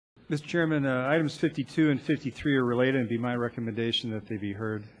Mr. Chairman, items 52 and 53 are related, and it'd be my recommendation that they be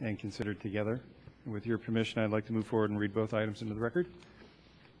heard and considered together. With your permission, I'd like to move forward and read both items into the record.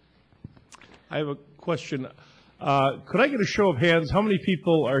 I have a question. Could I get a show of hands? How many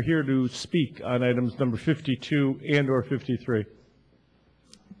people are here to speak on items number 52 and or 53?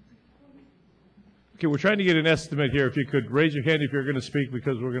 Okay, we're trying to get an estimate here. If you could raise your hand if you're going to speak,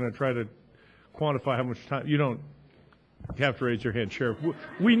 because we're going to try to quantify how much time. You don't have to raise your hand, Sheriff.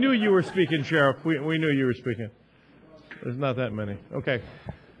 We knew you were speaking, Sheriff. We knew you were speaking. There's not that many. Okay.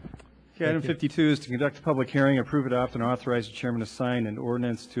 Okay, item 52 is to conduct a public hearing, approve, adopt, and authorize the chairman to sign an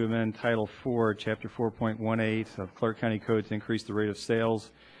ordinance to amend Title 4, Chapter 4.18 of Clark County Code to increase the rate of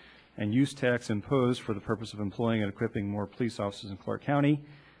sales and use tax imposed for the purpose of employing and equipping more police officers in Clark County.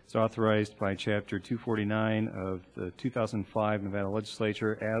 It's authorized by Chapter 249 of the 2005 Nevada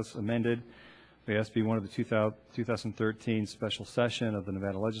Legislature as amended by SB 1 of the 2013 special session of the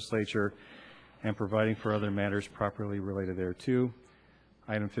Nevada Legislature, and providing for other matters properly related thereto.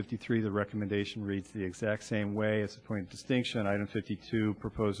 Item 53, the recommendation reads the exact same way. As a point of distinction, item 52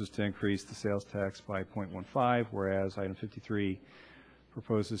 proposes to increase the sales tax by 0.15, whereas item 53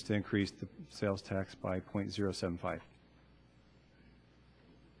 proposes to increase the sales tax by 0.075.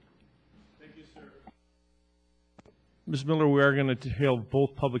 Thank you, sir. Ms. Miller, we are going to hold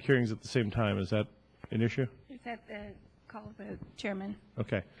both public hearings at the same time. Is that an issue? Is that the call of the chairman?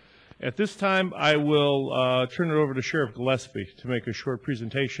 Okay. At this time, I will turn it over to Sheriff Gillespie to make a short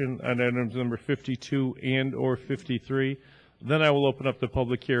presentation on items number 52 and or 53. Then I will open up the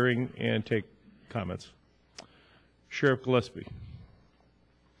public hearing and take comments. Sheriff Gillespie.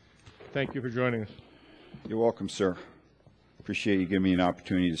 Thank you for joining us. You're welcome, sir. Appreciate you giving me an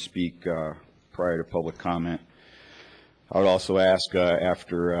opportunity to speak prior to public comment. I would also ask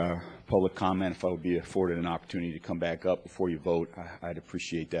after public comment if I would be afforded an opportunity to come back up before you vote. I'd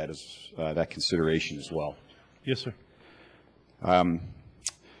appreciate that as that consideration as well. Yes, sir.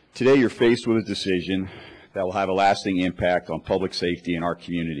 Today you're faced with a decision that will have a lasting impact on public safety in our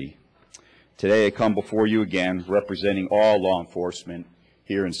community. Today I come before you again representing all law enforcement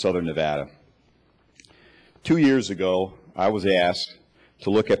here in Southern Nevada. 2 years ago, I was asked to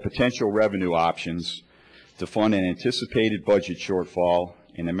look at potential revenue options to fund an anticipated budget shortfall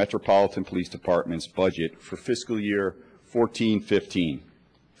in the Metropolitan Police Department's budget for fiscal year 14-15.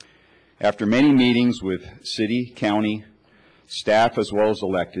 After many meetings with city, county, staff as well as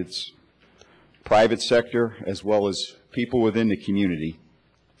electeds, private sector as well as people within the community,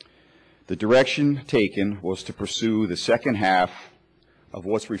 the direction taken was to pursue the second half of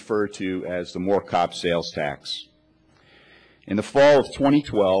what's referred to as the More Cop sales tax. In the fall of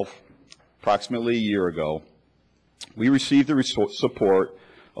 2012, approximately a year ago, we received the support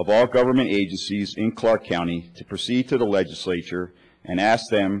of all government agencies in Clark County to proceed to the legislature and ask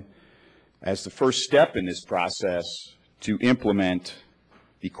them, as the first step in this process, to implement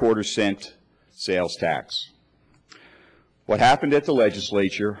the quarter-cent sales tax. What happened at the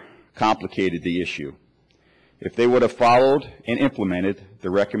legislature complicated the issue. If they would have followed and implemented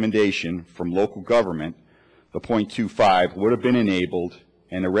the recommendation from local government, the 0.25 would have been enabled,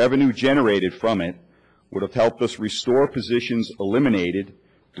 and the revenue generated from it would have helped us restore positions eliminated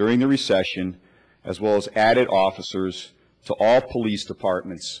during the recession, as well as added officers to all police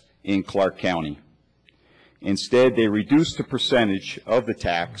departments in Clark County. Instead, they reduced the percentage of the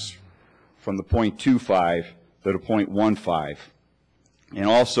tax from the 0.25 to the 0.15, and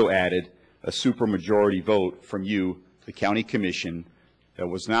also added a supermajority vote from you, the County Commission, that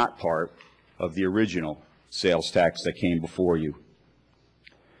was not part of the original sales tax that came before you.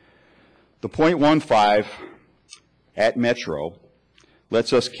 The 0.15 at Metro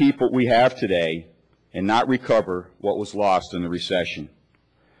lets us keep what we have today and not recover what was lost in the recession.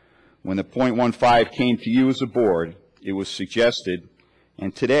 When the 0.15 came to you as a board, it was suggested,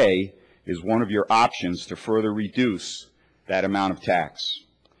 and today is one of your options to further reduce that amount of tax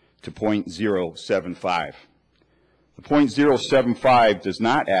to 0.075. The 0.075 does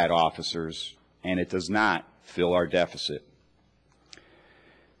not add officers, and it does not fill our deficit.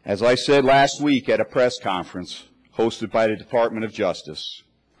 As I said last week at a press conference hosted by the Department of Justice,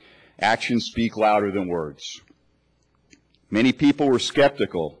 actions speak louder than words. Many people were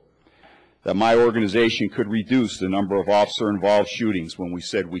skeptical that my organization could reduce the number of officer-involved shootings when we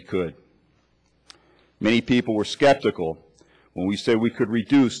said we could. Many people were skeptical when we said we could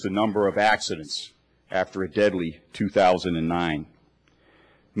reduce the number of accidents after a deadly 2009.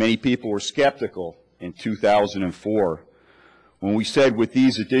 Many people were skeptical in 2004 when we said with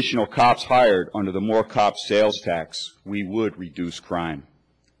these additional cops hired under the More Cop sales tax, we would reduce crime.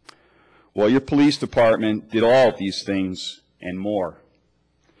 Well, your police department did all of these things and more.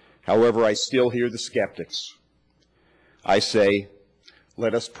 However, I still hear the skeptics. I say,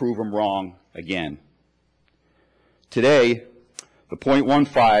 let us prove them wrong again. Today, the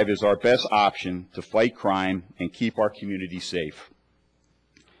 .15 is our best option to fight crime and keep our community safe.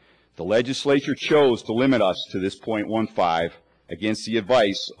 The legislature chose to limit us to this .15 against the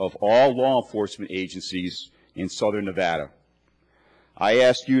advice of all law enforcement agencies in Southern Nevada. I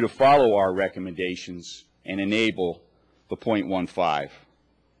ask you to follow our recommendations and enable the .15.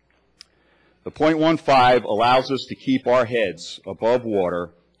 The .15 allows us to keep our heads above water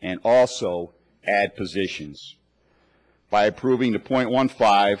and also add positions. By approving the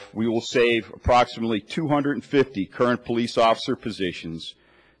 .15, we will save approximately 250 current police officer positions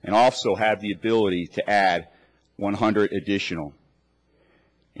and also have the ability to add 100 additional.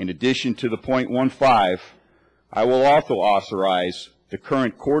 In addition to the .15, I will also authorize the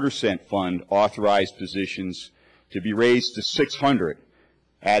current quarter-cent fund authorized positions to be raised to 600,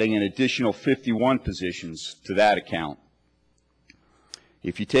 adding an additional 51 positions to that account.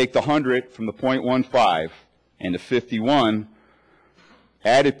 If you take the 100 from the .15 and the 51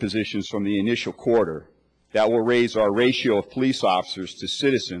 added positions from the initial quarter, that will raise our ratio of police officers to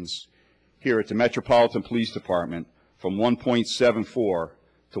citizens here at the Metropolitan Police Department from 1.74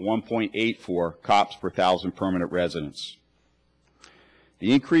 to 1.84 cops per 1,000 permanent residents.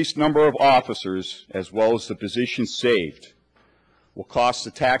 The increased number of officers, as well as the positions saved, will cost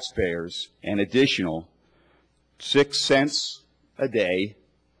the taxpayers an additional 6 cents a day,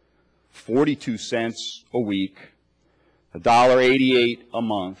 42 cents a week, $1.88 a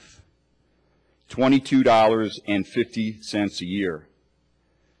month, $22.50 a year.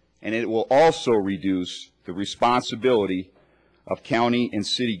 And it will also reduce the responsibility of county and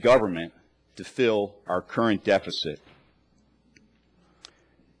city government to fill our current deficit.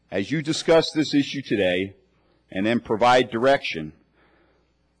 As you discuss this issue today and then provide direction,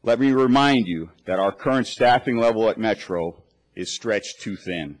 let me remind you that our current staffing level at Metro is stretched too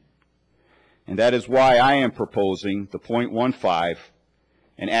thin. And that is why I am proposing the .15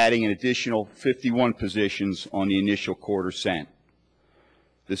 and adding an additional 51 positions on the initial quarter cent.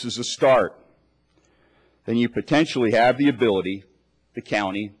 This is a start. Then you potentially have the ability, the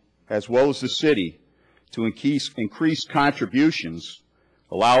county, as well as the city, to increase contributions,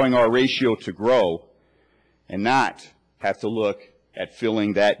 allowing our ratio to grow and not have to look at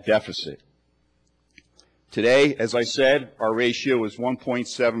filling that deficit. Today, as I said, our ratio is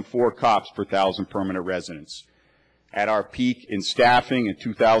 1.74 cops per 1,000 permanent residents. At our peak in staffing in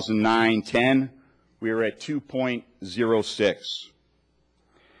 2009-10, we were at 2.06.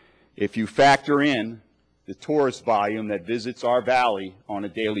 If you factor in the tourist volume that visits our valley on a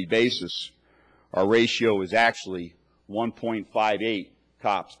daily basis, our ratio is actually 1.58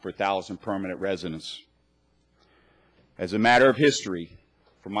 cops per 1,000 permanent residents. As a matter of history,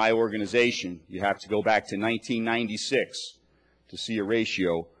 for my organization, you have to go back to 1996 to see a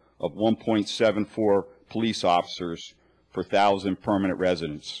ratio of 1.74 police officers per 1,000 permanent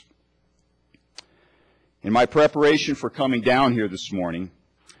residents. In my preparation for coming down here this morning,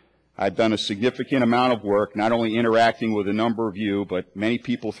 I've done a significant amount of work, not only interacting with a number of you, but many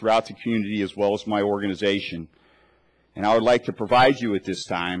people throughout the community as well as my organization. And I would like to provide you at this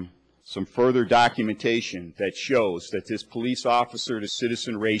time some further documentation that shows that this police officer to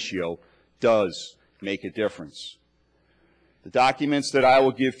citizen ratio does make a difference. The documents that I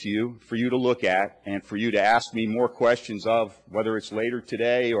will give to you for you to look at and for you to ask me more questions of, whether it's later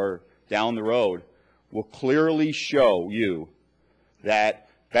today or down the road, will clearly show you that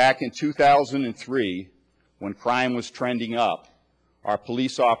back in 2003, when crime was trending up, our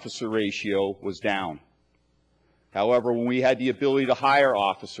police officer ratio was down. However, when we had the ability to hire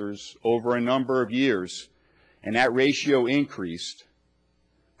officers over a number of years and that ratio increased,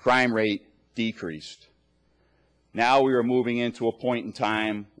 crime rate decreased. Now we are moving into a point in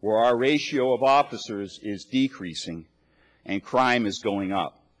time where our ratio of officers is decreasing and crime is going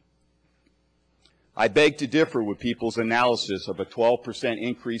up. I beg to differ with people's analysis of a 12%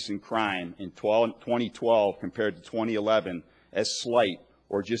 increase in crime in 2012 compared to 2011 as slight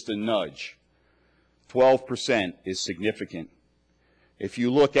or just a nudge. 12% is significant. If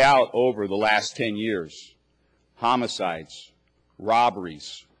you look out over the last 10 years, homicides,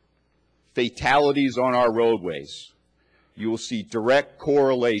 robberies, fatalities on our roadways, you will see direct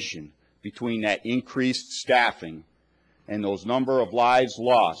correlation between that increased staffing and those number of lives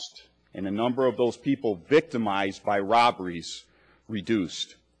lost and the number of those people victimized by robberies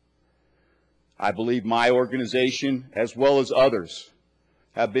reduced. I believe my organization, as well as others,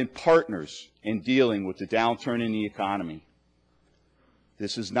 have been partners in dealing with the downturn in the economy.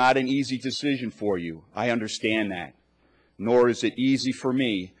 This is not an easy decision for you. I understand that. Nor is it easy for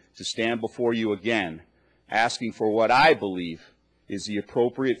me to stand before you again, asking for what I believe is the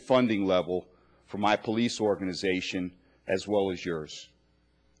appropriate funding level for my police organization as well as yours.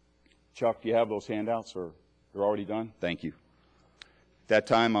 Chuck, do you have those handouts, or they're already done? Thank you. At that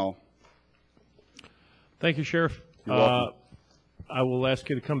time, I'll... Thank you, Sheriff. You're welcome. I will ask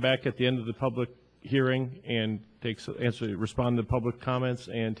you to come back at the end of the public hearing and respond to public comments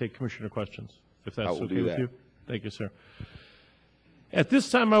and take commissioner questions, if that's okay with you. Thank you, sir. At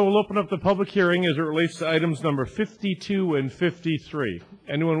this time, I will open up the public hearing as it relates to items number 52 and 53.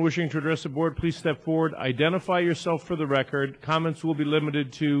 Anyone wishing to address the board, please step forward. Identify yourself for the record. Comments will be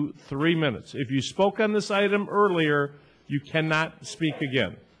limited to 3 minutes. If you spoke on this item earlier, you cannot speak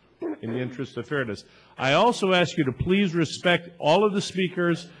again, in the interest of fairness. I also ask you to please respect all of the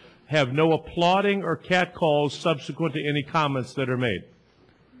speakers, have no applauding or catcalls subsequent to any comments that are made.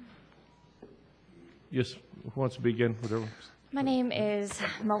 Yes, who wants to begin? Whatever. My name is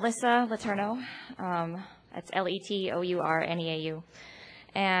Melissa Letourneau. That's Letourneau.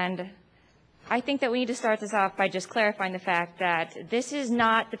 And I think that we need to start this off by just clarifying the fact that this is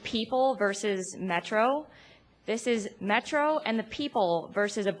not the people versus Metro. This is Metro and the people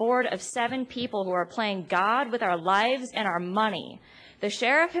versus a board of 7 people who are playing God with our lives and our money. The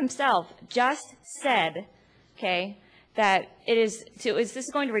sheriff himself just said, okay, that this is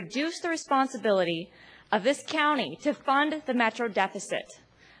going to reduce the responsibility of this county to fund the Metro deficit.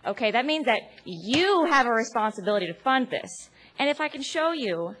 Okay, that means that you have a responsibility to fund this. And if I can show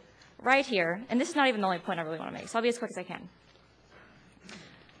you right here, and this is not even the only point I really want to make, so I'll be as quick as I can.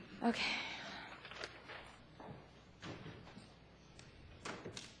 Okay.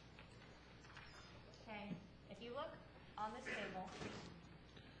 Okay, if you look on this table.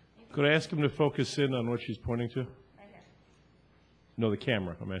 Could I ask him to focus in on what she's pointing to? Right here. No, the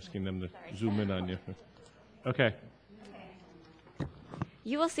camera. I'm asking them to zoom in on you. Okay.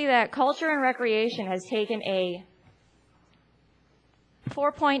 You will see that culture and recreation has taken a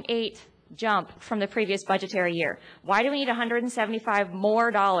 4.8 jump from the previous budgetary year. Why do we need $175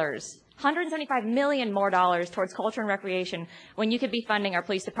 million more towards culture and recreation when you could be funding our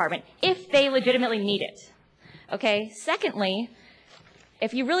police department if they legitimately need it? Okay. Secondly,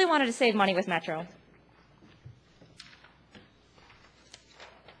 if you really wanted to save money with Metro,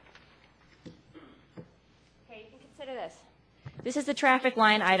 this is the traffic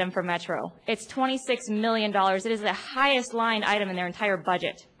line item for Metro. It's $26 million. It is the highest line item in their entire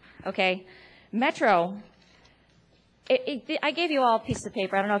budget. Okay? Metro, I gave you all pieces of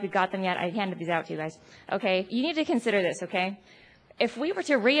paper. I don't know if you got them yet. I handed these out to you guys. Okay? You need to consider this, okay? If we were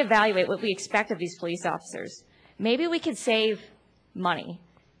to reevaluate what we expect of these police officers, maybe we could save money.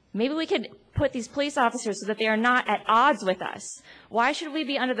 Maybe we could put these police officers so that they are not at odds with us. Why should we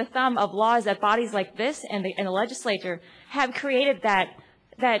be under the thumb of laws that bodies like this and the legislature have created that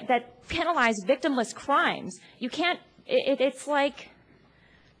penalize victimless crimes? You can't. It's like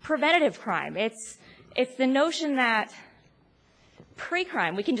preventative crime. It's the notion that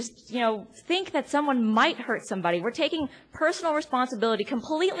pre-crime we can just think that someone might hurt somebody. We're taking personal responsibility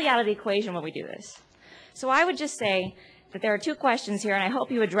completely out of the equation when we do this. So I would just say that there are 2 questions here, and I hope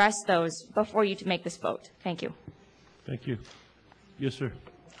you address those before you make this vote. Thank you. Thank you. Yes, sir.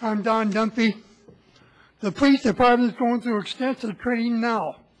 I'm Don Dumpy. The police department is going through extensive training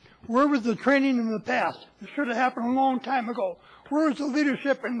now. Where was the training in the past? It should have happened a long time ago. Where is the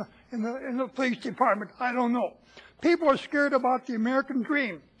leadership in the police department? I don't know. People are scared about the American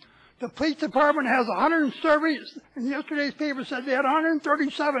dream. The police department has 130, and yesterday's paper said they had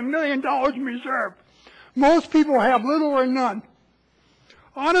 $137 million in reserve. Most people have little or none.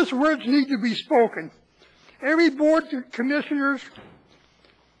 Honest words need to be spoken. Every board and commission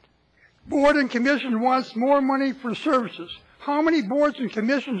wants more money for services. How many boards and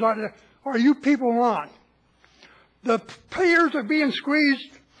commissions are you people on? The players are being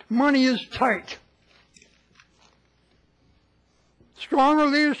squeezed. Money is tight. Stronger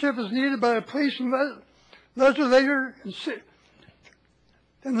leadership is needed by the police and legislature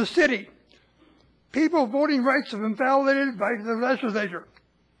in the city. People voting rights have been validated by the legislature.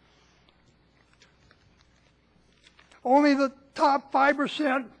 Only the top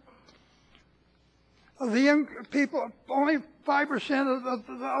 5% of the people, only 5% of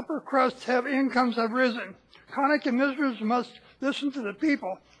the upper crust incomes have risen. County commissioners must listen to the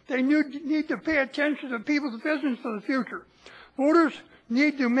people. They need to pay attention to people's business for the future. Voters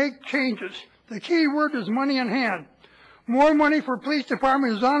need to make changes. The key word is money in hand. More money for police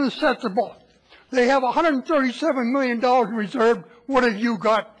department is unacceptable. They have $137 million in reserve. What have you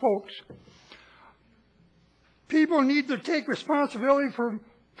got, folks? People need to take responsibility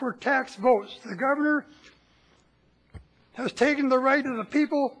for tax votes. The governor has taken the right of the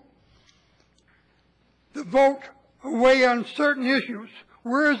people to vote away on certain issues.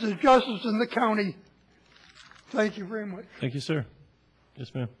 Where is the justice in the county? Thank you very much. Thank you, sir.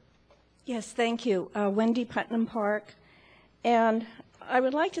 Yes, ma'am. Yes, thank you. Wendy Putnam Park. And I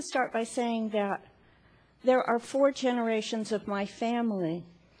would like to start by saying that there are 4 generations of my family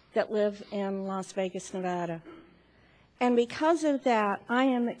that live in Las Vegas, Nevada. And because of that, I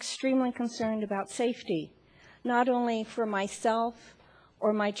am extremely concerned about safety, not only for myself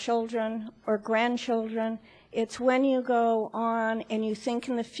or my children or grandchildren. It's when you go on and you think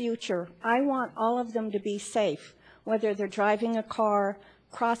in the future, I want all of them to be safe, whether they're driving a car,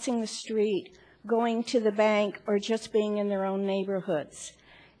 crossing the street, going to the bank, or just being in their own neighborhoods.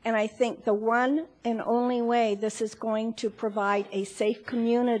 And I think the one and only way this is going to provide a safe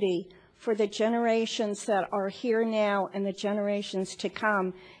community for the generations that are here now and the generations to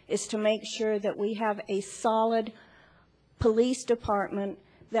come is to make sure that we have a solid police department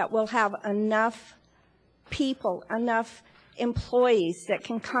that will have enough people, enough employees that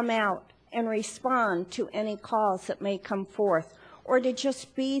can come out and respond to any calls that may come forth, or to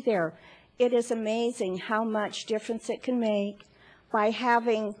just be there. It is amazing how much difference it can make by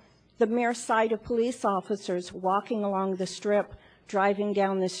having the mere sight of police officers walking along the strip, driving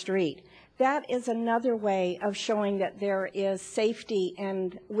down the street. That is another way of showing that there is safety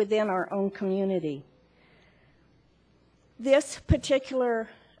and within our own community. This particular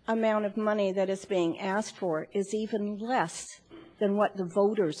amount of money that is being asked for is even less than what the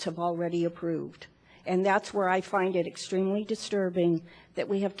voters have already approved. And that's where I find it extremely disturbing that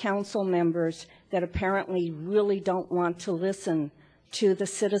we have council members that apparently really don't want to listen to the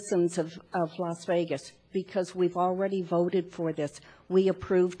citizens of Las Vegas, because we've already voted for this. We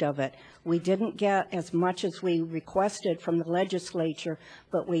approved of it. We didn't get as much as we requested from the legislature,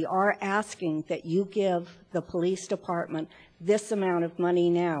 but we are asking that you give the police department this amount of money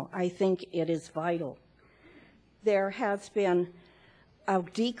now. I think it is vital. There has been a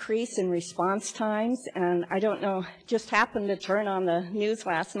decrease in response times, and I don't know, just happened to turn on the news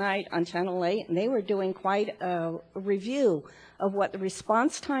last night on Channel 8, and they were doing quite a review of what the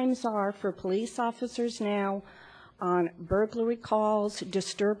response times are for police officers now on burglary calls,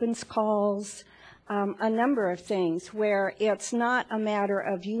 disturbance calls, a number of things where it's not a matter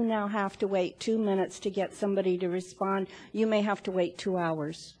of you now have to wait 2 minutes to get somebody to respond. You may have to wait 2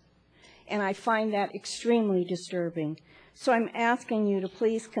 hours. And I find that extremely disturbing. So I'm asking you to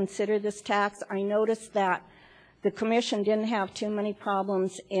please consider this tax. I noticed that the commission didn't have too many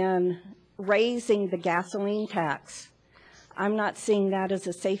problems in raising the gasoline tax. I'm not seeing that as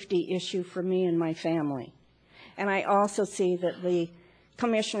a safety issue for me and my family. And I also see that the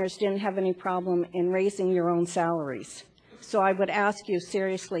commissioners didn't have any problem in raising your own salaries. So I would ask you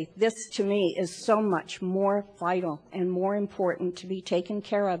seriously, this to me is so much more vital and more important to be taken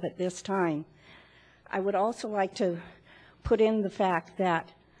care of at this time. I would also like to put in the fact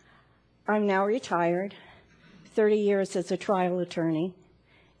that I'm now retired, 30 years as a trial attorney,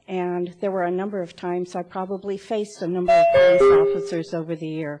 and there were a number of times I probably faced a number of police officers over the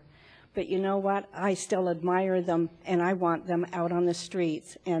year. But you know what? I still admire them, and I want them out on the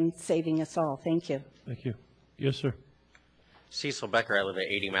streets and saving us all. Thank you. Thank you. Yes, sir. Cecil Becker. I live at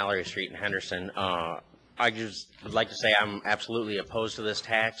 80 Mallory Street in Henderson. I just would like to say I'm absolutely opposed to this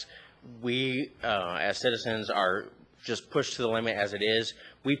tax. We, as citizens, are just pushed to the limit as it is.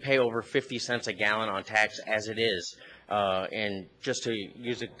 We pay over 50 cents a gallon on tax as it is. And just to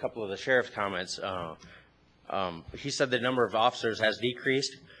use a couple of the sheriff's comments, he said the number of officers has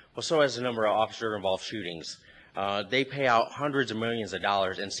decreased. Well, so has the number of officer-involved shootings. They pay out hundreds of millions of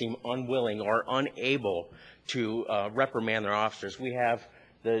dollars and seem unwilling or unable to reprimand their officers. We have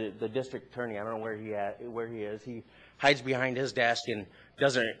the district attorney. I don't know where he is. He hides behind his desk and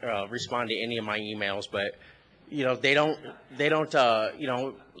doesn't respond to any of my emails. But you know, they don't. You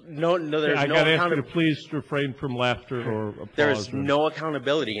know, no. There's I no got to ask you to please refrain from laughter or applause. There's no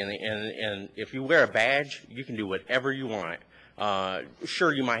accountability, and if you wear a badge, you can do whatever you want.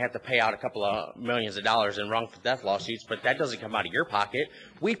 Sure, you might have to pay out a couple of millions of dollars in wrongful death lawsuits, but that doesn't come out of your pocket.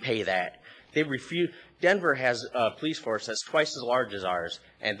 We pay that. They refuse. Denver has a police force that's twice as large as ours,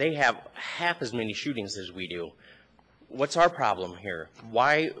 and they have half as many shootings as we do. What's our problem here?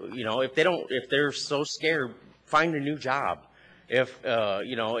 Why, you know, if they're so scared, find a new job. If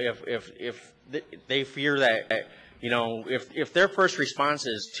you know, if they fear that, you know, if their first response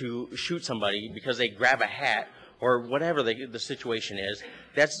is to shoot somebody because they grab a hat or whatever the situation is,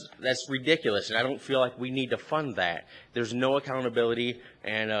 that's ridiculous, and I don't feel like we need to fund that. There's no accountability,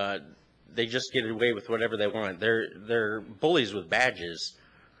 and they just get away with whatever they want. They're bullies with badges,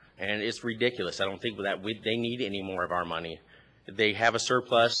 and it's ridiculous. I don't think that they need any more of our money. They have a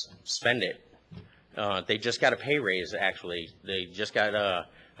surplus, spend it. They just got a pay raise, actually. They just got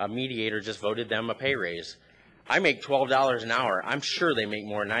a mediator just voted them a pay raise. I make $12 an hour. I'm sure they make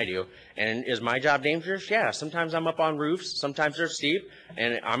more than I do. And is my job dangerous? Yeah. Sometimes I'm up on roofs. Sometimes they're steep.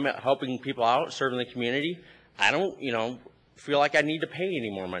 And I'm helping people out, serving the community. I don't, feel like I need to pay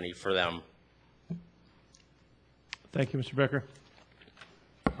any more money for them. Thank you, Mr. Becker.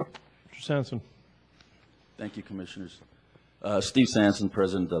 Mr. Sanson. Thank you, Commissioners. Steve Sanson,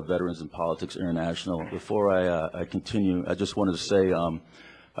 President of Veterans in Politics International. Before I continue, I just wanted to say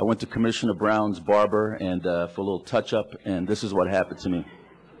I went to Commissioner Brown's barber and for a little touch-up, and this is what happened to me.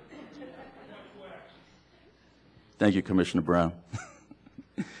 Thank you, Commissioner Brown.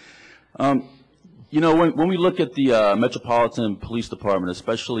 When we look at the Metropolitan Police Department,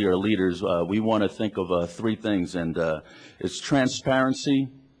 especially our leaders, we want to think of three things, and it's transparency,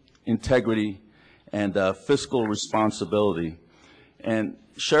 integrity, and fiscal responsibility. And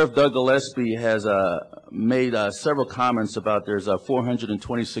Sheriff Doug Gillespie has made several comments about there's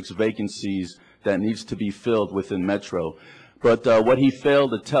 426 vacancies that needs to be filled within Metro. But what he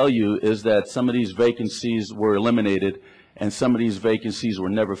failed to tell you is that some of these vacancies were eliminated and some of these vacancies were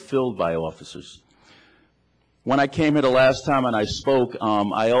never filled by officers. When I came here the last time and I spoke,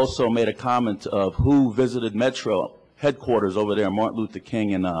 I also made a comment of who visited Metro headquarters over there, Martin Luther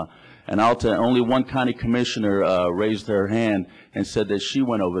King and Alta. Only one county commissioner raised her hand and said that she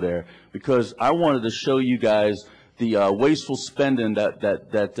went over there, because I wanted to show you guys the wasteful spending that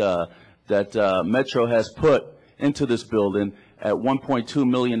Metro has put into this building at $1.2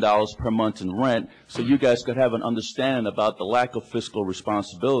 million per month in rent, so you guys could have an understanding about the lack of fiscal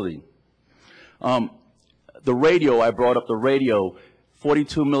responsibility. The radio, I brought up the radio,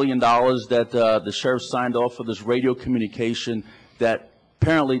 $42 million that the sheriff signed off for this radio communication that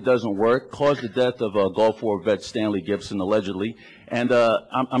apparently doesn't work, caused the death of Gulf War vet Stanley Gibson, allegedly. And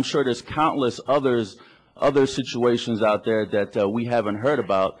I'm sure there's countless other situations out there that we haven't heard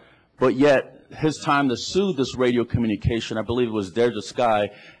about, but yet his time to sue this radio communication, I believe it was Dare the Sky,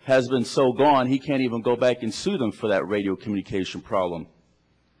 has been so gone he can't even go back and sue them for that radio communication problem.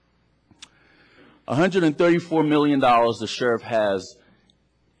 $134 million the sheriff has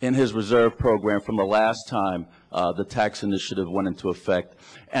in his reserve program from the last time the tax initiative went into effect.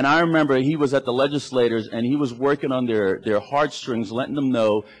 And I remember he was at the legislators and he was working on their heartstrings, letting them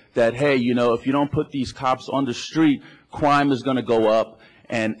know that, hey, if you don't put these cops on the street, crime is going to go up,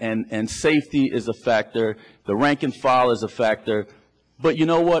 and safety is a factor, the rank and file is a factor. But you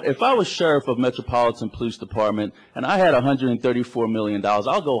know what? If I was sheriff of Metropolitan Police Department and I had $134 million,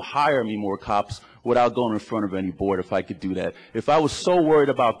 I'll go hire me more cops without going in front of any board if I could do that. If I was so worried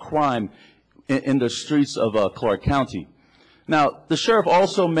about crime in the streets of Clark County. Now, the sheriff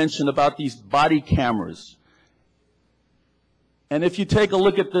also mentioned about these body cameras. And if you take a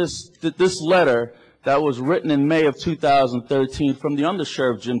look at this letter that was written in May of 2013 from the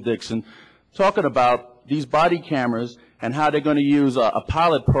Undersheriff Jim Dixon, talking about these body cameras and how they're going to use a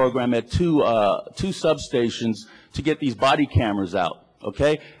pilot program at two substations to get these body cameras out.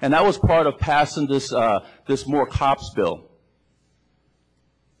 Okay, and that was part of passing this More Cops bill.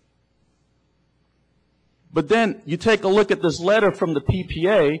 But then you take a look at this letter from the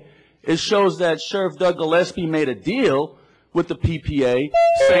PPA. It shows that Sheriff Doug Gillespie made a deal with the PPA,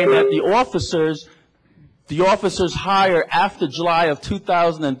 saying that the officers hired after July of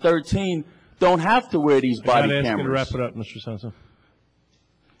 2013 don't have to wear these body cameras. I'm going to wrap it up, Mr. Sanson.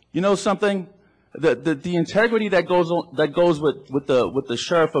 You know something? The integrity that goes with the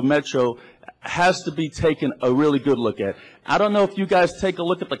sheriff of Metro has to be taken a really good look at. I don't know if you guys take a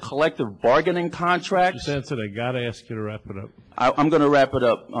look at the collective bargaining contract. Mr. Sanson, I got to ask you to wrap it up. I'm going to wrap it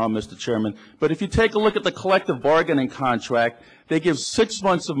up, Mr. Chairman. But if you take a look at the collective bargaining contract, they give 6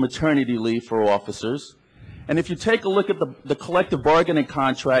 months of maternity leave for officers. And if you take a look at the collective bargaining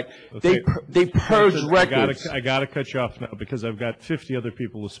contract, okay, they purge records. I got to cut you off now because I've got 50 other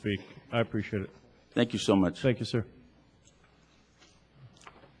people to speak. I appreciate it. Thank you so much. Thank you, sir.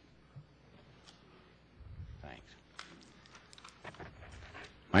 Thanks.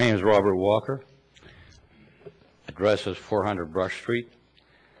 My name is Robert Walker. Address is 400 Brush Street.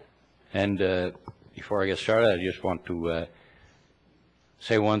 And before I get started, I just want to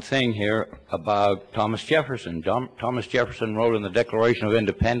say one thing here about Thomas Jefferson. Thomas Jefferson wrote in the Declaration of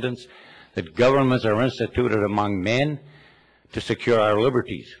Independence that governments are instituted among men to secure our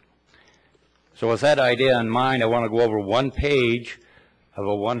liberties. So with that idea in mind, I want to go over one page of a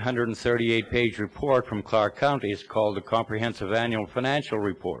 138-page report from Clark County. It's called the Comprehensive Annual Financial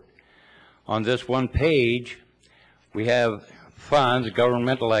Report. On this one page, we have funds,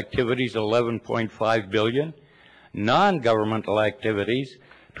 governmental activities, $11.5 billion. Non-governmental activities,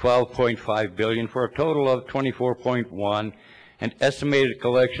 $12.5 billion, for a total of $24.1, and estimated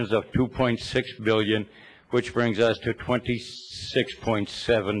collections of $2.6 billion, which brings us to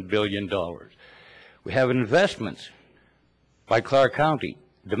 $26.7 billion. We have investments by Clark County,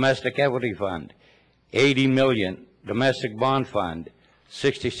 domestic equity fund, $80 million, domestic bond fund,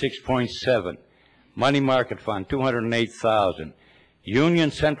 $66.7, money market fund, $208,000, Union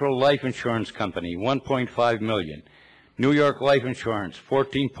Central Life Insurance Company, $1.5 million, New York Life Insurance,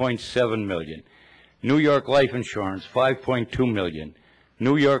 $14.7 million, New York Life Insurance, $5.2 million,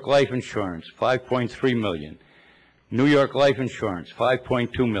 New York Life Insurance, $5.3 million, New York Life Insurance,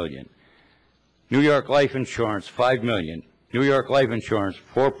 $5.2 million, New York Life Insurance, $5 million, New York Life Insurance,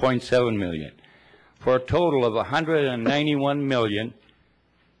 $4.7 million, for a total of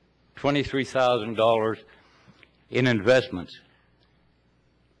 $191,023,000 in investments.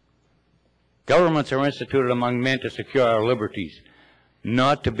 Governments are instituted among men to secure our liberties,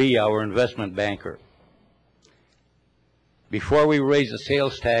 not to be our investment banker. Before we raise the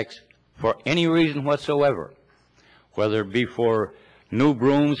sales tax for any reason whatsoever, whether it be for new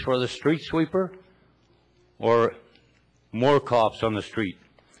brooms for the street sweeper or more cops on the street,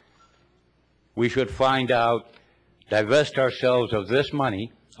 we should find out, divest ourselves of this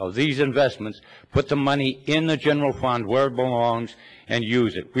money, of these investments, put the money in the general fund where it belongs, and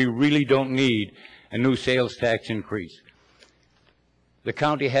use it. We really don't need a new sales tax increase. The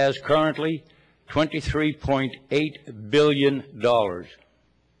county has currently $23.8 billion.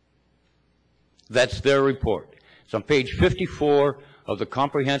 That's their report. It's on page 54 of the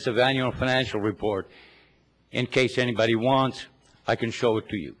Comprehensive Annual Financial Report. In case anybody wants, I can show it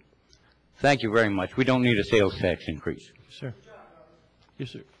to you. Thank you very much. We don't need a sales tax increase. Sir.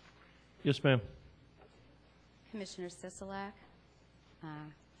 Yes, sir. Yes, ma'am. Commissioner Sisolak.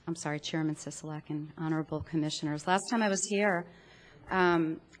 I'm sorry, Chairman Sisolak and honorable commissioners. Last time I was here,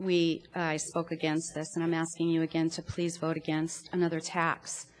 I spoke against this, and I'm asking you again to please vote against another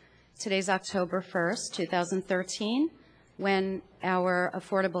tax. Today's October 1st, 2013, when our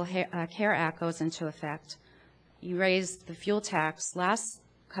Affordable Care Act goes into effect. You raised the fuel tax last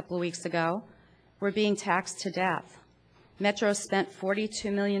couple of weeks ago. We're being taxed to death. Metro spent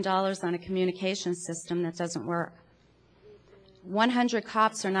 $42 million on a communication system that doesn't work. 100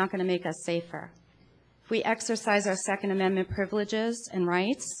 cops are not going to make us safer. If we exercise our Second Amendment privileges and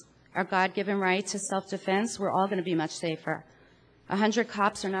rights, our God-given right to self-defense, we're all going to be much safer. 100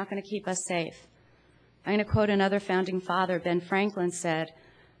 cops are not going to keep us safe. I'm going to quote another founding father. Ben Franklin said,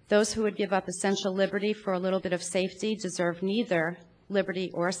 "Those who would give up essential liberty for a little bit of safety deserve neither liberty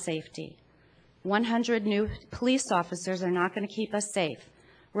or safety." 100 new police officers are not going to keep us safe.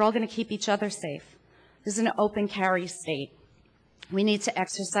 We're all going to keep each other safe. This is an open carry state. We need to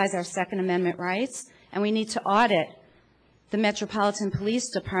exercise our Second Amendment rights, and we need to audit the Metropolitan Police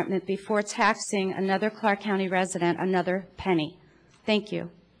Department before taxing another Clark County resident another penny. Thank you.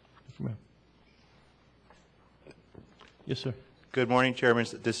 Thank you, ma'am. Yes, sir. Good morning, Chairman.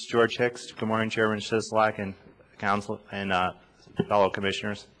 This is George Hicks. Good morning, Chairman Sisolak and Council and fellow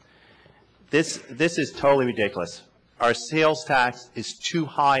commissioners. This is totally ridiculous. Our sales tax is too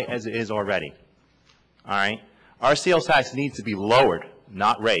high as it is already. All right? Our sales tax needs to be lowered,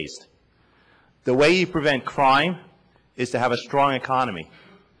 not raised. The way you prevent crime is to have a strong economy,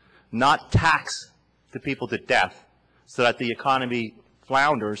 not tax the people to death so that the economy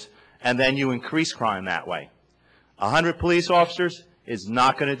flounders and then you increase crime that way. 100 police officers is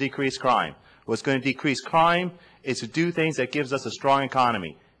not going to decrease crime. What's going to decrease crime is to do things that gives us a strong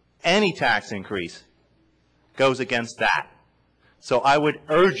economy. Any tax increase goes against that. So I would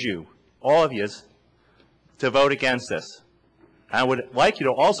urge you, all of you, to vote against this. I would like you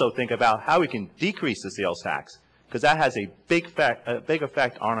to also think about how we can decrease the sales tax, because that has a big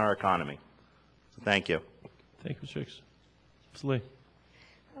effect on our economy. So thank you. Thank you, Mr. Hicks. Ms. Lee.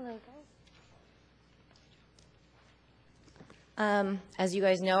 Hello, guys. As you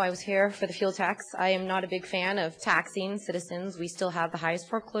guys know, I was here for the fuel tax. I am not a big fan of taxing citizens. We still have the highest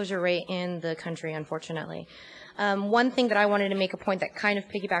foreclosure rate in the country, unfortunately. One thing that I wanted to make a point that kind of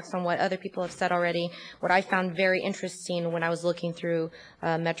piggybacks on what other people have said already, what I found very interesting when I was looking through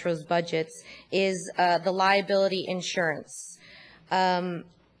Metro's budgets, is the liability insurance.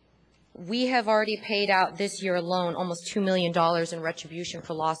 We have already paid out this year alone almost $2 million in retribution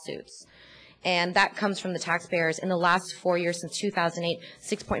for lawsuits. And that comes from the taxpayers. In the last 4 years since 2008,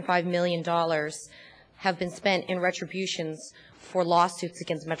 $6.5 million have been spent in retributions for lawsuits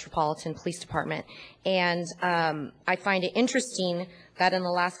against Metropolitan Police Department. And I find it interesting that in the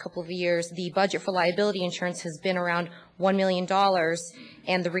last couple of years, the budget for liability insurance has been around $1 million,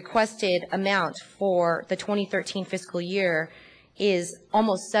 and the requested amount for the 2013 fiscal year is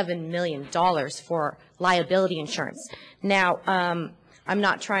almost $7 million for liability insurance. Now, I'm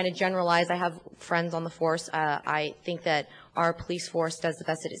not trying to generalize. I have friends on the force. I think that our police force does the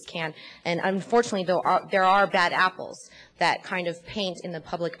best it can. And unfortunately, there are bad apples that kind of paint in the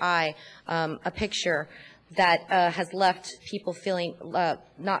public eye a picture that has left people feeling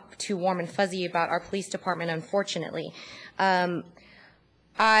not too warm and fuzzy about our police department, unfortunately.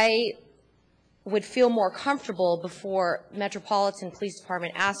 I would feel more comfortable before Metropolitan Police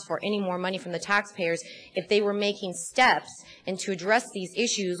Department asked for any more money from the taxpayers if they were making steps and to address these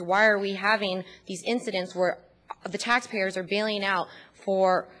issues. Why are we having these incidents where the taxpayers are bailing out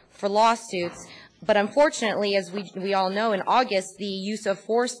for lawsuits? But unfortunately, as we all know, in August, the Use of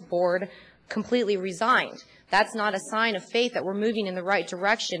Force Board completely resigned. That's not a sign of faith that we're moving in the right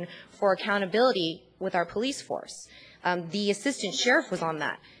direction for accountability with our police force. The assistant sheriff was on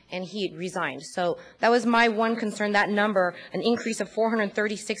that, and he had resigned. So that was my one concern. That number, an increase of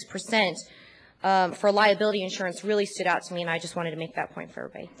 436% for liability insurance, really stood out to me, and I just wanted to make that point for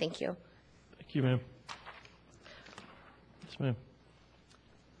everybody. Thank you. Thank you, ma'am. Yes, ma'am.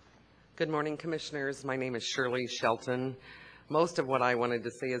 Good morning, Commissioners. My name is Shirley Shelton. Most of what I wanted to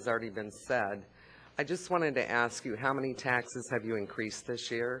say has already been said. I just wanted to ask you, how many taxes have you increased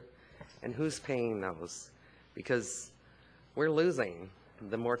this year, and who's paying those? Because we're losing.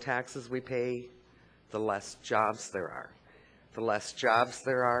 The more taxes we pay, the less jobs there are. The less jobs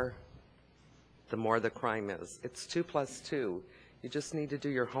there are, the more the crime is. It's 2 + 2. You just need to do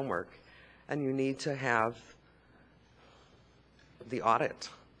your homework, and you need to have the audit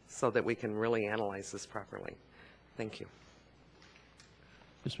so that we can really analyze this properly. Thank you.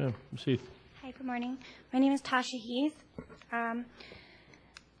 Yes, ma'am. Proceed. Hi, good morning. My name is Tasha Heath.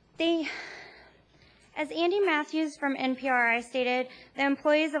 As Andy Matthews from NPRI stated, the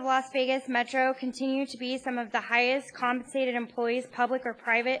employees of Las Vegas Metro continue to be some of the highest compensated employees, public or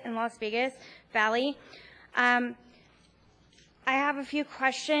private, in Las Vegas Valley. I have a few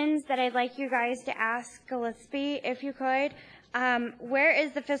questions that I'd like you guys to ask Gillespie, if you could. Where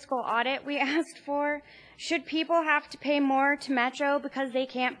is the fiscal audit we asked for? Should people have to pay more to Metro because they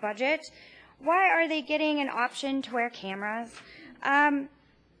can't budget? Why are they getting an option to wear cameras?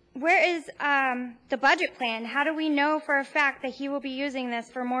 Where is the budget plan? How do we know for a fact that he will be using this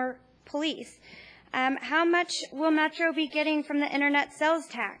for more police? How much will Metro be getting from the internet sales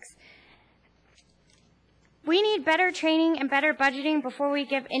tax? We need better training and better budgeting before we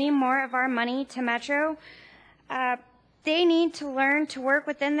give any more of our money to Metro. They need to learn to work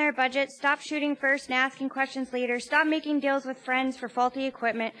within their budget, stop shooting first and asking questions later, stop making deals with friends for faulty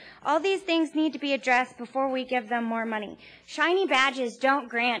equipment. All these things need to be addressed before we give them more money. Shiny badges don't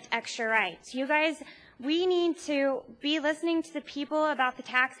grant extra rights. You guys, we need to be listening to the people about the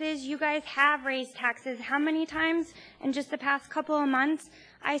taxes. You guys have raised taxes how many times in just the past couple of months?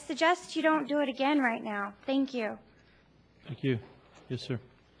 I suggest you don't do it again right now. Thank you. Thank you. Yes, sir.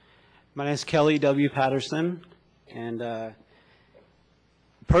 My name is Kelly W. Patterson. And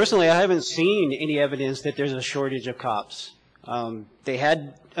personally, I haven't seen any evidence that there's a shortage of cops. They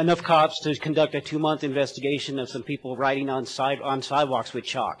had enough cops to conduct a 2-month investigation of some people riding on sidewalks with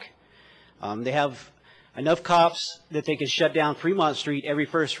chalk. They have enough cops that they could shut down Fremont Street every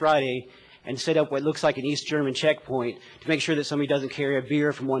first Friday and set up what looks like an East German checkpoint to make sure that somebody doesn't carry a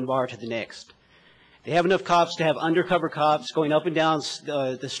beer from one bar to the next. They have enough cops to have undercover cops going up and down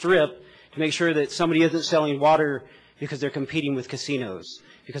the strip to make sure that somebody isn't selling water because they're competing with casinos,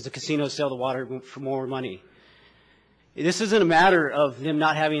 because the casinos sell the water for more money. This isn't a matter of them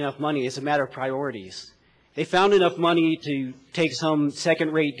not having enough money. It's a matter of priorities. They found enough money to take some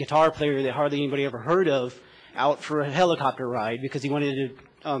second-rate guitar player that hardly anybody ever heard of out for a helicopter ride because he wanted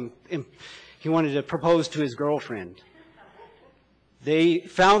to propose to his girlfriend. They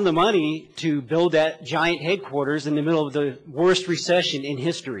found the money to build that giant headquarters in the middle of the worst recession in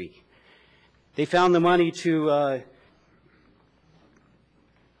history. They found the money to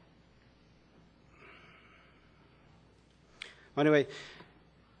anyway,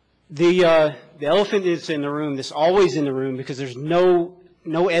 the elephant is in the room, that's always in the room because there's no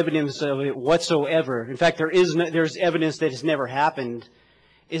evidence of it whatsoever. In fact, there's evidence that it's never happened,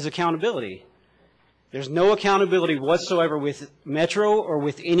 is accountability. There's no accountability whatsoever with Metro or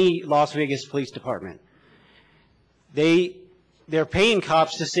with any Las Vegas Police Department. They're paying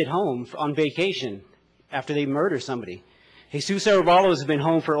cops to sit home on vacation after they murder somebody. Jesus Arevalo has been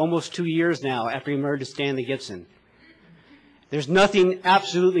home for almost 2 years now after he murdered Stanley Gibson. There's nothing,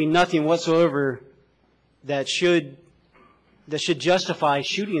 absolutely nothing whatsoever that should justify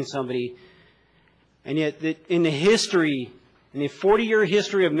shooting somebody. And yet, in the 40-year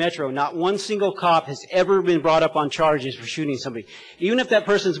history of Metro, not one single cop has ever been brought up on charges for shooting somebody, even if that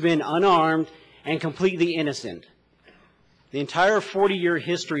person's been unarmed and completely innocent. The entire 40-year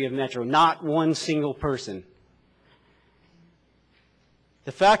history of Metro, not one single person.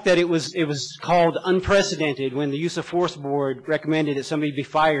 The fact that it was called unprecedented when the Use of Force Board recommended that somebody be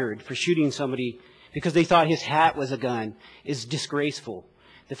fired for shooting somebody because they thought his hat was a gun is disgraceful.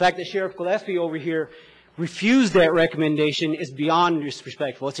 The fact that Sheriff Gillespie over here refused that recommendation is beyond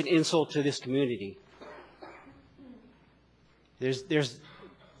disrespectful. It's an insult to this community.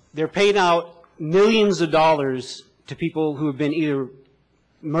 They're paying out millions of dollars to people who have been either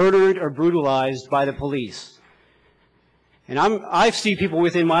murdered or brutalized by the police. And I've seen people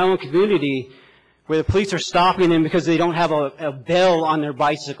within my own community where the police are stopping them because they don't have a bell on their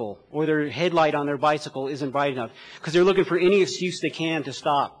bicycle or their headlight on their bicycle isn't bright enough because they're looking for any excuse they can to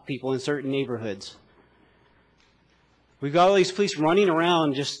stop people in certain neighborhoods. We've got all these police running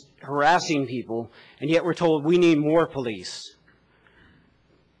around just harassing people, and yet we're told we need more police.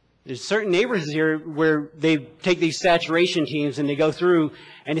 There's certain neighborhoods here where they take these saturation teams and they go through,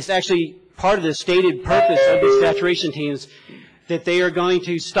 and it's actually part of the stated purpose of these saturation teams that they are going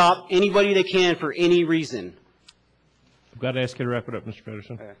to stop anybody they can for any reason. I've got to ask you to wrap it up, Mr.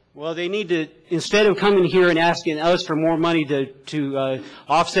 Pedersen. Well, they need to, instead of coming here and asking us for more money to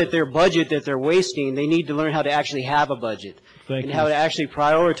offset their budget that they're wasting, they need to learn how to actually have a budget and how to actually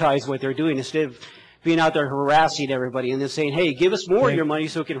prioritize what they're doing instead of being out there harassing everybody and then saying, hey, give us more of your money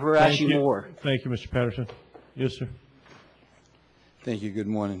so we can harass you more. Thank you, Mr. Pedersen. Yes, sir. Thank you. Good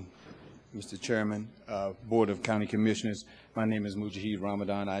morning, Mr. Chairman, Board of County Commissioners. My name is Mujahid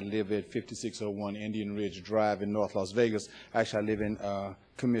Ramadan. I live at 5601 Indian Ridge Drive in North Las Vegas. Actually, I live in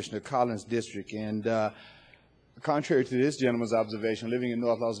Commissioner Collins' district. And contrary to this gentleman's observation, living in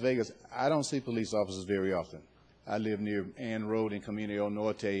North Las Vegas, I don't see police officers very often. I live near Ann Road in Camino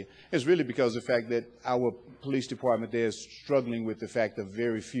Norte. It's really because of the fact that our police department there is struggling with the fact that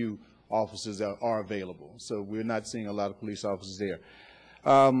very few officers are available. So we're not seeing a lot of police officers there.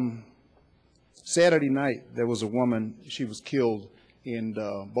 Saturday night, there was a woman, she was killed in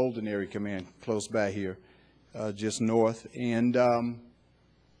the Bolden Area Command, close by here, just north, and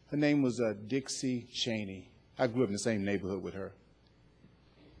her name was Dixie Cheney. I grew up in the same neighborhood with her.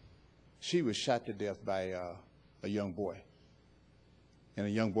 She was shot to death by a young boy, and a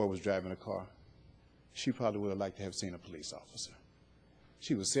young boy was driving a car. She probably would have liked to have seen a police officer.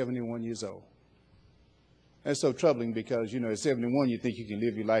 She was 71 years old. That's so troubling because, you know, at 71, you think you can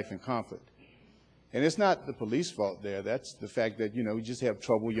live your life in comfort. And it's not the police fault there. That's the fact that, you know, we just have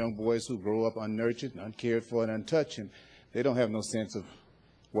troubled young boys who grow up unnurtured, uncared for, and untouched, and they don't have no sense of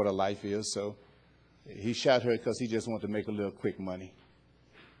what a life is. So he shot her because he just wanted to make a little quick money.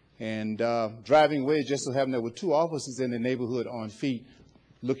 And driving away, just so happened there were two officers in the neighborhood on feet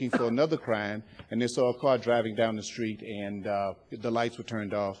looking for another crime, and they saw a car driving down the street, and the lights were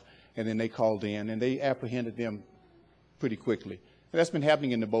turned off, and then they called in, and they apprehended them pretty quickly. And that's been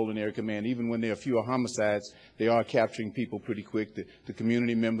happening in the Bolden Area Command. Even when there are fewer homicides, they are capturing people pretty quick. The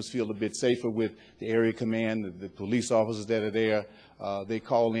community members feel a bit safer with the area command, the police officers that are there. They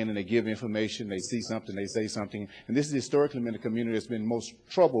call in and they give information. They see something, they say something. And this is historically been the community that's been most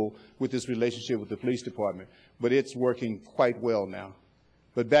trouble with this relationship with the police department. But it's working quite well now.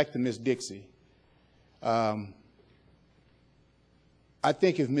 But back to Miss Dixie. I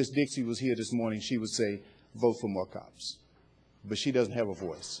think if Miss Dixie was here this morning, she would say, vote for more cops. But she doesn't have a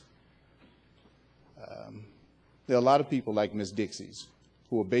voice. There are a lot of people like Miss Dixie's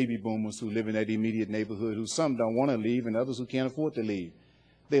who are baby boomers who live in that immediate neighborhood who some don't want to leave and others who can't afford to leave.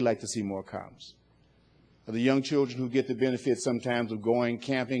 They like to see more cops. The young children who get the benefit sometimes of going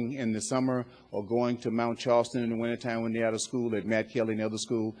camping in the summer or going to Mount Charleston in the wintertime when they're out of school at Matt Kelly and other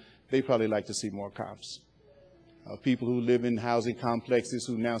school, they probably like to see more cops. People who live in housing complexes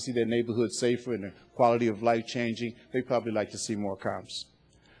who now see their neighborhood safer and their quality of life changing, they probably like to see more cops.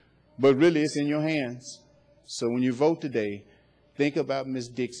 But really, it's in your hands. So when you vote today, think about Miss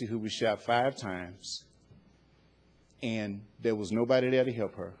Dixie, who was shot 5 times, and there was nobody there to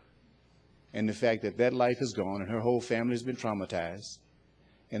help her. And the fact that that life is gone and her whole family has been traumatized.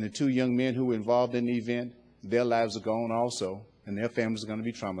 And the 2 young men who were involved in the event, their lives are gone also. And their families are going to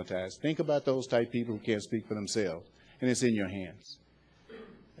be traumatized. Think about those type people who can't speak for themselves, and it's in your hands.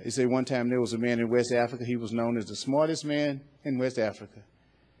 They say one time there was a man in West Africa. He was known as the smartest man in West Africa.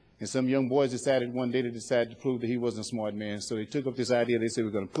 And some young boys decided one day to prove that he wasn't a smart man. So they took up this idea. They said, we're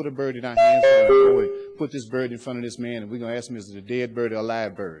going to put a bird in our hands, we're going to put this bird in front of this man, and we're going to ask him, is it a dead bird or a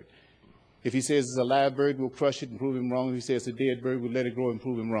live bird? If he says it's a live bird, we'll crush it and prove him wrong. If he says it's a dead bird, we'll let it grow and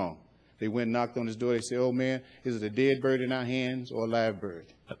prove him wrong. They went and knocked on his door. They said, oh, man, is it a dead bird in our hands or a live bird?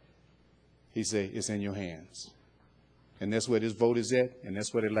 He said, it's in your hands. And that's where this vote is at, and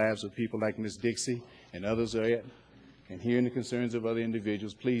that's where the lives of people like Ms. Dixie and others are at. And hearing the concerns of other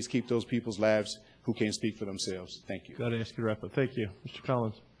individuals, please keep those people's lives who can't speak for themselves. Thank you. Got to ask you to wrap up. Thank you. Mr.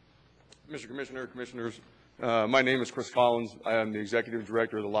 Collins. Mr. Commissioner, Commissioners, my name is Chris Collins. I am the Executive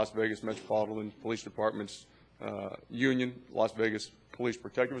Director of the Las Vegas Metropolitan Police Department's union, Las Vegas Police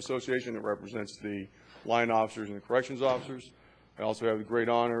Protective Association. It represents the line officers and the corrections officers. I also have the great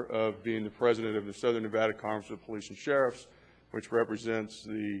honor of being the president of the Southern Nevada Conference of Police and Sheriffs, which represents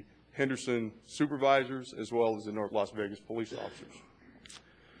the Henderson supervisors as well as the North Las Vegas police officers.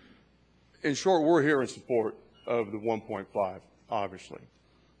 In short, we're here in support of the 1.5, obviously.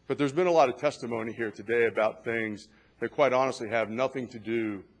 But there's been a lot of testimony here today about things that quite honestly have nothing to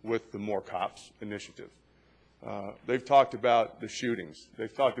do with the More Cops initiative. They've talked about the shootings.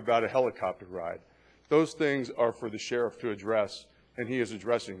 They've talked about a helicopter ride. Those things are for the sheriff to address, and he is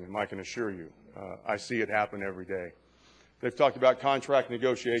addressing them, I can assure you. I see it happen every day. They've talked about contract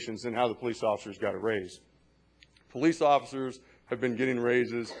negotiations and how the police officers got a raise. Police officers have been getting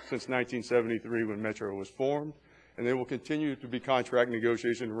raises since 1973 when Metro was formed, and they will continue to be contract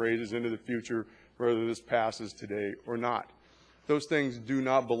negotiation raises into the future, whether this passes today or not. Those things do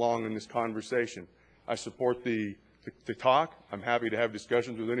not belong in this conversation. I support the talk. I'm happy to have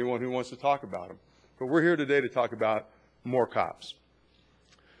discussions with anyone who wants to talk about them. But we're here today to talk about more cops.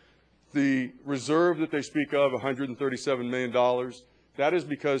 The reserve that they speak of, $137 million, that is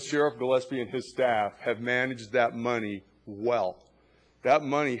because Sheriff Gillespie and his staff have managed that money well. That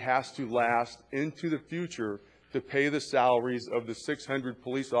money has to last into the future to pay the salaries of the 600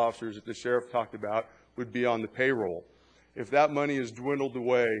 police officers that the sheriff talked about would be on the payroll. If that money is dwindled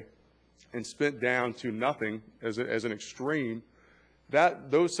away and spent down to nothing as an extreme,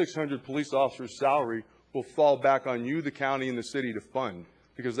 those 600 police officers' salary will fall back on you, the county, and the city to fund,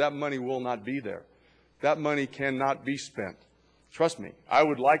 because that money will not be there. That money cannot be spent. Trust me, I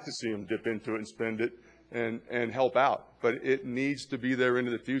would like to see them dip into it and spend it and help out, but it needs to be there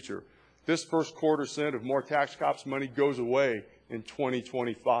into the future. This first quarter cent of more tax cops money goes away in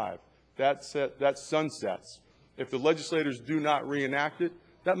 2025. That sunsets. If the legislators do not reenact it,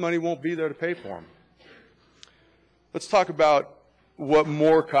 that money won't be there to pay for them. Let's talk about what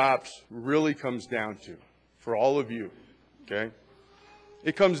more cops really comes down to for all of you, okay?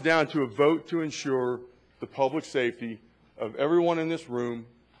 It comes down to a vote to ensure the public safety of everyone in this room,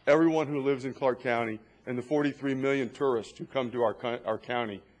 everyone who lives in Clark County, and the 43 million tourists who come to our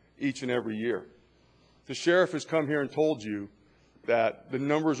county each and every year. The sheriff has come here and told you that the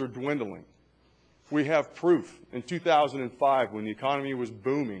numbers are dwindling. We have proof. In 2005, when the economy was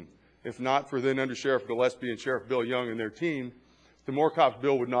booming, if not for then Under Sheriff Gillespie and Sheriff Bill Young and their team, the More Cops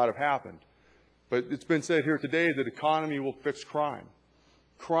bill would not have happened. But it's been said here today that economy will fix crime.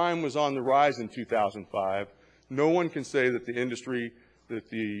 Crime was on the rise in 2005. No one can say that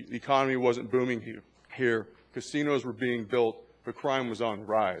the economy wasn't booming here. Casinos were being built, but crime was on the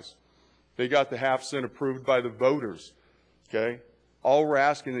rise. They got the half cent approved by the voters, okay? All we're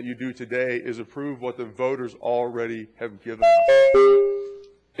asking that you do today is approve what the voters already have given us.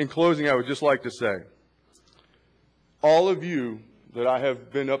 In closing, I would just like to say, all of you that I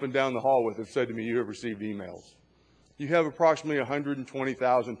have been up and down the hall with have said to me you have received emails. You have approximately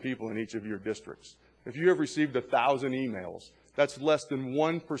 120,000 people in each of your districts. If you have received 1,000 emails, that's less than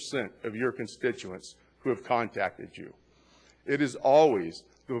 1% of your constituents who have contacted you. It is always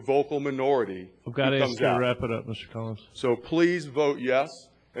the vocal minority I've got who to ask comes you to out. wrap it up, Mr. Collins. So please vote yes,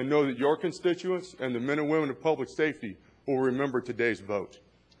 and know that your constituents and the men and women of public safety will remember today's vote.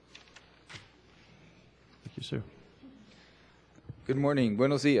 Thank you, sir. Good morning.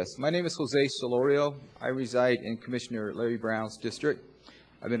 Buenos dias. My name is Jose Solorio. I reside in Commissioner Larry Brown's district.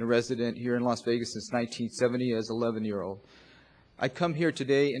 I've been a resident here in Las Vegas since 1970 as an 11-year-old. I come here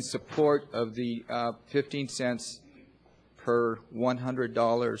today in support of the 15 cents per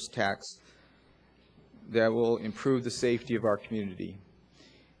 $100 tax that will improve the safety of our community.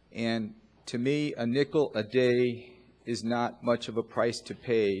 And to me, a nickel a day is not much of a price to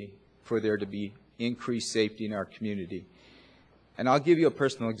pay for there to be increased safety in our community. And I'll give you a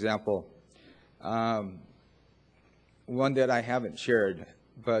personal example, one that I haven't shared.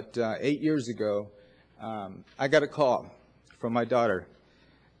 But 8 years ago, I got a call from my daughter.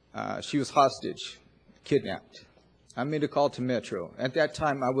 She was hostage, kidnapped. I made a call to Metro. At that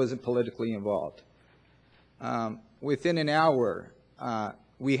time, I wasn't politically involved. Within an hour,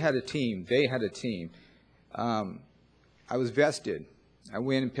 we had a team. They had a team. I was vested. I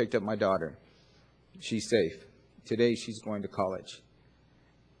went and picked up my daughter. She's safe. Today, she's going to college.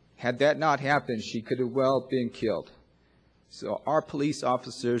 Had that not happened, she could have well been killed. So our police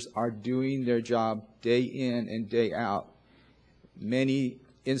officers are doing their job day in and day out. Many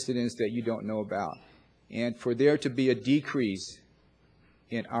incidents that you don't know about. And for there to be a decrease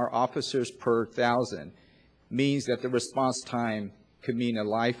in our officers per 1,000 means that the response time could mean a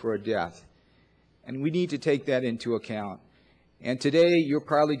life or a death. And we need to take that into account. And today, you're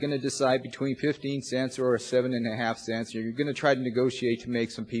probably going to decide between 15 cents or 7.5 cents, or you're going to try to negotiate to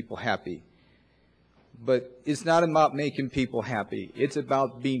make some people happy. But it's not about making people happy. It's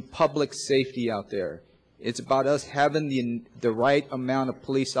about being public safety out there. It's about us having the right amount of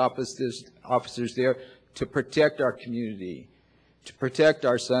police officers there to protect our community, to protect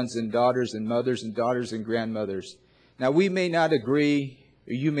our sons and daughters and mothers and daughters and grandmothers. Now, we may not agree,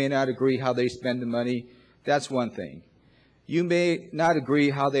 or you may not agree how they spend the money. That's one thing. You may not agree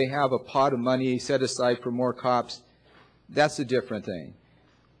how they have a pot of money set aside for more cops. That's a different thing.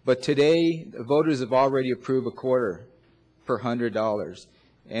 But today, the voters have already approved a quarter per $100,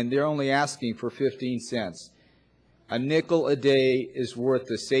 and they're only asking for 15 cents. A nickel a day is worth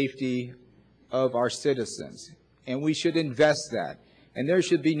the safety of our citizens, and we should invest that. And there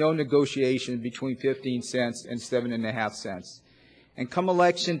should be no negotiation between 15 cents and 7.5 cents. And come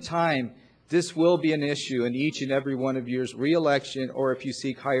election time, this will be an issue in each and every one of your re-election, or if you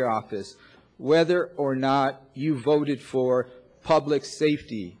seek higher office, whether or not you voted for public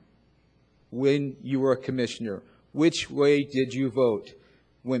safety when you were a commissioner. Which way did you vote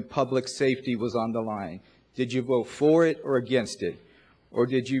when public safety was on the line? Did you vote for it or against it? Or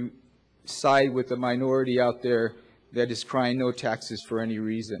did you side with the minority out there that is crying no taxes for any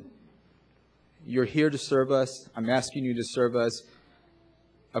reason? You're here to serve us. I'm asking you to serve us.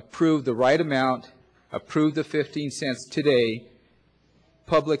 Approve the right amount. Approve the 15 cents today.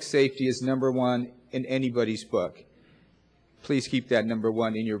 Public safety is number one in anybody's book. Please keep that number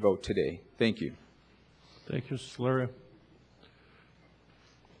one in your vote today. Thank you. Thank you, Mr. Solario.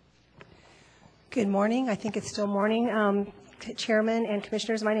 Good morning. I think it's still morning. Chairman and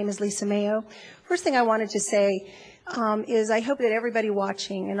Commissioners, my name is Lisa Mayo. First thing I wanted to say is I hope that everybody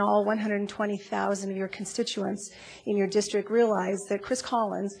watching and all 120,000 of your constituents in your district realize that Chris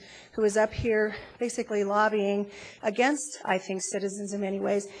Collins, who is up here basically lobbying against, I think, citizens in many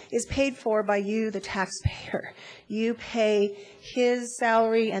ways, is paid for by you, the taxpayer. You pay his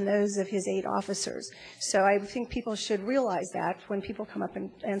salary and those of his 8 officers. So I think people should realize that when people come up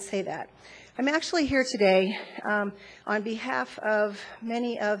and say that. I'm actually here today on behalf of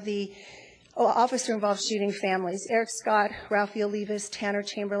many of the officer-involved shooting families, Eric Scott, Ralphie Olivas, Tanner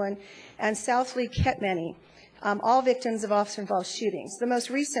Chamberlain, and Southlee Ketmany, all victims of officer-involved shootings. The most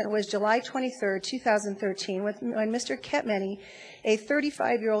recent was July 23, 2013, when Mr. Ketmany, a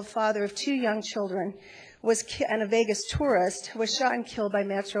 35-year-old father of 2 young children and a Vegas tourist, was shot and killed by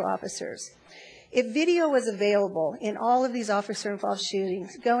Metro officers. If video was available in all of these officer-involved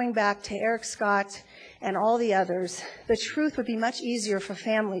shootings, going back to Eric Scott and all the others, the truth would be much easier for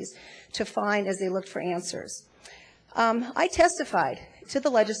families to find as they looked for answers. I testified to the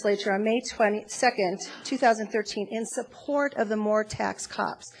legislature on May 22nd, 2013, in support of the More Tax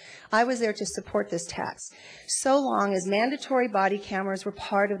Cops. I was there to support this tax, so long as mandatory body cameras were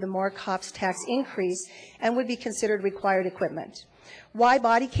part of the More Cops tax increase and would be considered required equipment. Why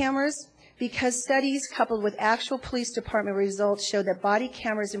body cameras? Because studies coupled with actual police department results show that body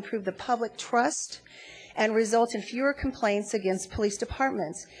cameras improve the public trust and result in fewer complaints against police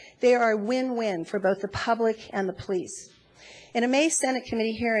departments. They are a win-win for both the public and the police. In a May Senate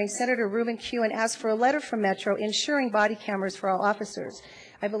committee hearing, Senator Ruben Kuhn asked for a letter from Metro ensuring body cameras for all officers.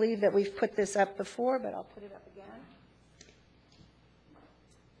 I believe that we've put this up before, but I'll put it up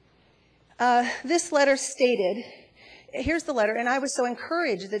again. This letter stated, here's the letter, and I was so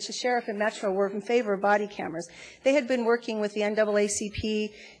encouraged that the sheriff and Metro were in favor of body cameras. They had been working with the NAACP,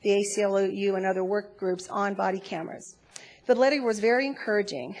 the ACLU, and other work groups on body cameras. The letter was very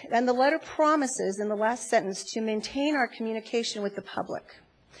encouraging, and the letter promises in the last sentence to maintain our communication with the public.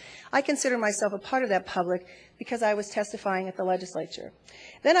 I consider myself a part of that public because I was testifying at the legislature.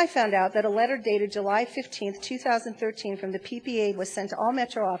 Then I found out that a letter dated July 15, 2013 from the PPA was sent to all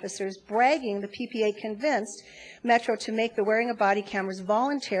Metro officers bragging the PPA convinced Metro to make the wearing of body cameras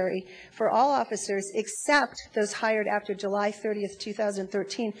voluntary for all officers except those hired after July 30,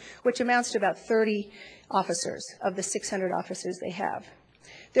 2013, which amounts to about 30 officers of the 600 officers they have.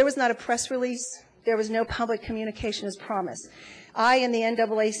 There was not a press release. There was no public communication as promised. I and the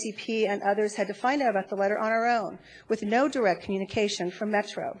NAACP and others had to find out about the letter on our own, with no direct communication from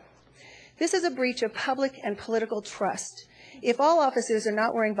Metro. This is a breach of public and political trust. If all officers are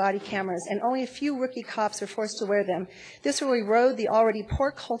not wearing body cameras and only a few rookie cops are forced to wear them, this will erode the already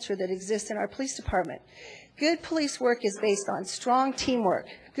poor culture that exists in our police department. Good police work is based on strong teamwork,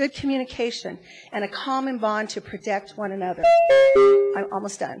 good communication, and a common bond to protect one another. I'm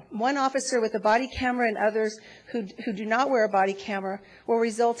almost done. One officer with a body camera and others who do not wear a body camera will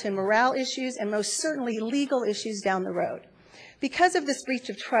result in morale issues and most certainly legal issues down the road. Because of this breach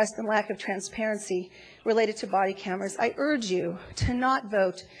of trust and lack of transparency related to body cameras, I urge you to not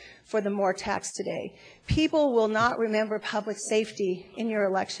vote for the more tax today. People will not remember public safety in your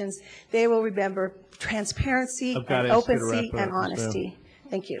elections. They will remember transparency and openness and honesty.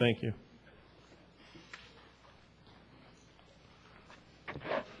 Thank you. Thank you.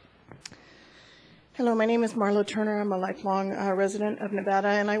 Hello, my name is Marlo Turner. I'm a lifelong resident of Nevada,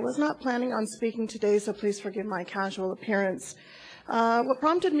 and I was not planning on speaking today, so please forgive my casual appearance. What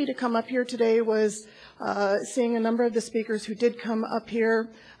prompted me to come up here today was seeing a number of the speakers who did come up here.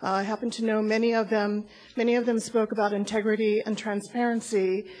 I happen to know many of them. Many of them spoke about integrity and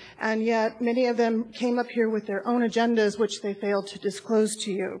transparency, and yet many of them came up here with their own agendas, which they failed to disclose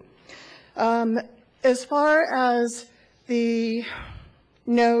to you. As far as the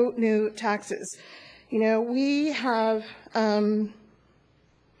no new taxes, you know, we have,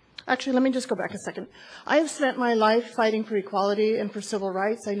 actually, let me just go back a second. I have spent my life fighting for equality and for civil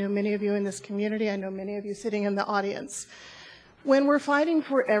rights. I know many of you in this community. I know many of you sitting in the audience. When we're fighting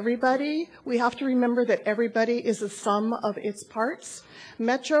for everybody, we have to remember that everybody is a sum of its parts.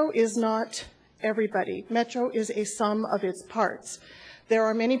 Metro is not everybody. Metro is a sum of its parts. There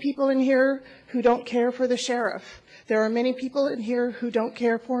are many people in here who don't care for the sheriff. There are many people in here who don't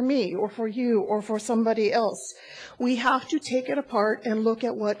care for me or for you or for somebody else. We have to take it apart and look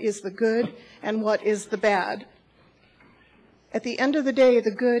at what is the good and what is the bad. At the end of the day,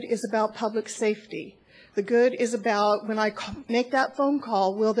 the good is about public safety. The good is about when I make that phone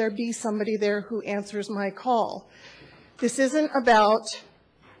call, will there be somebody there who answers my call? This isn't about,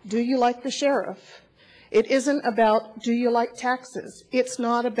 do you like the sheriff? It isn't about, do you like taxes? It's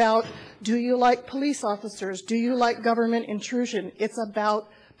not about, do you like police officers? Do you like government intrusion? It's about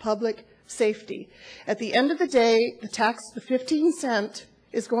public safety. At the end of the day, the tax, the 15 cent,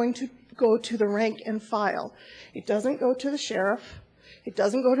 is going to go to the rank and file. It doesn't go to the sheriff. It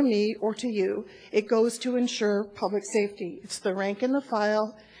doesn't go to me or to you. It goes to ensure public safety. It's the rank and the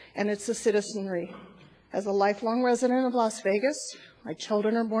file, and it's the citizenry. As a lifelong resident of Las Vegas, my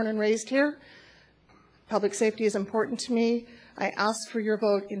children are born and raised here. Public safety is important to me. I ask for your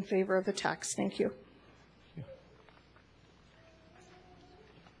vote in favor of the tax. Thank you.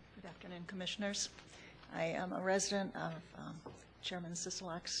 Good afternoon, Commissioners. I am a resident of Chairman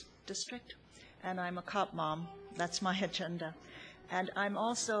Sisolak's district, and I'm a cop mom. That's my agenda. And I'm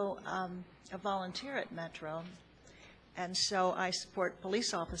also a volunteer at Metro, and so I support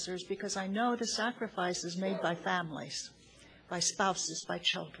police officers because I know the sacrifices made by families, by spouses, by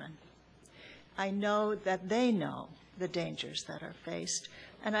children. I know that they know the dangers that are faced,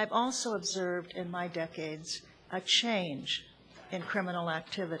 and I've also observed in my decades a change in criminal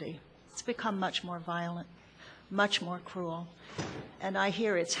activity. It's become much more violent, much more cruel, and I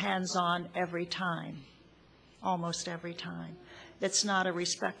hear it's hands-on every time, almost every time. It's not a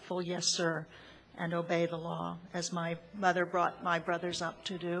respectful yes, sir, and obey the law, as my mother brought my brothers up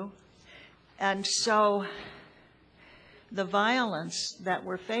to do. And so the violence that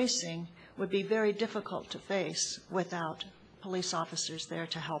we're facing would be very difficult to face without police officers there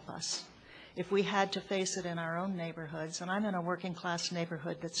to help us. If we had to face it in our own neighborhoods, and I'm in a working class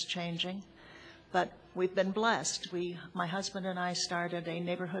neighborhood that's changing, but we've been blessed. My husband and I started a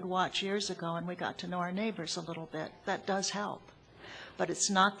neighborhood watch years ago, and we got to know our neighbors a little bit. That does help. But it's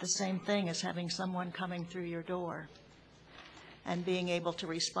not the same thing as having someone coming through your door and being able to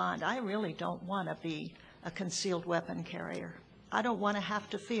respond. I really don't want to be a concealed weapon carrier. I don't want to have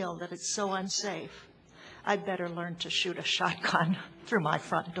to feel that it's so unsafe. I'd better learn to shoot a shotgun through my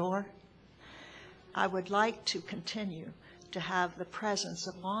front door. I would like to continue to have the presence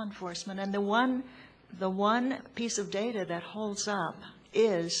of law enforcement. And the one piece of data that holds up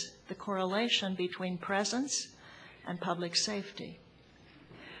is the correlation between presence and public safety.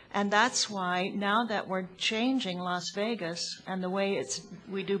 And that's why now that we're changing Las Vegas and the way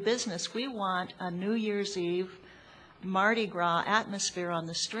we do business, we want a New Year's Eve Mardi Gras atmosphere on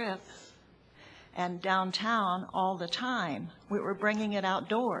the Strip and downtown all the time. We're bringing it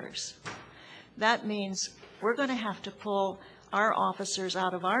outdoors. That means we're going to have to pull our officers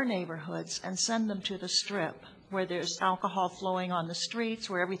out of our neighborhoods and send them to the Strip, where there's alcohol flowing on the streets,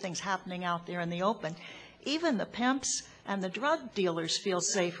 where everything's happening out there in the open. Even the pimps and the drug dealers feel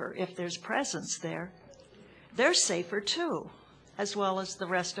safer if there's presence there. They're safer too, as well as the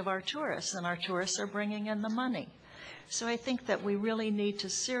rest of our tourists, and our tourists are bringing in the money. So I think that we really need to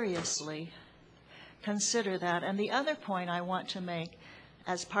seriously consider that. And the other point I want to make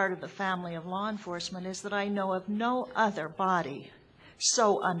as part of the family of law enforcement is that I know of no other body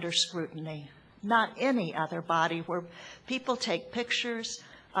so under scrutiny, not any other body where people take pictures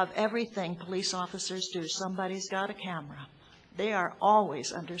of everything police officers do. Somebody's got a camera. They are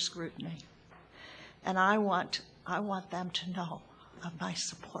always under scrutiny. And I want them to know of my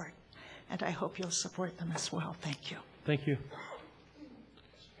support, and I hope you'll support them as well. Thank you. Thank you.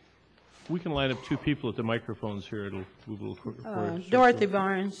 We can line up two people at the microphones here. It'll move a little quicker. Dorothy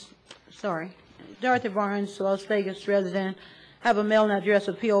Barnes, Dorothy Barnes, Las Vegas resident. Have a mailing address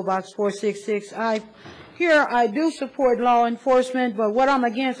of P.O. Box 466. I do support law enforcement, but what I'm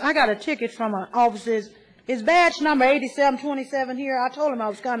against, I got a ticket from an officer. His badge number 8727 here. I told him I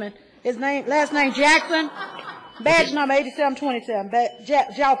was coming. His last name Jackson. Badge number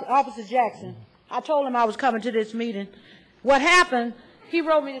 8727. Officer Jackson. I told him I was coming to this meeting. What happened? He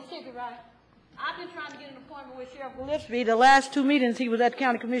wrote me the ticket, right? I've been trying to get an appointment with Sheriff Gillespie. The last two meetings he was at the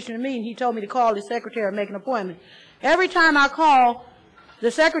county commissioner meeting, he told me to call his secretary and make an appointment. Every time I call, the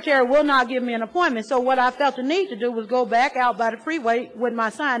secretary will not give me an appointment. So what I felt the need to do was go back out by the freeway with my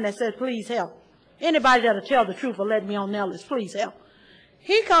sign that says, please help. Anybody that'll tell the truth or let me on Nellis, please help.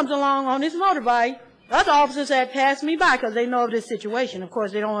 He comes along on his motorbike. Other officers had passed me by because they know of this situation. Of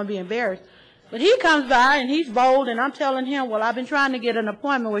course, they don't want to be embarrassed. But he comes by, and he's bold, and I'm telling him, well, I've been trying to get an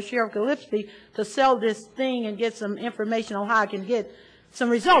appointment with Sheriff Gillespie to sell this thing and get some information on how I can get some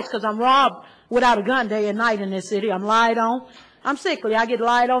results, because I'm robbed without a gun day and night in this city. I'm lied on. I'm sickly. I get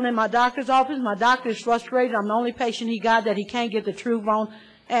lied on in my doctor's office. My doctor is frustrated. I'm the only patient he got that he can't get the truth on.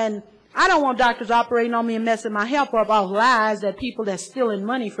 And I don't want doctors operating on me and messing my health up off lies that people that's stealing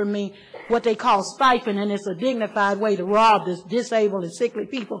money from me, what they call spifing, and it's a dignified way to rob this disabled and sickly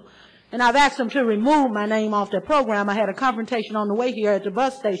people. And I've asked them to remove my name off their program. I had a confrontation on the way here at the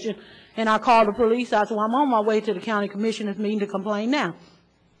bus station, and I called the police. I said, well, I'm on my way to the county commissioner's meeting to complain now.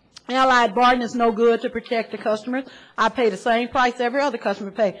 Allied bargaining is no good to protect the customers. I pay the same price every other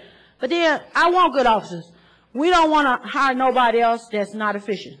customer pay. But then I want good officers. We don't want to hire nobody else that's not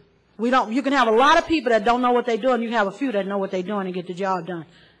efficient. You can have a lot of people that don't know what they're doing. You can have a few that know what they're doing and get the job done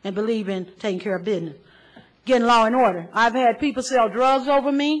and believe in taking care of business. Getting law and order. I've had people sell drugs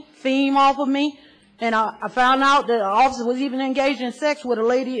over me, theme off of me, and I found out that the officer was even engaged in sex with a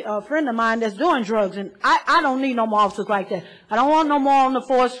lady, a friend of mine that's doing drugs, and I don't need no more officers like that. I don't want no more on the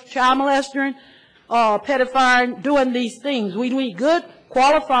force, child molesting, pedophiling, doing these things. We need good,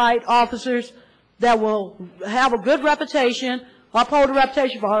 qualified officers that will have a good reputation, uphold the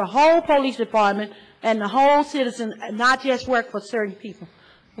reputation for the whole police department and the whole citizen, not just work for certain people.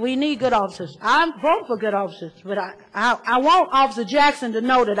 We need good officers. I'm voting for good officers, but I want Officer Jackson to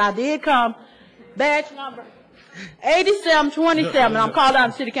know that I did come. Badge number 8727. I'm called out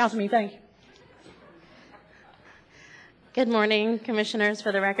in city council meeting. Thank you. Good morning, commissioners.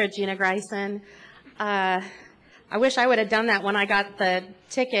 For the record, Gina Greisen. I wish I would have done that when I got the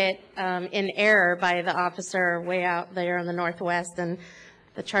ticket in error by the officer way out there in the Northwest, and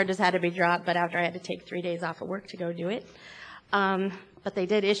the charges had to be dropped, but after I had to take 3 days off of work to go do it. But they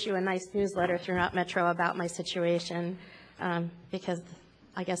did issue a nice newsletter throughout Metro about my situation because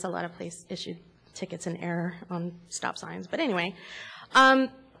I guess a lot of places issued tickets in error on stop signs. But anyway, I'm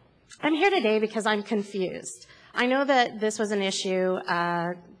here today because I'm confused. I know that this was an issue,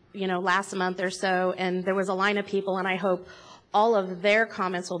 last month or so, and there was a line of people, and I hope all of their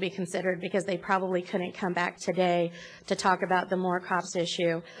comments will be considered because they probably couldn't come back today to talk about the More Cops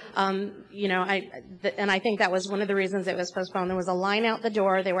issue. And I think that was one of the reasons it was postponed. There was a line out the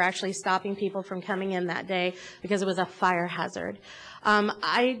door. They were actually stopping people from coming in that day because it was a fire hazard.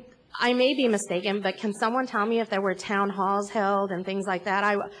 I may be mistaken, but can someone tell me if there were town halls held and things like that?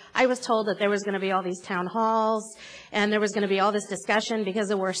 I was told that there was going to be all these town halls and there was going to be all this discussion because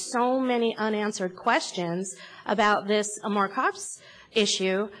there were so many unanswered questions about this More Cops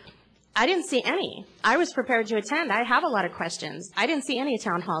issue. I didn't see any. I was prepared to attend. I have a lot of questions. I didn't see any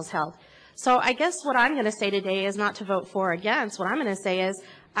town halls held. So I guess what I'm going to say today is not to vote for or against. What I'm going to say is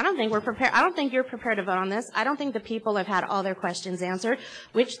I don't think we're prepared. I don't think you're prepared to vote on this. I don't think the people have had all their questions answered,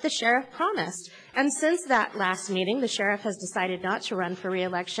 which the sheriff promised. And since that last meeting, the sheriff has decided not to run for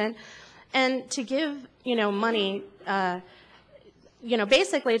re-election and to give, money.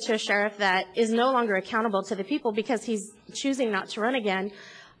 basically to a sheriff that is no longer accountable to the people because he's choosing not to run again.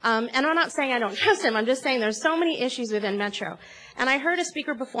 And I'm not saying I don't trust him. I'm just saying there's so many issues within Metro. And I heard a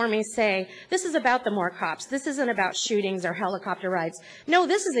speaker before me say, this is about the more cops. This isn't about shootings or helicopter rides. No,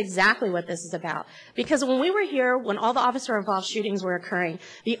 this is exactly what this is about. Because when we were here, when all the officer-involved shootings were occurring,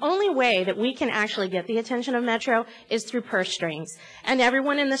 the only way that we can actually get the attention of Metro is through purse strings. And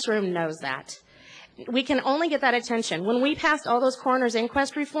everyone in this room knows that. We can only get that attention. When we passed all those coroner's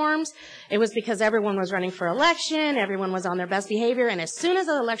inquest reforms, it was because everyone was running for election, everyone was on their best behavior, and as soon as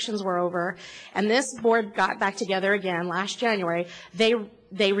the elections were over, and this board got back together again last January,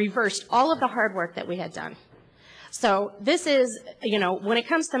 they reversed all of the hard work that we had done. So this is, when it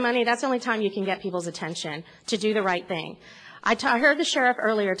comes to money, that's the only time you can get people's attention to do the right thing. I heard the sheriff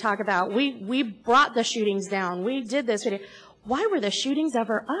earlier talk about, we brought the shootings down, we did this. Why were the shootings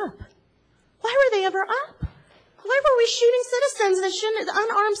ever up? Why were they ever up? Why were we shooting citizens that shouldn't,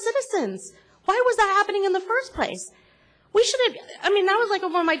 unarmed citizens? Why was that happening in the first place? We should have, that was like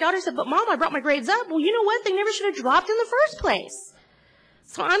when my daughter said, but Mom, I brought my grades up. Well, you know what? They never should have dropped in the first place.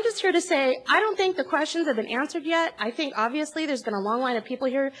 So I'm just here to say, I don't think the questions have been answered yet. I think obviously there's been a long line of people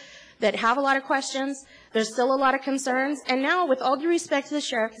here that have a lot of questions. There's still a lot of concerns. And now, with all due respect to the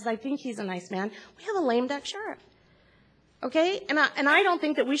sheriff, because I think he's a nice man, we have a lame duck sheriff. Okay? And I don't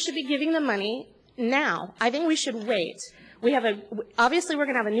think that we should be giving the money now. I think we should wait. Obviously we're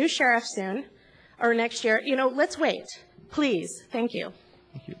going to have a new sheriff soon, or next year. Let's wait. Please. Thank you.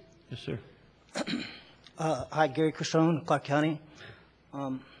 Thank you. Yes, sir. Hi, Gary Cristone, Clark County.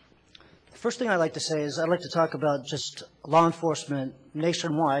 The first thing I'd like to say is I'd like to talk about just law enforcement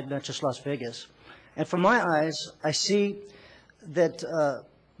nationwide, not just Las Vegas. And from my eyes, I see that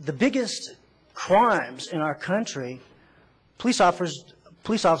the biggest crimes in our country, police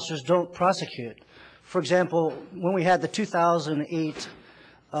officers don't prosecute. For example, when we had the 2008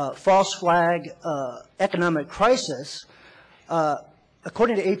 false flag economic crisis,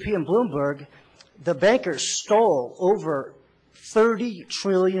 according to AP and Bloomberg, the bankers stole over $30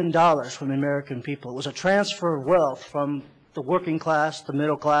 trillion from the American people. It was a transfer of wealth from the working class, the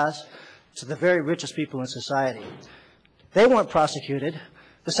middle class, to the very richest people in society. They weren't prosecuted.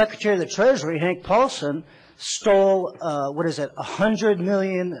 The Secretary of the Treasury, Hank Paulson, stole, $100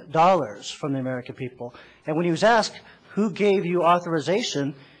 million from the American people. And when he was asked, who gave you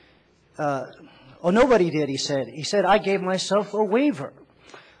authorization? Nobody did, he said. He said, I gave myself a waiver.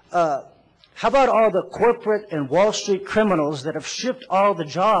 How about all the corporate and Wall Street criminals that have shipped all the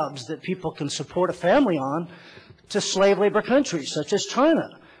jobs that people can support a family on to slave labor countries such as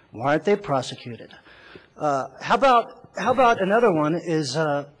China? Why aren't they prosecuted? How about another one is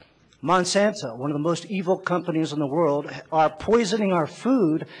Monsanto, one of the most evil companies in the world, are poisoning our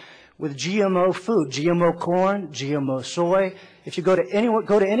food with GMO food, GMO corn, GMO soy. If you go to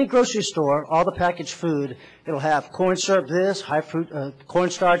any grocery store, all the packaged food, it'll have corn syrup this, high fruit,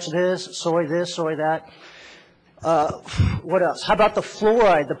 cornstarch this, soy that. What else? How about the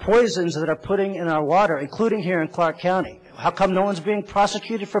fluoride, the poisons that are putting in our water, including here in Clark County? How come no one's being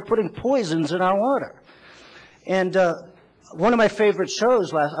prosecuted for putting poisons in our water? And one of my favorite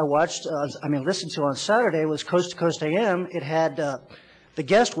shows listened to on Saturday was Coast to Coast AM. It had, the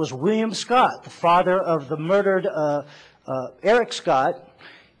guest was William Scott, the father of the murdered Eric Scott.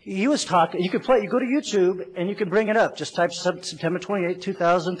 He was talking, you go to YouTube and you can bring it up. Just type September 28,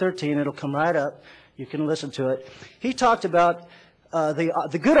 2013. It'll come right up. You can listen to it. He talked about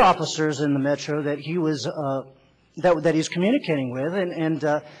the good officers in the Metro that he was, that he's communicating with. And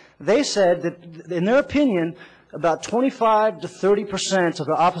they said that, in their opinion, about 25 to 30% of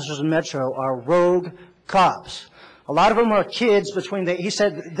the officers in Metro are rogue cops. A lot of them are kids between he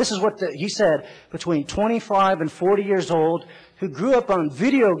said between 25 and 40 years old who grew up on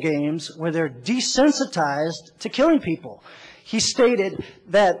video games where they're desensitized to killing people. He stated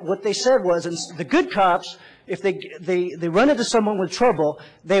that what they said was, the good cops, if they run into someone with trouble,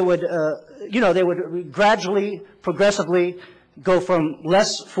 they would gradually, progressively go from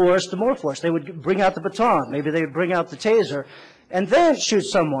less force to more force. They would bring out the baton. Maybe they would bring out the taser and then shoot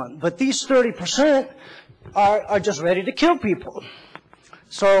someone. But these 30% are just ready to kill people.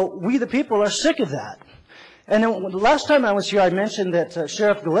 So we, the people, are sick of that. And then the last time I was here, I mentioned that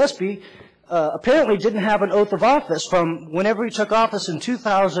Sheriff Gillespie apparently didn't have an oath of office from whenever he took office in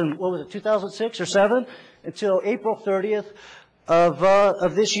 2006 or 7 until April 30th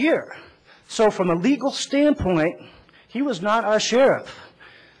of this year. So from a legal standpoint, he was not our sheriff.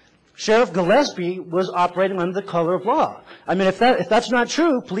 Sheriff Gillespie was operating under the color of law. I mean, if that's not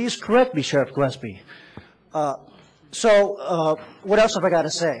true, please correct me, Sheriff Gillespie. What else have I got to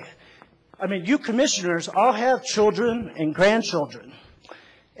say? I mean, you commissioners all have children and grandchildren.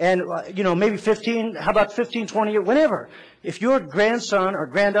 And, you know, maybe 15, how about 15, 20 years, whenever. If your grandson or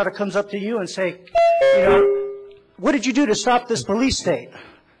granddaughter comes up to you and say, you know, what did you do to stop this police state?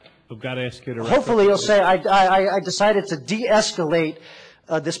 I've got to ask you to... Hopefully you'll say, I decided to de-escalate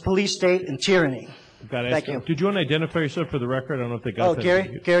this police state and tyranny. I've got to ask Thank you. Did you want to identify yourself for the record? I don't know if they got that.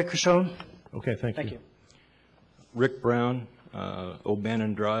 Gary Crishon. Okay, thank you. Rick Brown,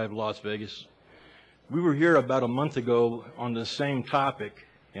 O'Bannon Drive, Las Vegas. We were here about a month ago on the same topic,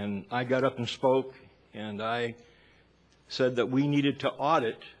 and I got up and spoke, and I said that we needed to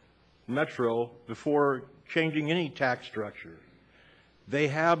audit Metro before changing any tax structure. They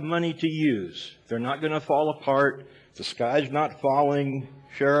have money to use. They're not going to fall apart. The sky's not falling,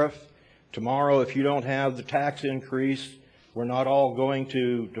 Sheriff. Tomorrow, if you don't have the tax increase, we're not all going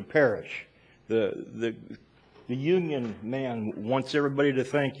to perish. The union man wants everybody to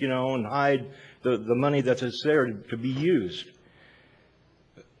think, you know, and hide the money that's there to be used.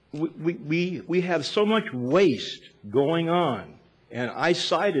 We have so much waste going on. And I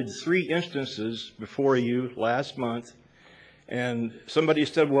cited 3 instances before you last month, and somebody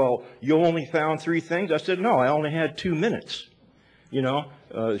said, well, you only found 3 things? I said, no, I only had 2 minutes. You know,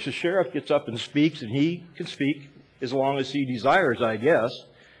 the sheriff gets up and speaks, and he can speak as long as he desires, I guess.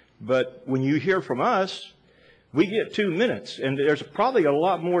 But when you hear from us, we get 2 minutes, and there's probably a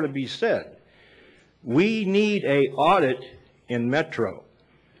lot more to be said. We need an audit in Metro.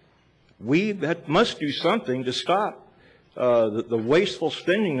 We must do something to stop the wasteful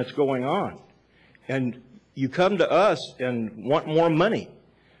spending that's going on. And you come to us and want more money.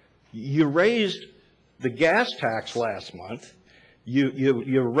 You raised the gas tax last month.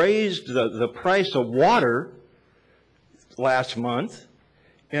 You raised the price of water last month.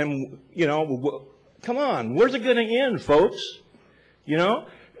 And, you know, come on, where's it going to end, folks? You know,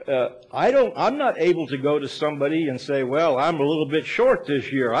 I'm not able to go to somebody and say, well, I'm a little bit short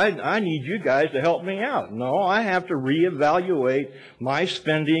this year. I need you guys to help me out. No, I have to reevaluate my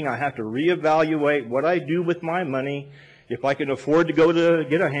spending. I have to reevaluate what I do with my money, if I can afford to go to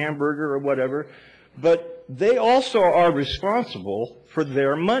get a hamburger or whatever. But they also are responsible for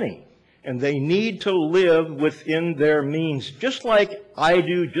their money, and they need to live within their means, just like I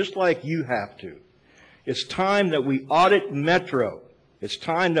do, just like you have to. It's time that we audit Metro. It's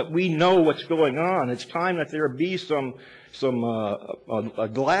time that we know what's going on. It's time that there be a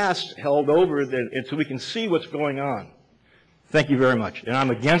glass held over that, so we can see what's going on. Thank you very much. And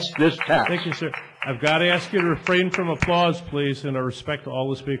I'm against this tax. Thank you, sir. I've got to ask you to refrain from applause, please, and I respect all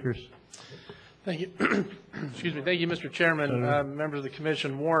the speakers. Thank you. Excuse me. Thank you, Mr. Chairman, members of the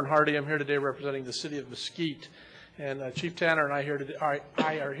Commission. Warren Hardy. I'm here today representing the city of Mesquite. And Chief Tanner and I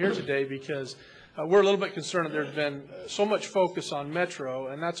are here today because we're a little bit concerned that there's been so much focus on Metro,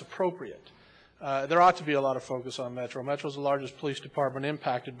 and that's appropriate. There ought to be a lot of focus on Metro. Metro is the largest police department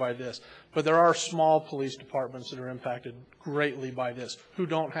impacted by this, but there are small police departments that are impacted greatly by this, who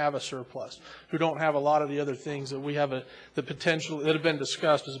don't have a surplus, who don't have a lot of the other things that we have the potential that have been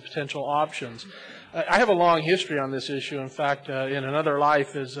discussed as potential options. I have a long history on this issue. In fact, in another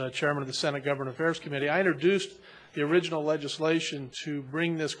life as chairman of the Senate Government Affairs Committee, I introduced the original legislation to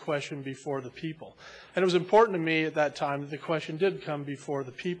bring this question before the people. And it was important to me at that time that the question did come before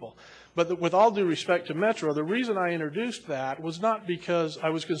the people. But with all due respect to Metro, the reason I introduced that was not because I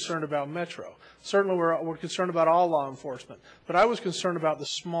was concerned about Metro. Certainly we're concerned about all law enforcement. But I was concerned about the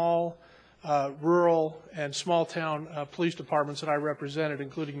small, rural, and small town police departments that I represented,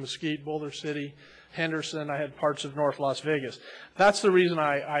 including Mesquite, Boulder City, Henderson. I had parts of North Las Vegas. That's the reason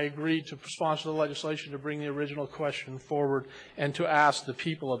I agreed to sponsor the legislation, to bring the original question forward and to ask the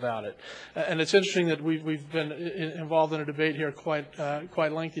people about it. And it's interesting that we've been involved in a debate here,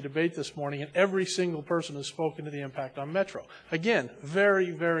 quite lengthy debate this morning, and every single person has spoken to the impact on Metro. Again,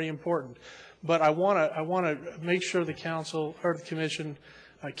 very, very important. But I want to make sure the council or the commission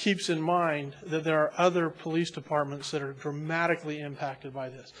keeps in mind that there are other police departments that are dramatically impacted by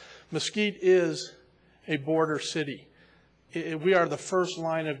this. Mesquite is a border city. We are the first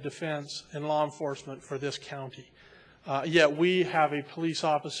line of defense and law enforcement for this county. Yet we have a police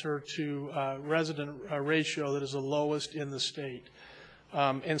officer to resident ratio that is the lowest in the state.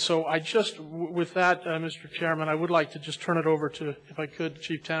 And so with that, Mr. Chairman, I would like to just turn it over to, if I could,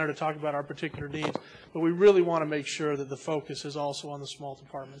 Chief Tanner to talk about our particular needs. But we really want to make sure that the focus is also on the small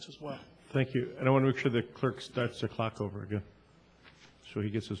departments as well. Thank you. And I want to make sure the clerk starts the clock over again, so he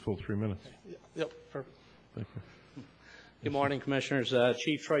gets his full 3 minutes. Yep, perfect. Thank you. Good morning, Commissioners.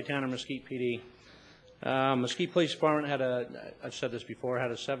 Chief Troy Tanner, Mesquite PD. Mesquite Police Department I've said this before,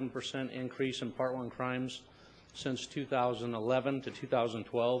 had a 7% increase in Part 1 crimes since 2011 to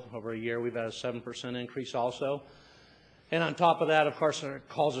 2012. Over a year, we've had a 7% increase also. And on top of that, of course, our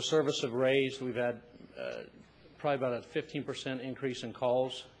calls of service have raised. We've had probably about a 15% increase in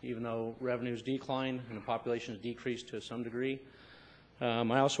calls, even though revenues declined and the population has decreased to some degree.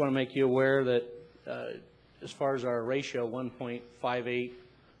 I also want to make you aware that as far as our ratio, 1.58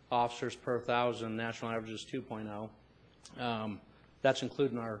 officers per 1,000, national average is 2.0. That's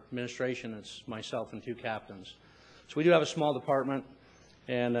including our administration. It's myself and 2 captains. So we do have a small department,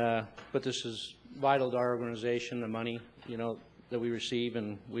 and but this is vital to our organization, the money, you know, that we receive,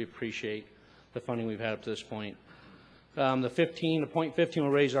 and we appreciate the funding we've had up to this point. The point 15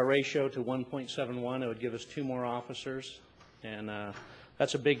 will raise our ratio to 1.71. It would give us 2 more officers, and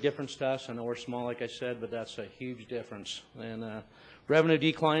that's a big difference to us. I know we're small, like I said, but that's a huge difference. And revenue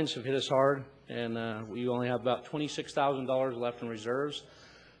declines have hit us hard, and we only have about $26,000 left in reserves.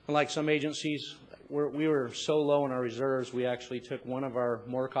 Unlike some agencies, we were so low in our reserves, we actually took one of our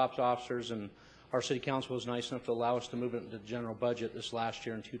More Cops officers, and our city council was nice enough to allow us to move it into the general budget this last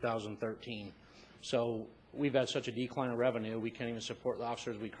year in 2013. So we've had such a decline in revenue, we can't even support the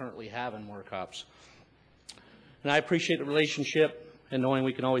officers we currently have in More Cops. And I appreciate the relationship and knowing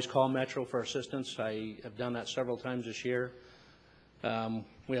we can always call Metro for assistance. I have done that several times this year.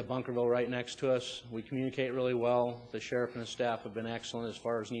 We have Bunkerville right next to us. We communicate really well. The sheriff and his staff have been excellent as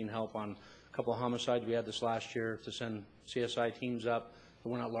far as needing help on a couple of homicides we had this last year to send CSI teams up that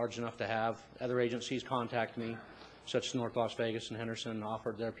we're not large enough to have. Other agencies contact me, such as North Las Vegas and Henderson,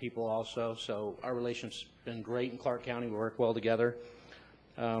 offered their people also. So our relationship's been great in Clark County. We work well together.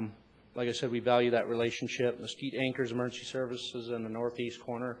 Like I said, we value that relationship. Mesquite anchors emergency services in the northeast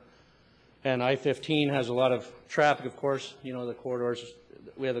corner. And I-15 has a lot of traffic, of course. You know, the corridors,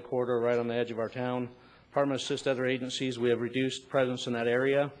 we have the corridor right on the edge of our town. Department assists other agencies. We have reduced presence in that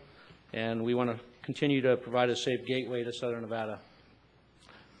area, and we want to continue to provide a safe gateway to southern Nevada.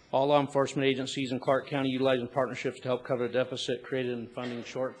 All law enforcement agencies in Clark County utilizing partnerships to help cover the deficit created in funding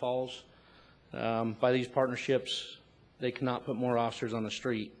shortfalls. By these partnerships, they cannot put more officers on the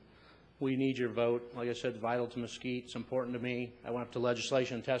street. We need your vote. Like I said, it's vital to Mesquite. It's important to me. I went up to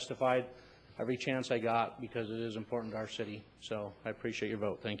legislation and testified every chance I got because it is important to our city. So I appreciate your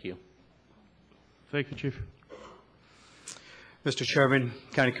vote. Thank you. Thank you, Chief. Mr. Chairman,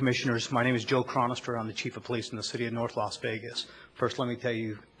 County Commissioners, my name is Joe Cronister. I'm the Chief of Police in the City of North Las Vegas. First, let me tell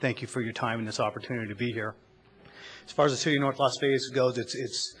you, thank you for your time and this opportunity to be here. As far as the City of North Las Vegas goes,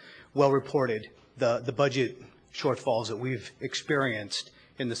 it's well reported, the budget shortfalls that we've experienced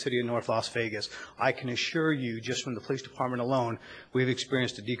in the City of North Las Vegas. I can assure you, just from the police department alone, we've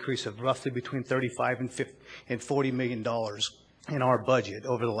experienced a decrease of roughly between $35 and $40 million in our budget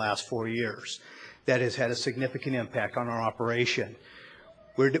over the last 4 years. That has had a significant impact on our operation.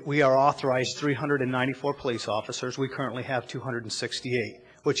 We are authorized 394 police officers. We currently have 268,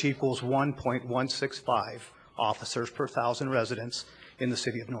 which equals 1.165 officers per 1,000 residents in the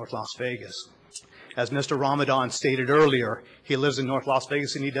City of North Las Vegas. As Mr. Ramadan stated earlier, he lives in North Las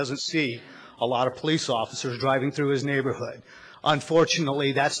Vegas and he doesn't see a lot of police officers driving through his neighborhood.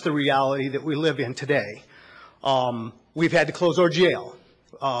 Unfortunately, that's the reality that we live in today. We've had to close our jail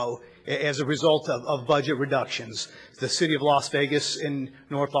as a result of budget reductions. The City of Las Vegas and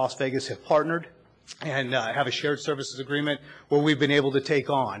North Las Vegas have partnered and have a shared services agreement where we've been able to take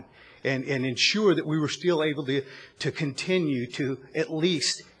on and ensure that we were still able to continue to at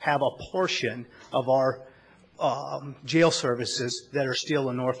least have a portion of our jail services that are still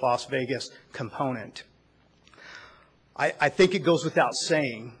a North Las Vegas component. I think it goes without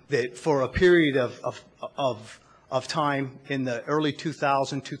saying that for a period of time in the early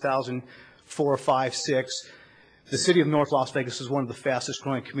 2004, 5, 6, the City of North Las Vegas is one of the fastest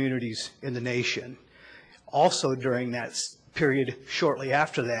growing communities in the nation. Also during that period, shortly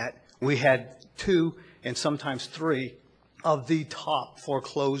after that, we had 2 and sometimes 3 of the top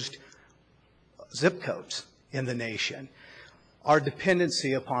foreclosed zip codes in the nation. Our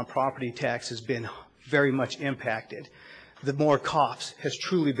dependency upon property tax has been very much impacted. The More Cops has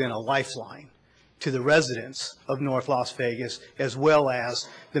truly been a lifeline to the residents of North Las Vegas as well as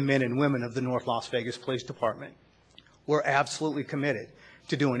the men and women of the North Las Vegas Police Department. We're absolutely committed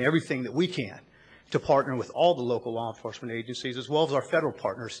to doing everything that we can to partner with all the local law enforcement agencies as well as our federal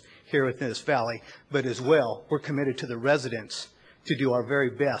partners here within this valley, but as well, we're committed to the residents to do our very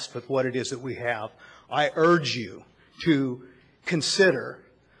best with what it is that we have. I urge you to consider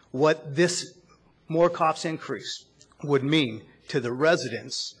what this More Cops increase would mean to the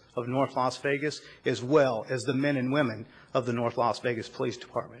residents of North Las Vegas as well as the men and women of the North Las Vegas Police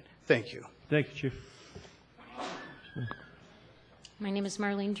Department. Thank you. Thank you, Chief. My name is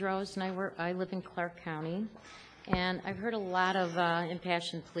Marlene Droz, and I live in Clark County. And I've heard a lot of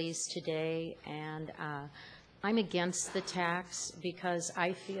impassioned pleas today, and I'm against the tax because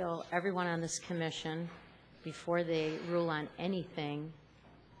I feel everyone on this commission, before they rule on anything,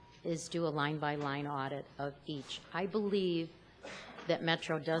 is do a line-by-line audit of each. I believe that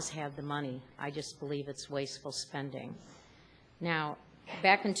Metro does have the money. I just believe it's wasteful spending. Now,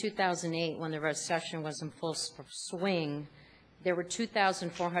 back in 2008, when the recession was in full swing, there were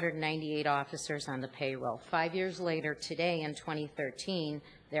 2,498 officers on the payroll. 5 years later, today in 2013,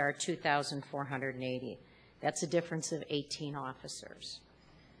 there are 2,480. That's a difference of 18 officers.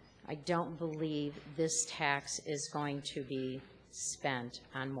 I don't believe this tax is going to be spent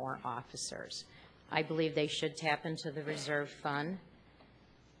on more officers. I believe they should tap into the reserve fund,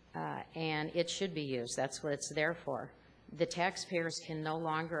 and it should be used. That's what it's there for. The taxpayers can no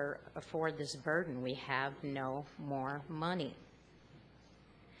longer afford this burden. We have no more money.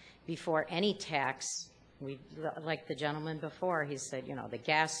 Before any tax, like the gentleman before, he said, you know, the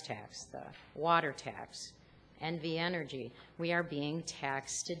gas tax, the water tax, NV Energy, we are being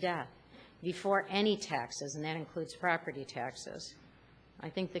taxed to death. Before any taxes, and that includes property taxes, I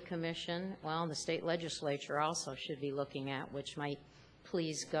think the commission, well, the state legislature also should be looking at, which might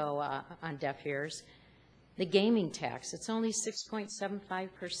please go on deaf ears, the gaming tax. It's only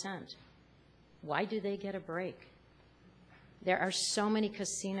 6.75%. Why do they get a break? There are so many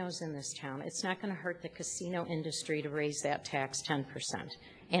casinos in this town. It's not going to hurt the casino industry to raise that tax 10%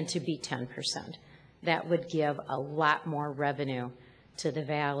 and to be 10%. That would give a lot more revenue to the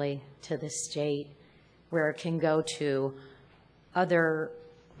valley, to the state, where it can go to other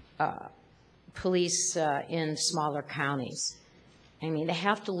police in smaller counties. I mean, they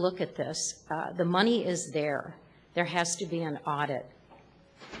have to look at this. The money is there. There has to be an audit.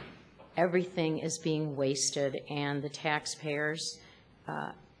 Everything is being wasted, and the taxpayers,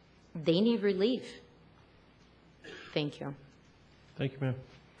 they need relief. Thank you. Thank you, ma'am.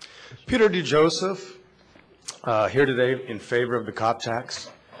 Peter D. Joseph, here today in favor of the cop tax.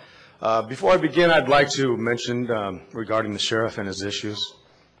 Before I begin, I'd like to mention regarding the sheriff and his issues.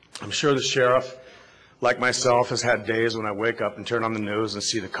 I'm sure the sheriff, like myself, has had days when I wake up and turn on the news and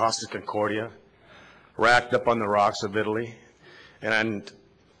see the Costa Concordia racked up on the rocks of Italy. And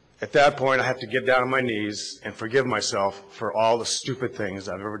at that point, I have to get down on my knees and forgive myself for all the stupid things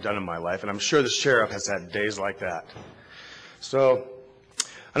I've ever done in my life. And I'm sure the sheriff has had days like that. So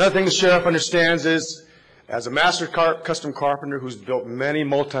another thing the sheriff understands is, as a master custom carpenter who's built many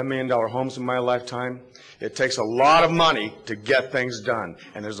multi-million-dollar homes in my lifetime, it takes a lot of money to get things done.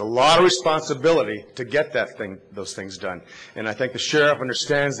 And there's a lot of responsibility to get those things done. And I think the sheriff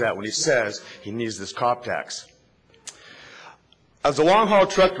understands that when he says he needs this cop tax. As a long-haul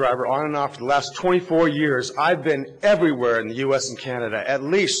truck driver on and off for the last 24 years, I've been everywhere in the U.S. and Canada, at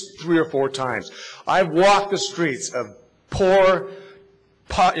least 3 or 4 times. I've walked the streets of poor,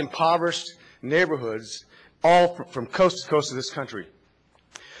 impoverished neighborhoods, all from coast to coast of this country.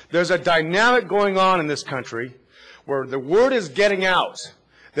 There's a dynamic going on in this country where the word is getting out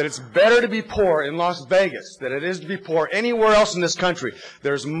that it's better to be poor in Las Vegas than it is to be poor anywhere else in this country.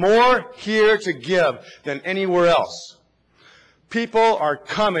 There's more here to give than anywhere else. People are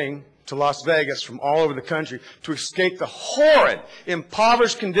coming to Las Vegas from all over the country to escape the horrid,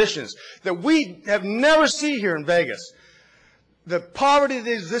 impoverished conditions that we have never seen here in Vegas. The poverty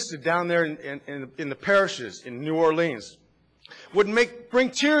that existed down there in the parishes in New Orleans would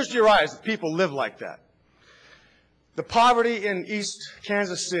bring tears to your eyes that people live like that. The poverty in East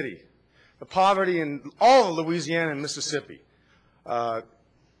Kansas City, the poverty in all of Louisiana and Mississippi,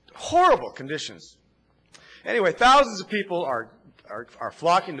 horrible conditions. Anyway, thousands of people are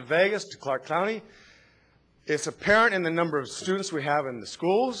flocking to Vegas, to Clark County. It's apparent in the number of students we have in the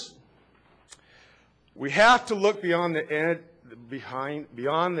schools. We have to look beyond the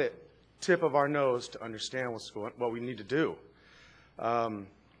tip of our nose to understand what we need to do. I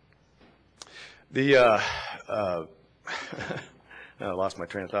lost my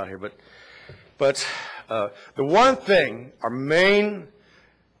train of thought here, but the one thing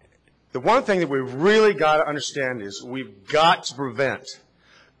that we really got to understand is we've got to prevent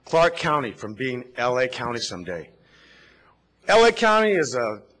Clark County from being L.A. County someday. L.A. County is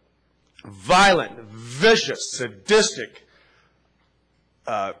a violent, vicious, sadistic,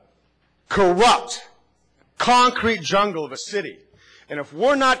 corrupt, concrete jungle of a city. And if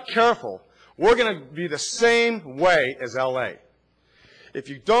we're not careful, we're going to be the same way as L.A. If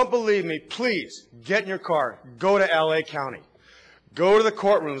you don't believe me, please get in your car, go to L.A. County. Go to the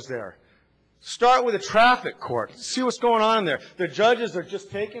courtrooms there. Start with a traffic court. See what's going on in there. The judges are just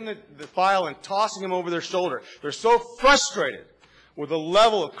taking the file and tossing them over their shoulder. They're so frustrated with the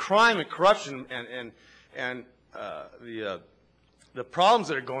level of crime and corruption and the problems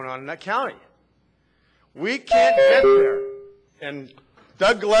that are going on in that county. We can't get there, and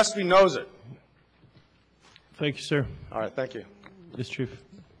Doug Gillespie knows it. Thank you, sir. All right, thank you. Yes, Chief.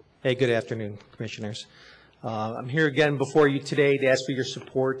 Hey, good afternoon, Commissioners. I'm here again before you today to ask for your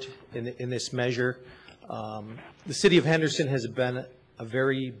support in this measure. The City of Henderson has been a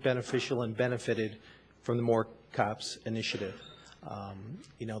very beneficial and benefited from the More Cops initiative.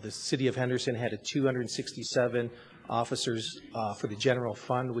 You know, the City of Henderson had 267 officers for the general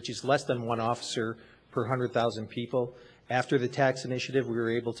fund, which is less than one officer per 100,000 people. After the tax initiative, we were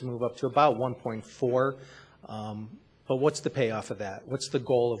able to move up to about 1.4. But what's the payoff of that? What's the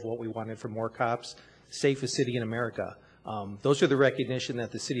goal of what we wanted for more cops? Safest city in America. Those are the recognition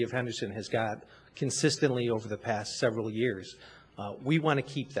that the City of Henderson has got consistently over the past several years. We want to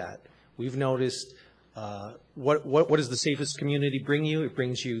keep that. We've noticed what does the safest community bring you? It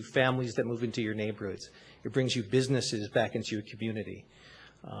brings you families that move into your neighborhoods. It brings you businesses back into your community.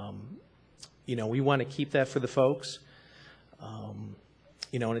 You know, we want to keep that for the folks.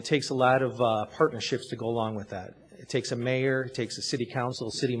 You know, and it takes a lot of partnerships to go along with that. It takes a mayor, it takes a city council,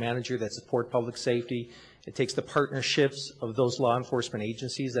 a city manager that support public safety. It takes the partnerships of those law enforcement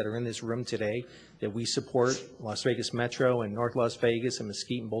agencies that are in this room today that we support, Las Vegas Metro and North Las Vegas and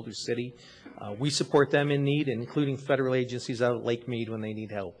Mesquite and Boulder City. We support them in need, including federal agencies out at Lake Mead when they need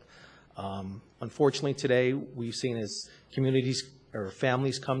help. Unfortunately today, we've seen as communities or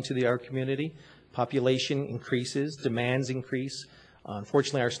families come to our community, population increases, demands increase.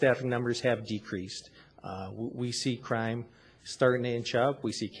 Unfortunately, our staffing numbers have decreased. We see crime starting to inch up.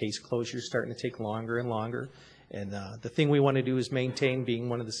 We see case closures starting to take longer and longer. And the thing we want to do is maintain being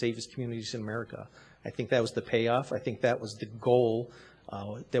one of the safest communities in America. I think that was the payoff. I think that was the goal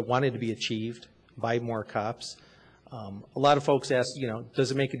that wanted to be achieved by more cops. A lot of folks ask, you know,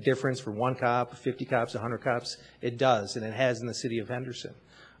 does it make a difference for 1 cop, 50 cops, 100 cops? It does, and it has in the City of Henderson.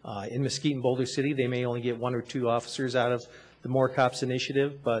 In Mesquite and Boulder City, they may only get 1 or 2 officers out of the More Cops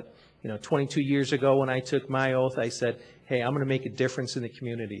initiative, but you know, 22 years ago when I took my oath, I said, hey, I'm going to make a difference in the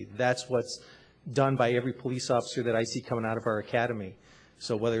community. That's what's done by every police officer that I see coming out of our academy.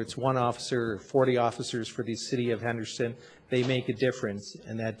 So whether it's 1 officer or 40 officers for the City of Henderson, they make a difference,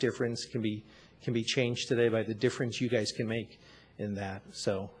 and that difference can be changed today by the difference you guys can make in that.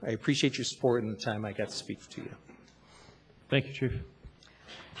 So I appreciate your support and the time I got to speak to you. Thank you, Chief.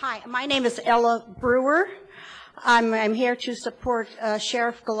 Hi, my name is Ella Brewer. I'm here to support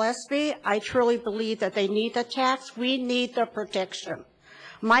Sheriff Gillespie. I truly believe that they need the tax. We need the protection.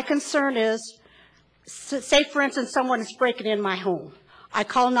 My concern is, say for instance, someone is breaking in my home. I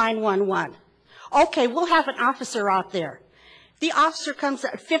call 911. Okay, we'll have an officer out there. The officer comes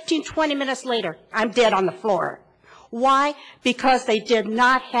 15, 20 minutes later. I'm dead on the floor. Why? Because they did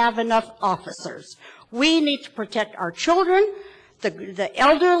not have enough officers. We need to protect our children, the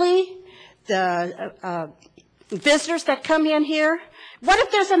elderly, the visitors that come in here. What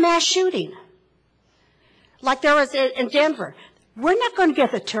if there's a mass shooting? Like there was in Denver. We're not going to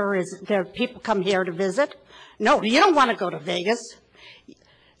get the people come here to visit. No, you don't want to go to Vegas.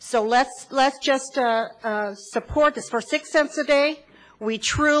 So let's just support this. For 6 cents a day, we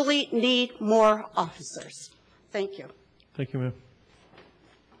truly need more officers. Thank you. Thank you, ma'am.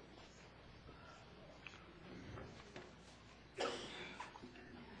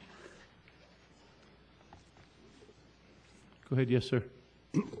 Go ahead, yes, sir.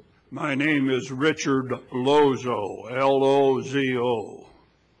 My name is Richard Lozo, L-O-Z-O.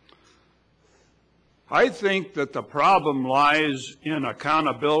 I think that the problem lies in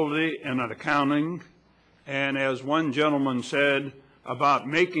accountability and accounting, and as one gentleman said, about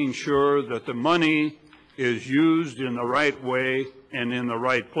making sure that the money is used in the right way and in the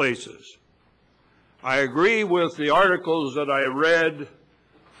right places. I agree with the articles that I read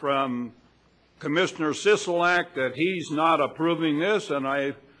from Commissioner Sisolak that he's not approving this, and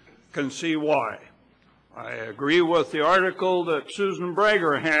I can see why. I agree with the article that Susan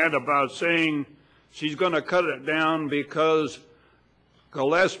Brager had about saying she's going to cut it down because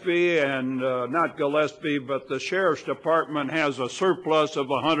Gillespie and, not Gillespie, but the Sheriff's Department has a surplus of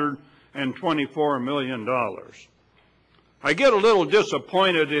 $124 million. I get a little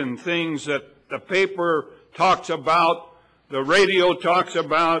disappointed in things that the paper talks about, the radio talks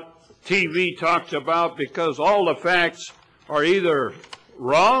about, TV talks about, because all the facts are either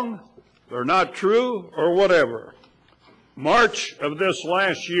wrong, they're not true, or whatever. March of this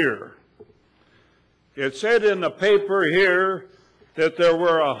last year, it said in the paper here that there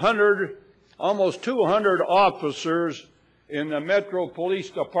were almost 200 officers in the Metro Police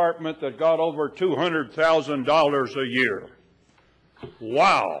Department that got over $200,000 a year.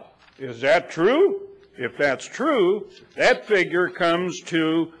 Wow. Is that true? If that's true, that figure comes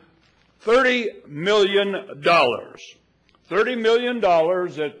to $30 million. $30 million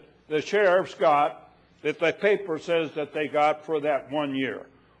that the sheriffs got, that the paper says that they got for that 1 year.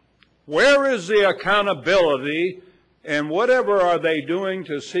 Where is the accountability, and whatever are they doing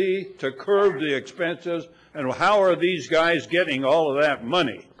to curb the expenses, and how are these guys getting all of that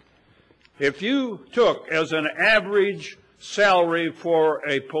money? If you took as an average salary for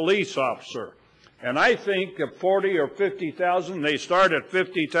a police officer, and I think at 40 or 50,000, they start at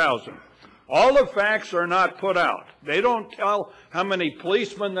 50,000. All the facts are not put out. They don't tell how many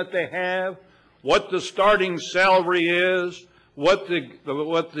policemen that they have, what the starting salary is, what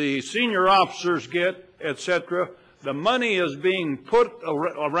the senior officers get, etc. The money is being put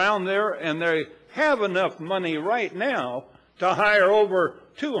around there, and they have enough money right now to hire over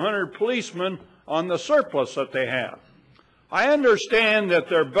 200 policemen on the surplus that they have. I understand that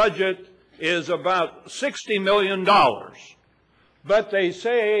their budget is about $60 million, but they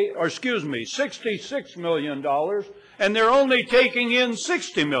say, or excuse me, $66 million, and they're only taking in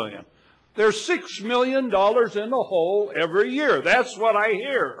 $60 million. There's $6 million in the hole every year. That's what I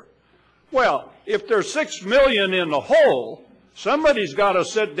hear. Well, if there's $6 million in the hole, somebody's got to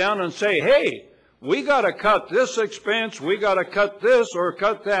sit down and say, hey, we got to cut this expense, we got to cut this or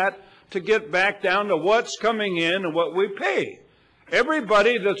cut that to get back down to what's coming in and what we pay.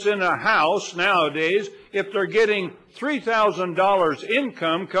 Everybody that's in a house nowadays, if they're getting $3,000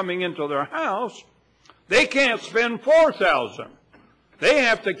 income coming into their house, they can't spend $4,000. They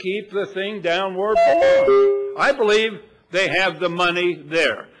have to keep the thing down where it belongs. I believe they have the money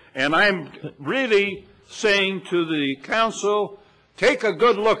there. And I'm really saying to the council, take a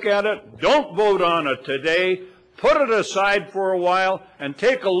good look at it. Don't vote on it today. Put it aside for a while and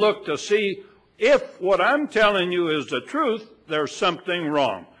take a look to see if what I'm telling you is the truth. There's something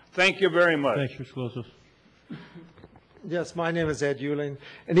wrong. Thank you very much. Thank you, Mr. Joseph. Yes, my name is Ed Euling,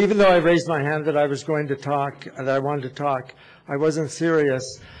 and even though I raised my hand that I was going to talk, and I wanted to talk, I wasn't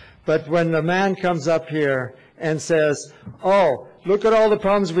serious. But when the man comes up here and says, oh, look at all the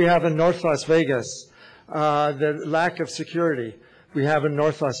problems we have in North Las Vegas, the lack of security we have in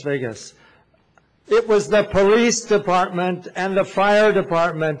North Las Vegas. It was the police department and the fire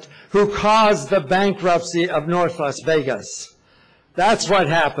department who caused the bankruptcy of North Las Vegas. That's what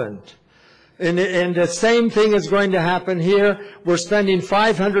happened. And the same thing is going to happen here. We're spending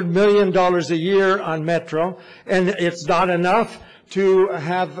 $500 million a year on Metro, and it's not enough to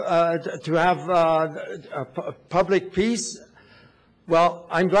have public peace. Well,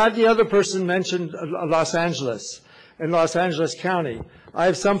 I'm glad the other person mentioned Los Angeles and Los Angeles County. I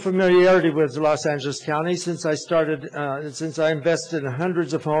have some familiarity with Los Angeles County since I invested in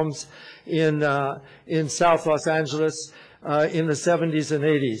hundreds of homes in South Los Angeles in the 70s and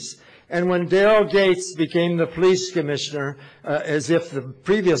 80s. And when Darrell Gates became the police commissioner, as if the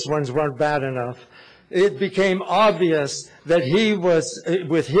previous ones weren't bad enough, it became obvious that he was,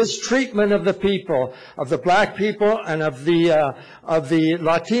 with his treatment of the people, of the black people and of the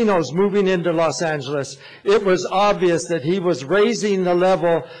Latinos moving into Los Angeles, it was obvious that he was raising the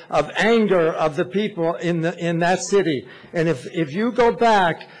level of anger of the people in that city. And if you go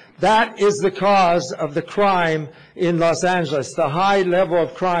back, that is the cause of the crime in Los Angeles, the high level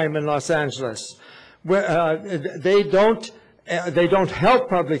of crime in Los Angeles. They don't help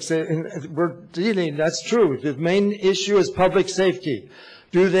public safety. We're dealing, that's true. The main issue is public safety.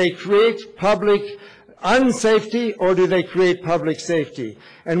 Do they create public unsafety or do they create public safety?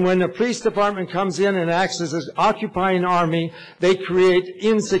 And when the police department comes in and acts as an occupying army, they create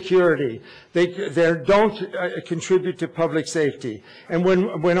insecurity. They don't contribute to public safety. And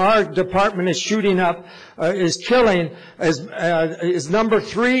when our department is shooting up, is killing, is number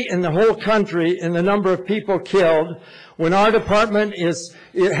 3 in the whole country in the number of people killed, when our department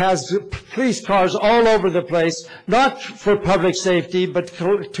it has police cars all over the place, not for public safety, but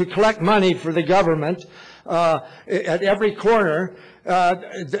to collect money for the government at every corner,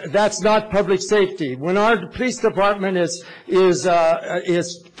 that's not public safety. When our police department is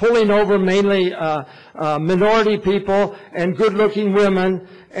pulling over mainly minority people and good-looking women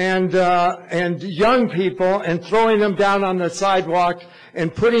and young people and throwing them down on the sidewalk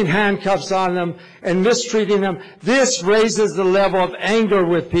and putting handcuffs on them and mistreating them, this raises the level of anger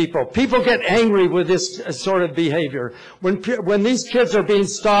with people. People get angry with this sort of behavior. When these kids are being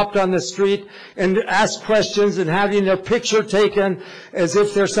stopped on the street and asked questions and having their picture taken as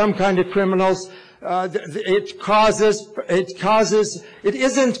if they're some kind of criminals, it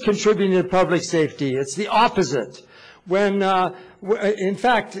isn't contributing to public safety. It's the opposite. When, in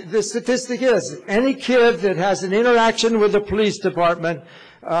fact, the statistic is any kid that has an interaction with the police department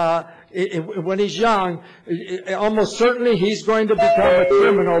when he's young, almost certainly he's going to become a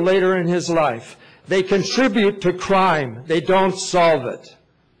criminal later in his life. They contribute to crime. They don't solve it.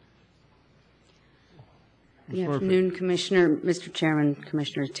 Good afternoon, Commissioner, Mr. Chairman,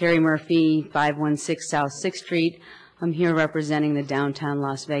 Commissioners. Terry Murphy, 516 South 6th Street. I'm here representing the Downtown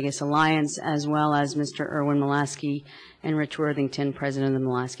Las Vegas Alliance, as well as Mr. Erwin Mulaski and Rich Worthington, President of the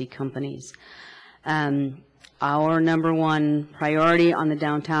Mulaski Companies. Our number one priority on the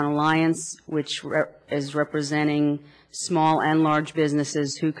Downtown Alliance, which is representing small and large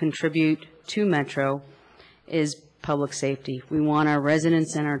businesses who contribute to Metro, is public safety. We want our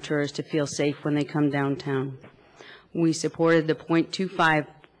residents and our tourists to feel safe when they come downtown. We supported the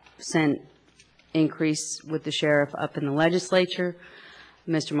 0.25% increase with the sheriff up in the legislature.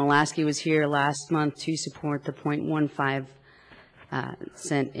 Mr. Mulaski was here last month to support the 0.15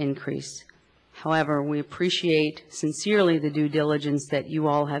 cent increase. However, we appreciate sincerely the due diligence that you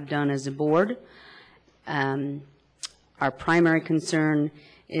all have done as a board. Our primary concern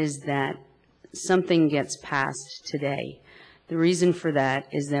is that something gets passed today. The reason for that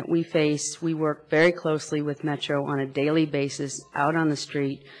is that we work very closely with Metro on a daily basis out on the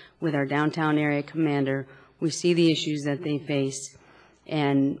street with our downtown area commander. We see the issues that they face,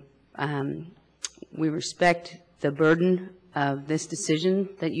 and we respect the burden of this decision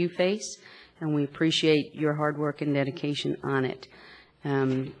that you face, and we appreciate your hard work and dedication on it.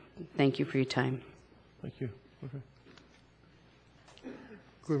 Thank you for your time. Thank you. Okay.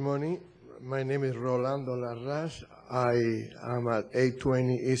 Good morning. My name is Rolando Larraz. I am at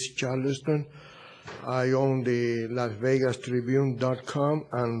 820 East Charleston. I own the LasVegasTribune.com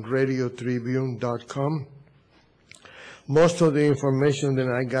and RadioTribune.com. Most of the information that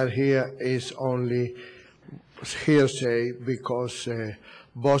I got here is only hearsay because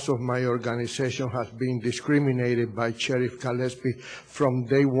boss of my organization has been discriminated by Sheriff Gillespie from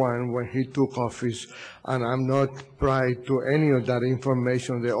day one when he took office, and I'm not privy to any of that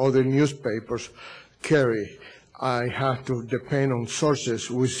information the other newspapers carry. I have to depend on sources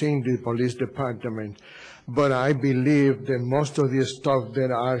within the police department. But I believe that most of the stuff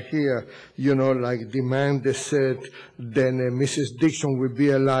that are here, you know, like demand the set, then Mrs. Dixon will be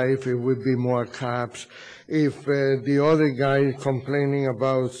alive, it will be more cops. If the other guy is complaining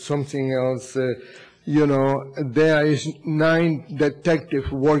about something else, you know, there is 9 detectives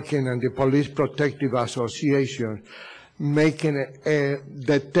working in the Police Protective Association, making a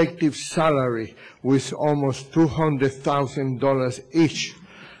detective salary with almost $200,000 each.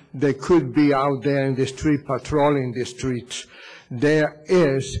 They could be out there in the street patrolling the streets. There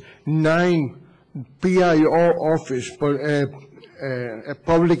is 9 PIO office,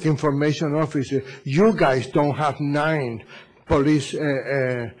 public information officer. You guys don't have 9 police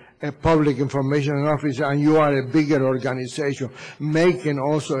public information officer, and you are a bigger organization, making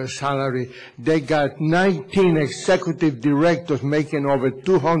also a salary. They got 19 executive directors making over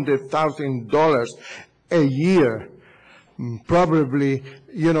 $200,000 a year. Probably,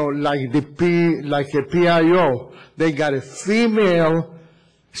 you know, like a PIO, they got a female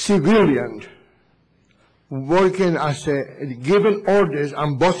civilian working as giving orders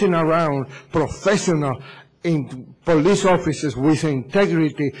and bossing around, professional in police officers with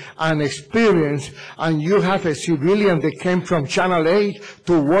integrity and experience, and you have a civilian that came from Channel 8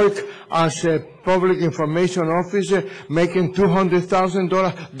 to work as a public information officer making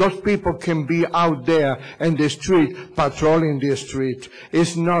 $200,000. Those people can be out there in the street, patrolling the street.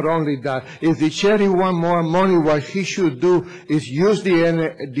 It's not only that. If the sheriff want more money, what he should do is use the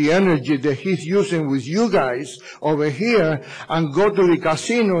energy that he's using with you guys over here and go to the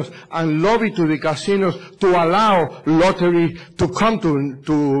casinos and lobby to the casinos to allow lottery to come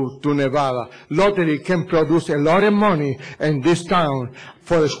to Nevada. Lottery can produce a lot of money in this town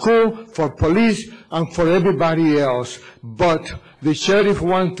for the school, for police, and for everybody else. But the sheriff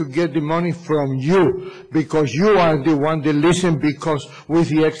wants to get the money from you because you are the one that listen, because with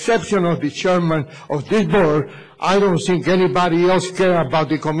the exception of the chairman of this board, I don't think anybody else cares about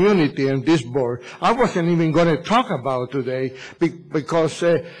the community in this board. I wasn't even going to talk about today because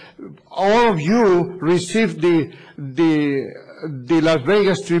all of you received the Las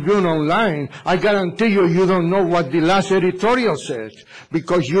Vegas Tribune online. I guarantee you, you don't know what the last editorial said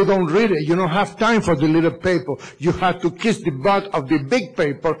because you don't read it. You don't have time for the little paper. You have to kiss the butt of the big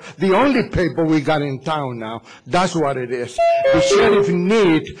paper, the only paper we got in town now. That's what it is. The sheriff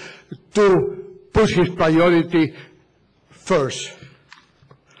needs to put his priority first.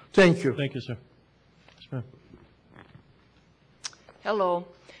 Thank you. Thank you, sir. Yes, ma'am. Hello.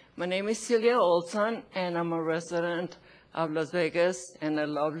 My name is Celia Olson, and I'm a resident of Las Vegas, and I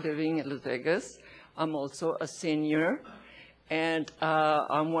love living in Las Vegas. I'm also a senior, and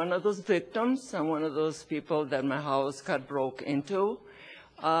I'm one of those victims. I'm one of those people that my house got broke into.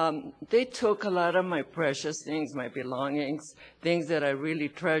 They took a lot of my precious things, my belongings, things that I really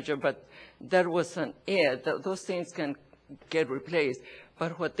treasure, but that wasn't it. Those things can get replaced.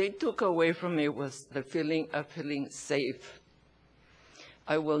 But what they took away from me was the feeling of feeling safe.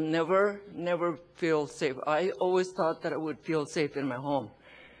 I will never feel safe. I always thought that I would feel safe in my home.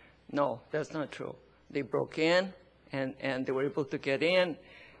 No, that's not true. They broke in, and they were able to get in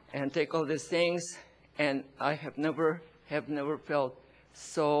and take all these things, and I have never felt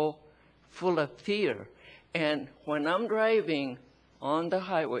so full of fear. And when I'm driving on the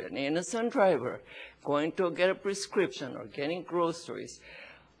highway, an innocent driver, going to get a prescription or getting groceries,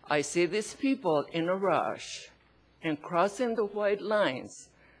 I see these people in a rush and crossing the white lines,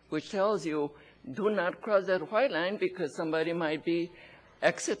 which tells you, do not cross that white line because somebody might be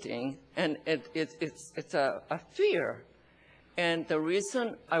exiting, and it's a fear. And the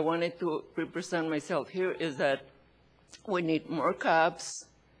reason I wanted to represent myself here is that we need more cops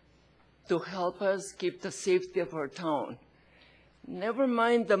to help us keep the safety of our town. Never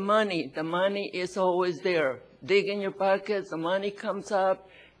mind the money. The money is always there. Dig in your pockets, the money comes up,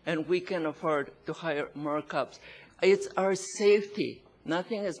 and we can afford to hire more cops. It's our safety.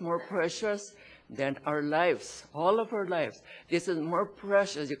 Nothing is more precious than our lives, all of our lives. This is more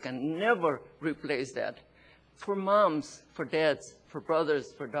precious. You can never replace that. For moms, for dads, for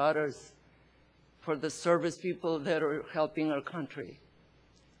brothers, for daughters, for the service people that are helping our country.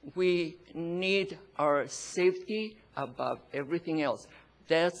 We need our safety above everything else.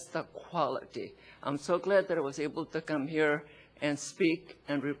 That's the quality. I'm so glad that I was able to come here and speak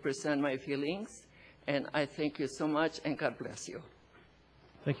and represent my feelings. And I thank you so much, and God bless you.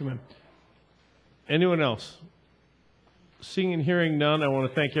 Thank you, ma'am. Anyone else? Seeing and hearing none, I want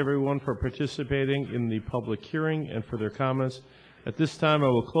to thank everyone for participating in the public hearing and for their comments. At this time, I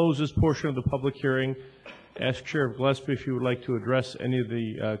will close this portion of the public hearing. Ask Sheriff Gillespie if you would like to address any of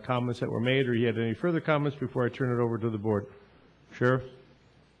the comments that were made, or you had any further comments before I turn it over to the board. Sheriff?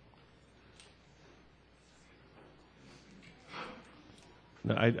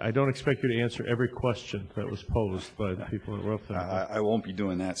 No, I don't expect you to answer every question that was posed by the people that were up there. I won't be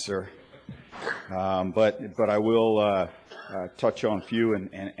doing that, sir. But I will touch on a few,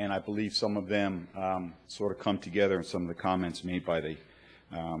 and I believe some of them sort of come together in some of the comments made by the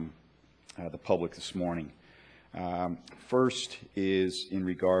public this morning. First is in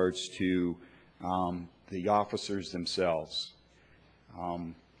regards to the officers themselves.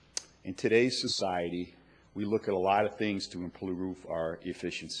 In today's society, we look at a lot of things to improve our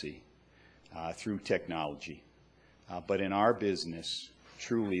efficiency through technology. But in our business,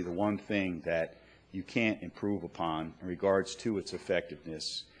 truly the one thing that you can't improve upon in regards to its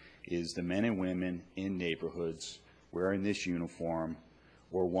effectiveness is the men and women in neighborhoods wearing this uniform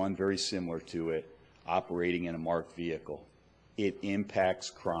or one very similar to it operating in a marked vehicle. It impacts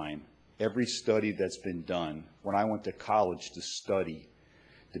crime. Every study that's been done, when I went to college to study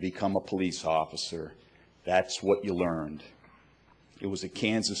to become a police officer, that's what you learned. It was a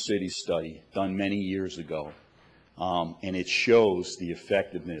Kansas City study done many years ago, and it shows the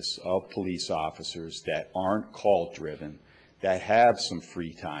effectiveness of police officers that aren't call-driven, that have some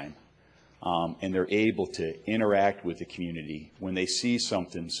free time, and they're able to interact with the community. When they see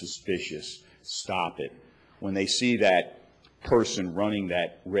something suspicious, stop it. When they see that person running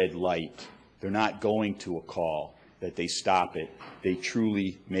that red light, they're not going to a call, that they stop it. They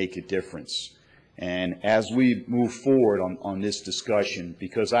truly make a difference. And as we move forward on this discussion,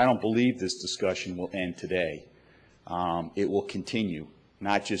 because I don't believe this discussion will end today, it will continue,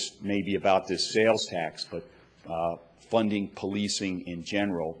 not just maybe about this sales tax, but funding policing in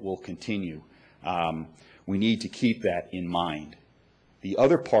general will continue. We need to keep that in mind. The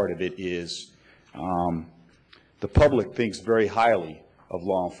other part of it is the public thinks very highly of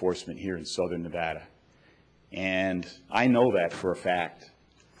law enforcement here in Southern Nevada. And I know that for a fact.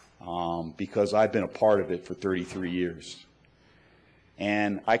 Because I've been a part of it for 33 years.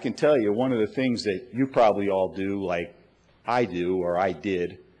 And I can tell you, one of the things that you probably all do, like I do, or I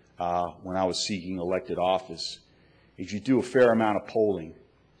did, when I was seeking elected office, is you do a fair amount of polling.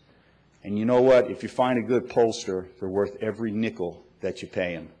 And you know what? If you find a good pollster, they're worth every nickel that you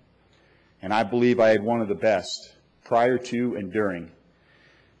pay them. And I believe I had one of the best, prior to and during.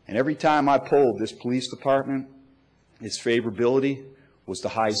 And every time I polled this police department, its favorability was the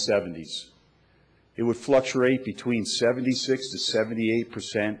high 70s. It would fluctuate between 76 to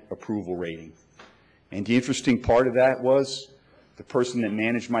 78% approval rating. And the interesting part of that was the person that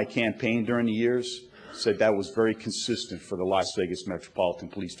managed my campaign during the years, said that was very consistent for the Las Vegas Metropolitan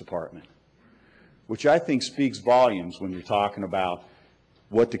Police Department, which I think speaks volumes when you're talking about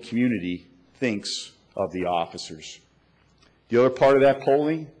what the community thinks of the officers. The other part of that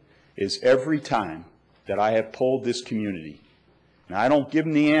polling is every time that I have polled this community, and I don't give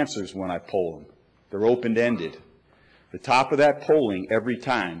them the answers when I poll them. They're open-ended. The top of that polling every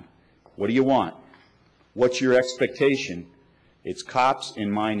time, what do you want? What's your expectation? It's cops in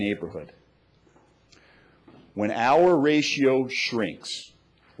my neighborhood. When our ratio shrinks,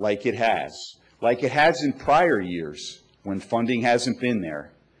 like it has in prior years when funding hasn't been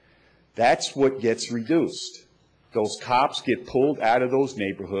there, that's what gets reduced. Those cops get pulled out of those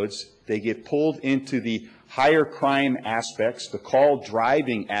neighborhoods. They get pulled into the higher crime aspects, the call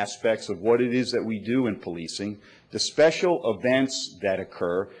driving aspects of what it is that we do in policing, the special events that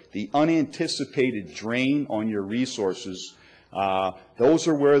occur, the unanticipated drain on your resources. Those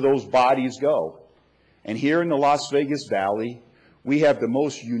are where those bodies go. And here in the Las Vegas Valley, we have the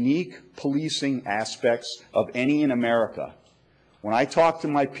most unique policing aspects of any in America. When I talk to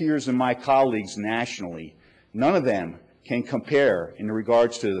my peers and my colleagues nationally, none of them can compare in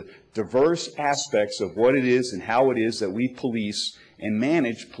regards to the diverse aspects of what it is and how it is that we police and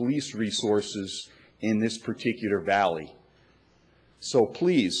manage police resources in this particular valley. So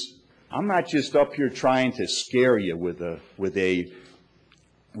please, I'm not just up here trying to scare you with a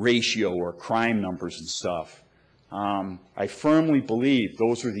ratio or crime numbers and stuff. I firmly believe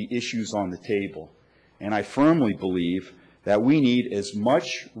those are the issues on the table. And I firmly believe that we need as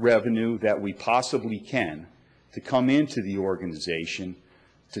much revenue that we possibly can to come into the organization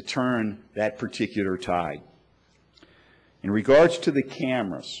to turn that particular tide. In regards to the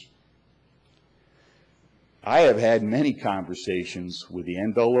cameras, I have had many conversations with the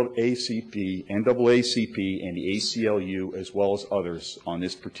NAACP, and the ACLU, as well as others on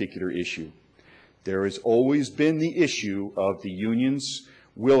this particular issue. There has always been the issue of the union's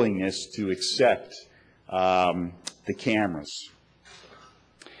willingness to accept the cameras.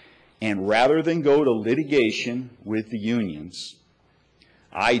 And rather than go to litigation with the unions,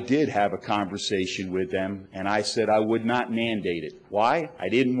 I did have a conversation with them, and I said I would not mandate it. Why? I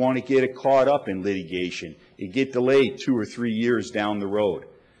didn't want to get it caught up in litigation. It'd get delayed 2 or 3 years down the road.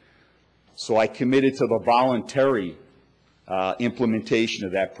 So I committed to the voluntary implementation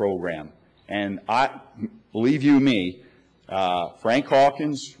of that program. And believe you me, Frank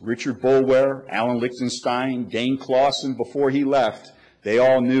Hawkins, Richard Boulware, Alan Lichtenstein, Dane Clausen, before he left, they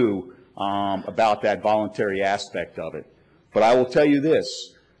all knew about that voluntary aspect of it. But I will tell you this,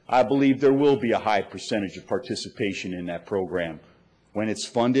 I believe there will be a high percentage of participation in that program when it's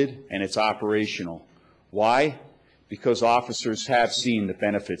funded and it's operational. Why? Because officers have seen the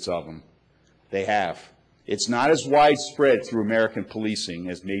benefits of them. They have. It's not as widespread through American policing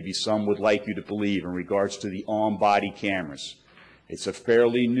as maybe some would like you to believe in regards to the on-body cameras. It's a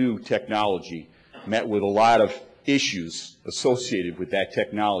fairly new technology, met with a lot of issues associated with that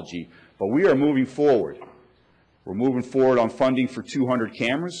technology, but we are moving forward. We're moving forward on funding for 200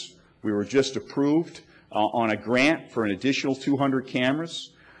 cameras. We were just approved on a grant for an additional 200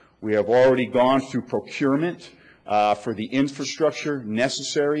 cameras. We have already gone through procurement for the infrastructure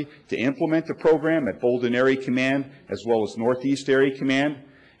necessary to implement the program at Bolden Area Command as well as Northeast Area Command,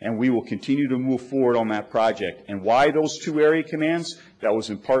 and we will continue to move forward on that project. And why those 2 area commands? That was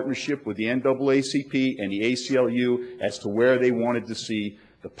in partnership with the NAACP and the ACLU as to where they wanted to see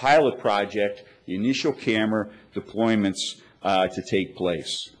the pilot project, the initial camera deployments to take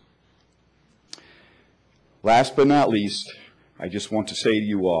place. Last but not least, I just want to say to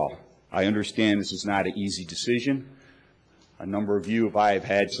you all, I understand this is not an easy decision. A number of you, I have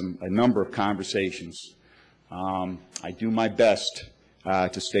had a number of conversations. I do my best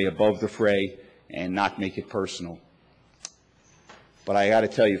to stay above the fray and not make it personal. But I got to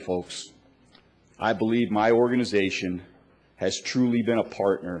tell you, folks, I believe my organization has truly been a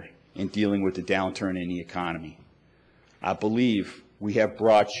partner in dealing with the downturn in the economy. I believe we have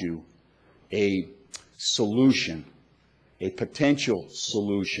brought you a solution, a potential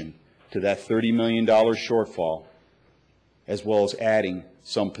solution to that $30 million shortfall, as well as adding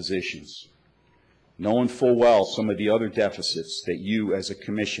some positions. Knowing full well some of the other deficits that you as a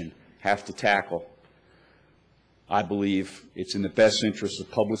commission have to tackle, I believe it's in the best interest of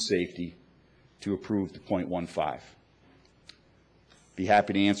public safety to approve the .15. Be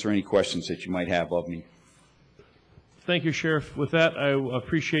happy to answer any questions that you might have of me. Thank you, Sheriff. With that, I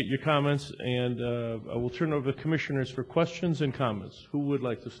appreciate your comments, and I will turn over to commissioners for questions and comments. Who would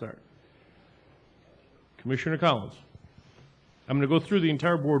like to start? Commissioner Collins. I'm going to go through the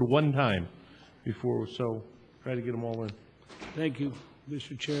entire board one time before, so try to get them all in. Thank you,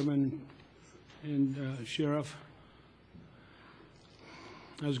 Mr. Chairman and Sheriff.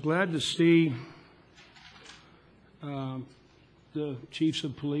 I was glad to see the chiefs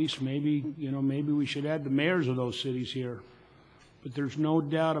of police. Maybe we should add the mayors of those cities here. But there's no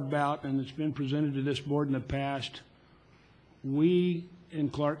doubt about, and it's been presented to this board in the past, we in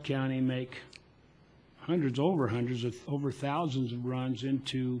Clark County make over thousands of runs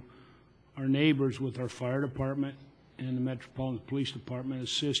into our neighbors with our fire department and the Metropolitan Police Department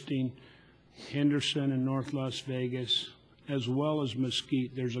assisting Henderson and North Las Vegas, as well as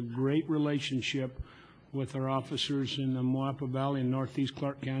Mesquite. There's a great relationship with our officers in the Moapa Valley and Northeast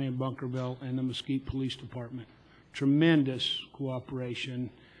Clark County and Bunkerville and the Mesquite Police Department. Tremendous cooperation,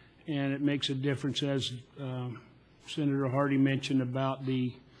 and it makes a difference, as Senator Hardy mentioned about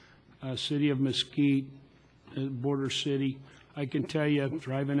the city of Mesquite, border city. I can tell you,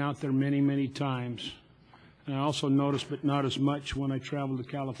 driving out there many, many times, and I also noticed, but not as much when I traveled to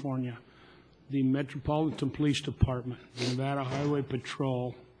California, the Metropolitan Police Department, the Nevada Highway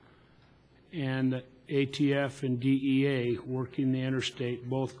Patrol, and the ATF and DEA working the interstate,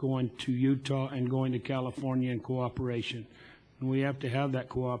 both going to Utah and going to California in cooperation. And we have to have that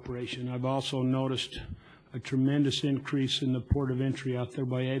cooperation. I've also noticed a tremendous increase in the port of entry out there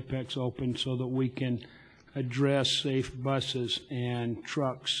by Apex open so that we can address safe buses and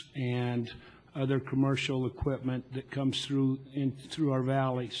trucks and other commercial equipment that comes through our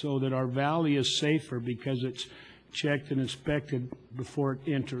valley, so that our valley is safer because it's checked and inspected before it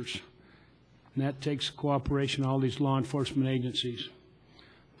enters. And that takes cooperation of all these law enforcement agencies.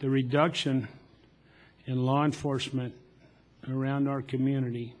 The reduction in law enforcement around our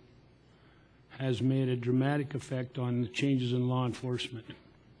community has made a dramatic effect on the changes in law enforcement.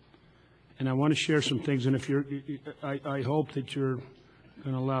 And I want to share some things, and if I hope that you're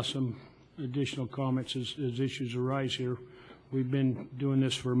going to allow some additional comments as issues arise here. We've been doing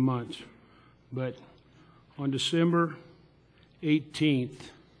this for months. But on December 18th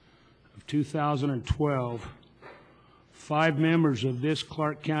of 2012, 5 members of this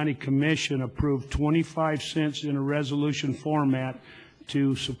Clark County Commission approved 25 cents in a resolution format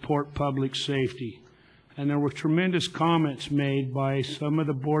to support public safety. And there were tremendous comments made by some of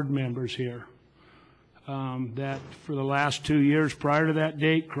the board members here. That for the last 2 years prior to that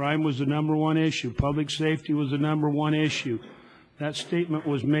date, crime was the #1 issue. Public safety was the #1 issue. That statement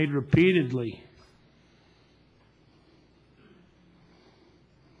was made repeatedly.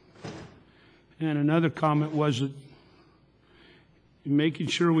 And another comment was that making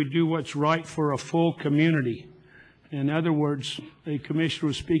sure we do what's right for a full community. In other words, a commissioner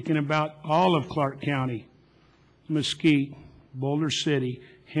was speaking about all of Clark County, Mesquite, Boulder City,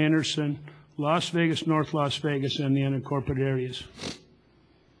 Henderson, Las Vegas, North Las Vegas, and the unincorporated areas.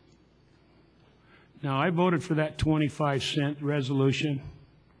 Now, I voted for that 25-cent resolution,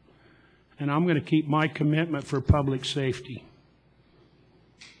 and I'm going to keep my commitment for public safety.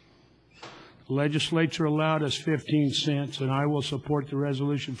 The legislature allowed us 15 cents, and I will support the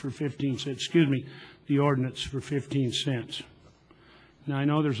resolution for 15 cents, the ordinance for 15 cents. Now, I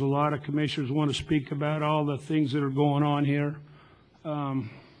know there's a lot of commissioners who want to speak about all the things that are going on here.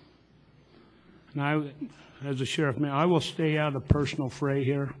 And I, as a sheriff, I will stay out of the personal fray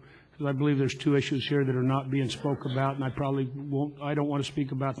here, because I believe there's 2 issues here that are not being spoke about, and I don't want to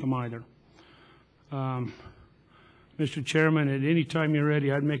speak about them either. Mr. Chairman, at any time you're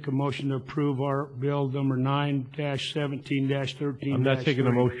ready, I'd make a motion to approve our bill number 9-17-13. I'm not taking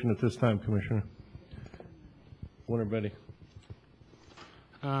a motion at this time, Commissioner. When we're ready.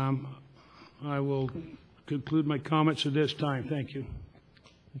 I will conclude my comments at this time. Thank you.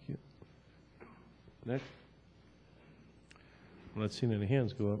 Thank you. Next. I'm not seeing any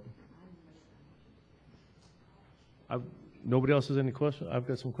hands go up. Nobody else has any questions? I've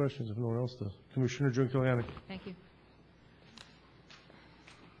got some questions if no one else does. Commissioner Giuliani. Thank you.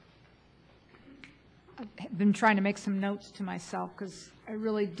 I've been trying to make some notes to myself because I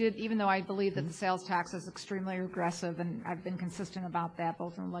really did, even though I believe that the sales tax is extremely regressive, and I've been consistent about that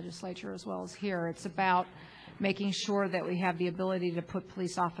both in the legislature as well as here, it's about making sure that we have the ability to put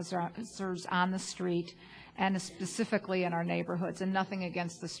police officers on the street and specifically in our neighborhoods, and nothing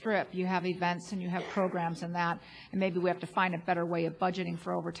against the Strip. You have events and you have programs and that, and maybe we have to find a better way of budgeting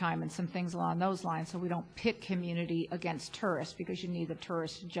for overtime and some things along those lines so we don't pit community against tourists, because you need the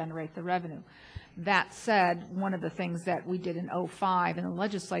tourists to generate the revenue. That said, one of the things that we did in 2005 in the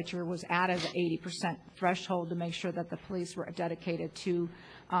legislature was added the 80% threshold to make sure that the police were dedicated to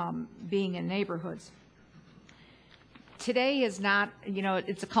being in neighborhoods. Today is not,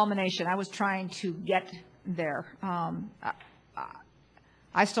 it's a culmination. I was trying to get there.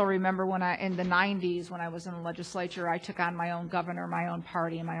 I still remember when in the 90s, when I was in the legislature, I took on my own governor, my own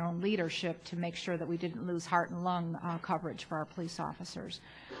party, and my own leadership to make sure that we didn't lose heart and lung coverage for our police officers.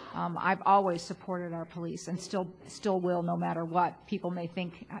 I've always supported our police and still will, no matter what. People may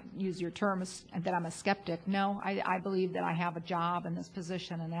think, use your term, that I'm a skeptic. No, I believe that I have a job in this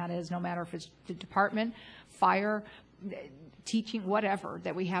position, and that is no matter if it's the department, fire, teaching, whatever,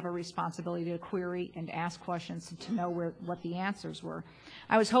 that we have a responsibility to query and ask questions and to know what the answers were.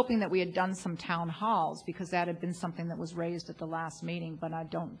 I was hoping that we had done some town halls because that had been something that was raised at the last meeting, but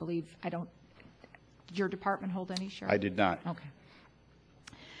did your department hold any, Sheriff? I did not. Okay.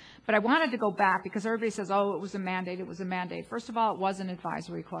 But I wanted to go back because everybody says, oh, it was a mandate, it was a mandate. First of all, it was an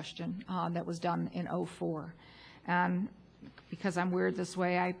advisory question that was done in '04. And because I'm weird this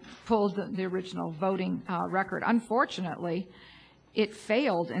way, I pulled the original voting record. Unfortunately, it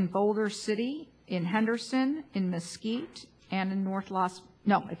failed in Boulder City, in Henderson, in Mesquite, and in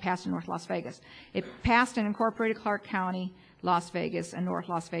it passed in North Las Vegas. It passed in incorporated Clark County, Las Vegas, and North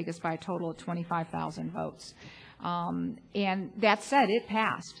Las Vegas by a total of 25,000 votes. And that said, it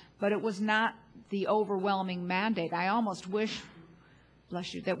passed, but it was not the overwhelming mandate. I almost wish,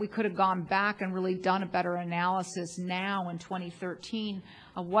 bless you, that we could have gone back and really done a better analysis now in 2013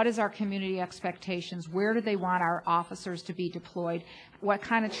 of what is our community expectations, where do they want our officers to be deployed, what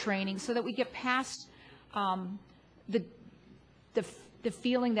kind of training, so that we get past the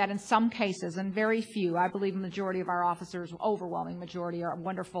feeling that in some cases, and very few, I believe a majority of our officers, overwhelming majority, are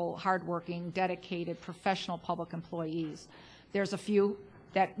wonderful, hardworking, dedicated, professional public employees. There's a few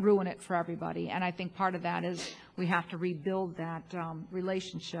that ruin it for everybody, and I think part of that is we have to rebuild that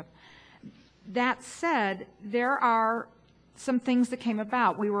relationship. That said, there are some things that came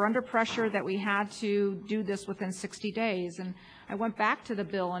about. We were under pressure that we had to do this within 60 days, and I went back to the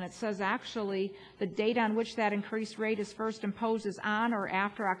bill, and it says actually the date on which that increased rate is first imposed is on or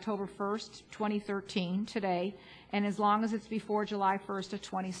after October 1st, 2013, today, and as long as it's before July 1st of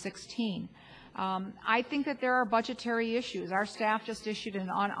 2016. I think that there are budgetary issues. Our staff just issued an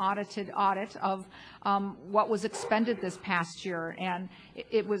unaudited audit of what was expended this past year, and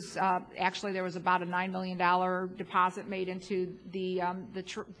it was actually there was about a $9 million deposit made into the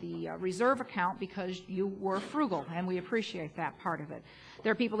reserve account because you were frugal, and we appreciate that part of it.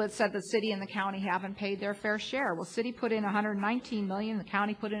 There are people that said the city and the county haven't paid their fair share. Well, city put in $119 million, the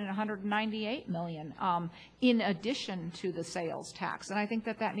county put in $198 million in addition to the sales tax. And I think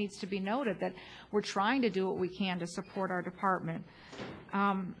that that needs to be noted, that we're trying to do what we can to support our department.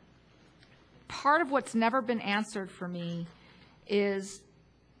 Part of what's never been answered for me is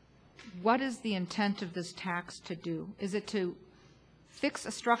what is the intent of this tax to do? Is it to fix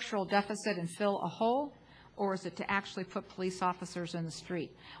a structural deficit and fill a hole? Or is it to actually put police officers in the street?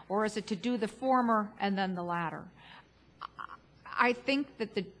 Or is it to do the former and then the latter? I think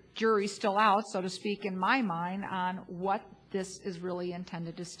that the jury's still out, so to speak, in my mind, on what this is really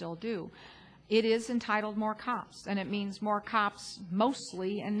intended to still do. It is entitled More Cops, and it means more cops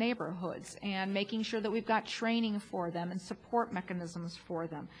mostly in neighborhoods and making sure that we've got training for them and support mechanisms for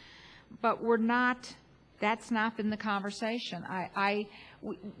them. But that's not been the conversation.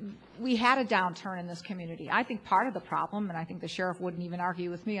 We had a downturn in this community. I think part of the problem, and I think the sheriff wouldn't even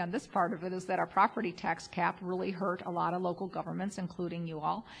argue with me on this part of it, is that our property tax cap really hurt a lot of local governments, including you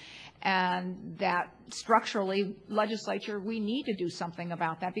all, and that structurally, legislature, we need to do something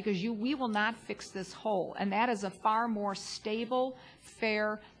about that because we will not fix this hole, and that is a far more stable,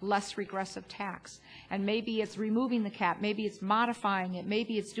 fair, less regressive tax. And maybe it's removing the cap, maybe it's modifying it,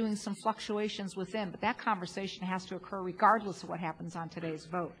 maybe it's doing some fluctuations within, but that conversation has to occur regardless of what happens on today's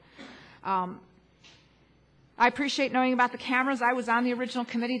vote. I appreciate knowing about the cameras. I was on the original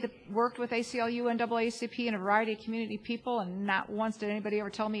committee that worked with ACLU and NAACP and a variety of community people, and not once did anybody ever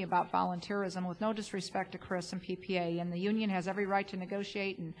tell me about volunteerism, with no disrespect to Chris and PPA. And the union has every right to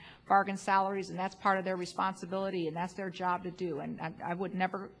negotiate and bargain salaries, and that's part of their responsibility, and that's their job to do. And I would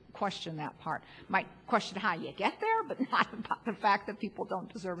never question that part. Might question how you get there, but not about the fact that people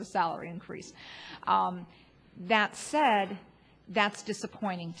don't deserve a salary increase. That said, that's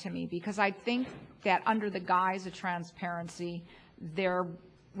disappointing to me because I think that under the guise of transparency, there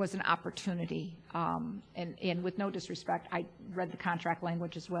was an opportunity, and with no disrespect, I read the contract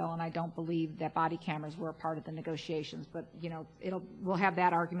language as well, and I don't believe that body cameras were a part of the negotiations, but you know, we'll have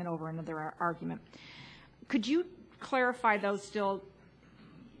that argument over another argument. Could you clarify those still?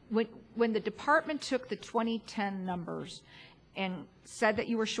 When the department took the 2010 numbers and said that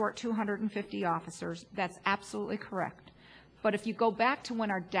you were short 250 officers, that's absolutely correct. But if you go back to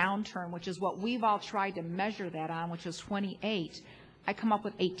when our downturn, which is what we've all tried to measure that on, which was 28, I come up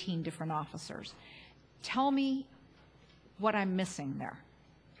with 18 different officers. Tell me what I'm missing there.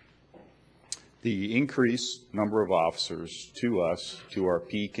 The increased number of officers to us, to our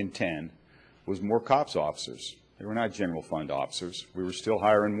peak in 10, was more cops officers. They were not general fund officers. We were still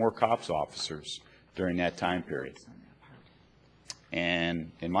hiring more cops officers during that time period.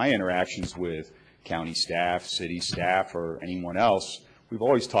 And in my interactions with county staff, city staff, or anyone else, we've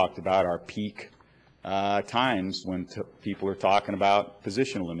always talked about our peak times when people are talking about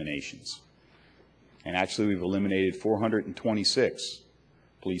position eliminations. And actually, we've eliminated 426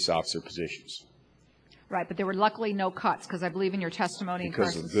 police officer positions. Right, but there were luckily no cuts, because I believe in your testimony in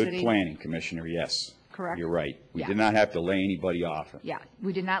Because Carson of good City. planning, Commissioner, yes. Correct. You're right. We Yeah. did not have to lay anybody off. Yeah,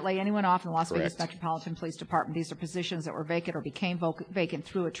 we did not lay anyone off in the Las Vegas Correct. Metropolitan Police Department. These are positions that were vacant or became vacant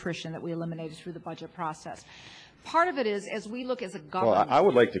through attrition that we eliminated through the budget process. Part of it is, as we look as a government. Well, I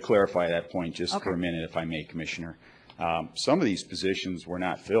would like to clarify that point just Okay. for a minute, if I may, Commissioner. Some of these positions were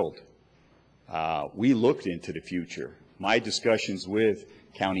not filled. We looked into the future. My discussions with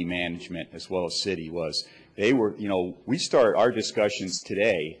county management as well as city was they were, we start our discussions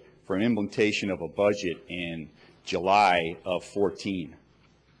today for an implementation of a budget in July of 14.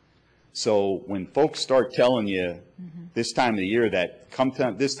 So when folks start telling you this time of the year that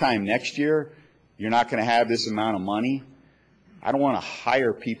this time next year, you're not going to have this amount of money, I don't want to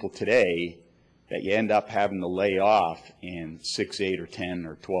hire people today that you end up having to lay off in 6, 8, or 10,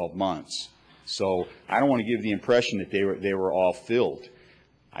 or 12 months. So I don't want to give the impression that they were all filled.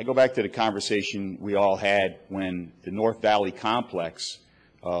 I go back to the conversation we all had when the North Valley complex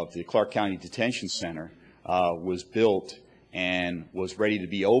of the Clark County Detention Center was built and was ready to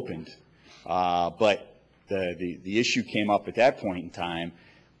be opened. But the issue came up at that point in time.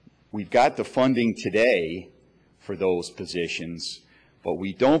 We've got the funding today for those positions, but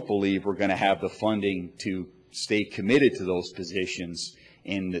we don't believe we're going to have the funding to stay committed to those positions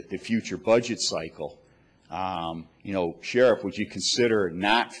in the future budget cycle. Sheriff, would you consider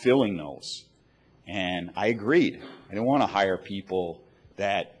not filling those? And I agreed. I didn't want to hire people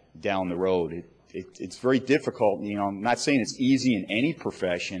that down the road. It's very difficult. I'm not saying it's easy in any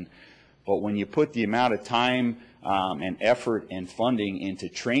profession, but when you put the amount of time and effort and funding into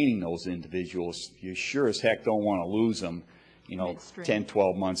training those individuals, you sure as heck don't want to lose them, 10,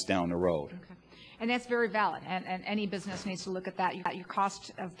 12 months down the road. Okay. And that's very valid, and any business needs to look at that. Your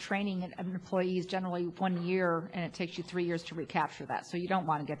cost of training an employee is generally 1 year, and it takes you 3 years to recapture that. So you don't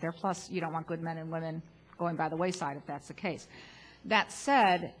want to get there. Plus, you don't want good men and women going by the wayside if that's the case. That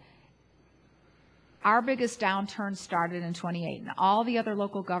said, our biggest downturn started in 28, and all the other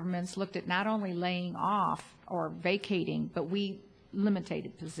local governments looked at not only laying off or vacating, but we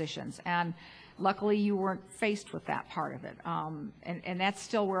limited positions. And luckily, you weren't faced with that part of it. And that's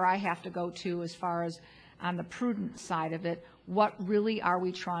still where I have to go to as far as on the prudent side of it, what really are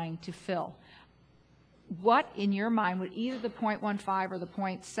we trying to fill? What, in your mind, would either the 0.15 or the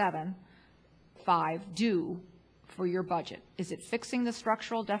 0.75 do for your budget? Is it fixing the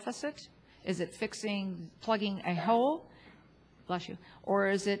structural deficit? Is it plugging a hole? Bless you. Or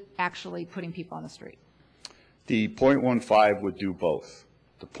is it actually putting people on the street? The 0.15 would do both.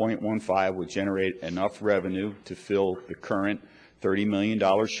 The 0.15 would generate enough revenue to fill the current $30 million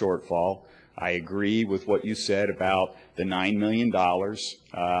shortfall. I agree with what you said about the $9 million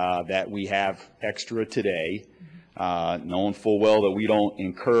that we have extra today, knowing full well that we don't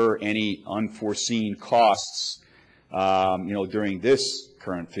incur any unforeseen costs, during this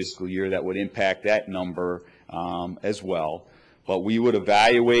current fiscal year that would impact that number as well. But we would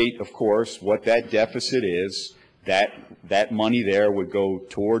evaluate, of course, what that deficit is. That money there would go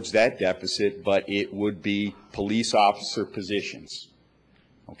towards that deficit, but it would be police officer positions.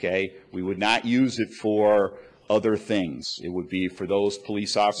 Okay? We would not use it for other things. It would be for those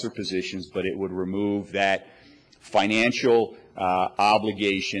police officer positions, but it would remove that financial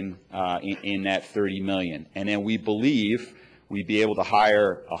obligation in that $30 million. And then we believe we'd be able to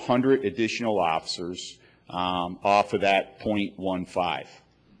hire 100 additional officers off of that 0.15.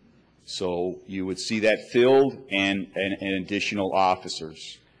 So you would see that filled and additional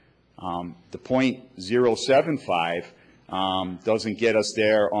officers. The 0.075 doesn't get us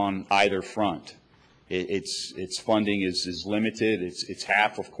there on either front. Its funding is limited. It's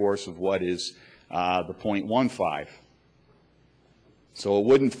half, of course, of what is the 0.15. So it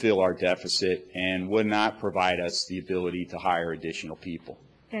wouldn't fill our deficit and would not provide us the ability to hire additional people.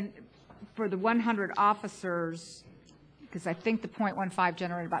 And for the 100 officers, because I think the 0.15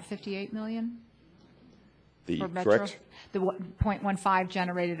 generated about 58 million? Correct? The 0.15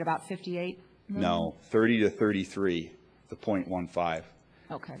 generated about 58 million? No, 30 to 33, the 0.15.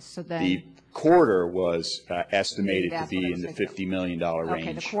 Okay, so then... The quarter was estimated to That's be what I in the was $50 million range.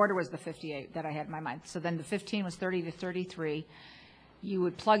 Okay, the quarter was the 58 that I had in my mind. So then the 15 was 30 to 33. you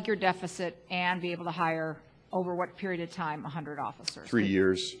would plug your deficit and be able to hire, over what period of time, 100 officers? 3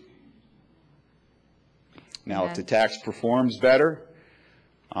 years. Now, if the tax performs better,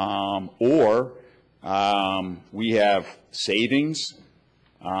 or we have savings,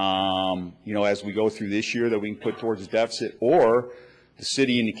 you know, as we go through this year that we can put towards the deficit, or the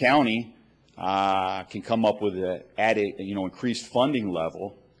city and the county can come up with an added, you know, increased funding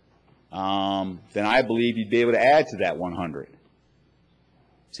level, then I believe you'd be able to add to that 100.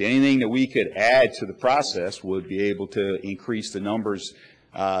 See, anything that we could add to the process would be able to increase the numbers,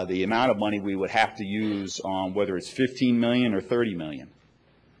 the amount of money we would have to use on whether it's 15 million or 30 million.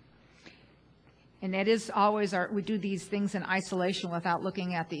 And that is always we do these things in isolation without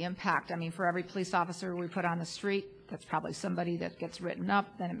looking at the impact. I mean, for every police officer we put on the street, that's probably somebody that gets written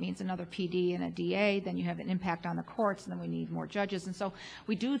up, then it means another PD and a DA, then you have an impact on the courts, and then we need more judges. And so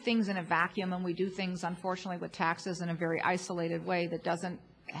we do things in a vacuum, and we do things, unfortunately, with taxes in a very isolated way that doesn't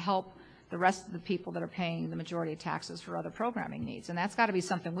help the rest of the people that are paying the majority of taxes for other programming needs. And that's got to be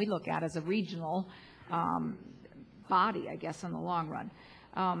something we look at as a regional body, I guess, in the long run.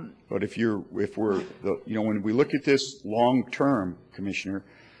 But you know, when we look at this long term, Commissioner,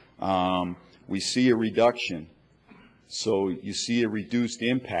 we see a reduction. So you see a reduced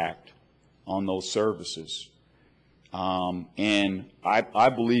impact on those services. And I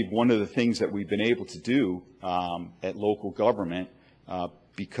believe one of the things that we've been able to do at local government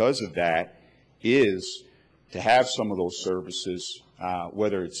because of that is to have some of those services,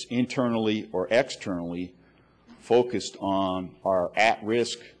 whether it's internally or externally, focused on our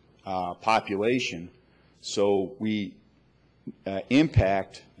at-risk population, so we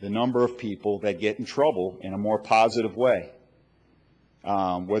impact the number of people that get in trouble in a more positive way.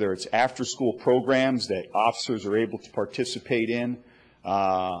 Whether it's after-school programs that officers are able to participate in,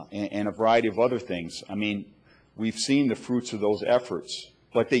 and a variety of other things. I mean, we've seen the fruits of those efforts,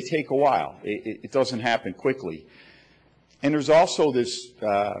 but they take a while. It doesn't happen quickly. And there's also this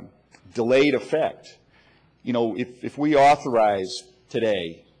delayed effect. You know, if we authorize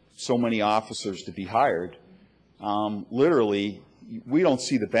today so many officers to be hired, literally, we don't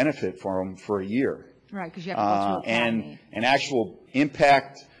see the benefit for them for a year. Right, because you have to go through academy. And actual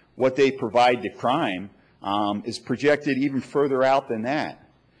impact, what they provide to crime, is projected even further out than that.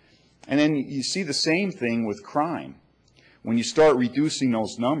 And then you see the same thing with crime. When you start reducing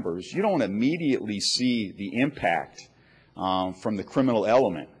those numbers, you don't immediately see the impact from the criminal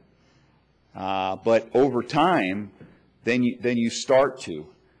element. But over time, then you start to.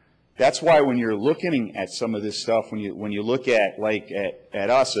 That's why when you're looking at some of this stuff, when you look at at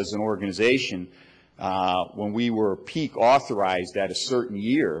us as an organization, when we were peak authorized at a certain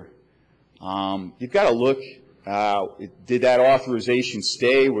year, you've got to look. Did that authorization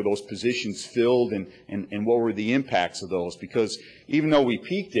stay? Were those positions filled? And what were the impacts of those? Because even though we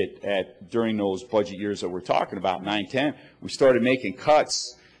peaked it during those budget years that we're talking about, 9-10, we started making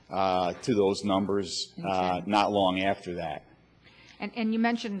cuts to those numbers not long after that. And you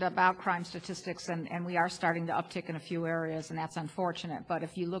mentioned about crime statistics, and we are starting to uptick in a few areas, and that's unfortunate. But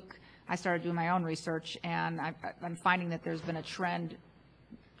if you look, I started doing my own research, and I'm finding that there's been a trend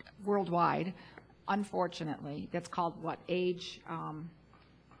worldwide, unfortunately, that's called what, age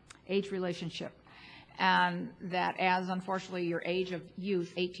relationship. And that as, unfortunately, your age of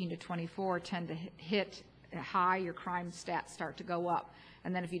youth, 18 to 24, tend to hit high, your crime stats start to go up.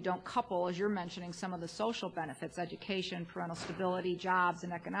 And then if you don't couple, as you're mentioning, some of the social benefits, education, parental stability, jobs,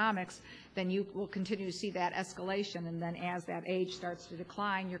 and economics, then you will continue to see that escalation. And then as that age starts to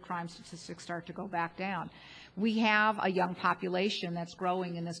decline, your crime statistics start to go back down. We have a young population that's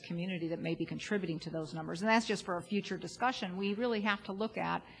growing in this community that may be contributing to those numbers. And that's just for a future discussion. We really have to look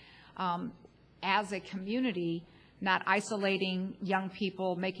at, as a community, not isolating young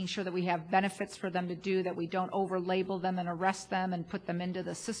people, making sure that we have benefits for them to do, that we don't over-label them and arrest them and put them into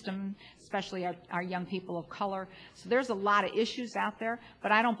the system, especially our young people of color. So there's a lot of issues out there,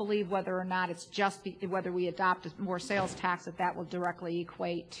 but I don't believe whether or not it's just whether we adopt a more sales tax that will directly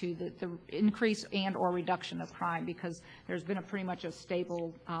equate to the increase and or reduction of crime, because there's been pretty much a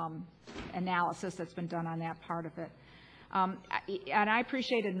stable analysis that's been done on that part of it. And I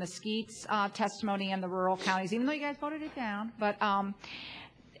appreciated Mesquite's testimony in the rural counties, even though you guys voted it down. But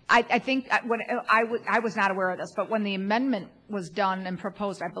I think when I was not aware of this, but when the amendment was done and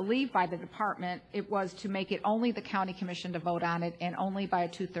proposed, I believe by the department, it was to make it only the county commission to vote on it, and only by a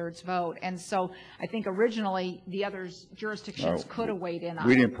 2/3 vote. And so I think originally the other jurisdictions could have weighed in on it.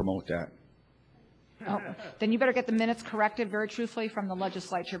 We didn't promote that. Oh, then you better get the minutes corrected very truthfully from the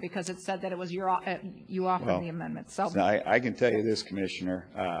legislature, because it said that it was you offered the amendment. So I can tell you this, Commissioner.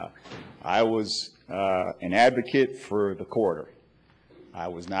 I was an advocate for the quarter. I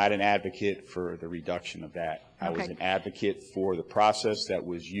was not an advocate for the reduction of that. I was Okay. an advocate for the process that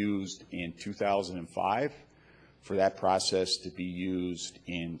was used in 2005, for that process to be used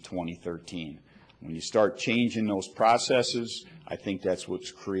in 2013. When you start changing those processes, I think that's what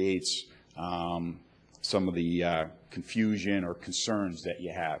creates some of the confusion or concerns that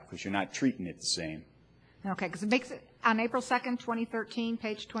you have, because you're not treating it the same. Okay, because it makes it, on April 2nd, 2013,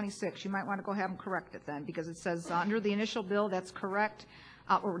 page 26, you might want to go ahead and correct it then, because it says under the initial bill, that's correct.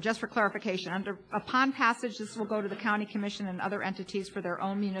 Or just for clarification, upon passage, this will go to the county commission and other entities for their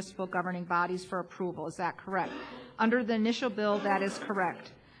own municipal governing bodies for approval. Is that correct? Under the initial bill, that is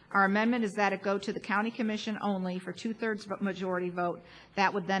correct. Our amendment is that it go to the county commission only for 2/3 majority vote.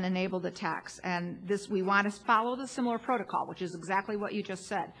 That would then enable the tax. And this, we want to follow the similar protocol, which is exactly what you just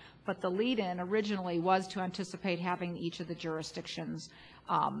said. But the lead-in originally was to anticipate having each of the jurisdictions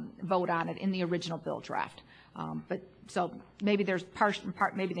vote on it in the original bill draft. But so maybe there's part,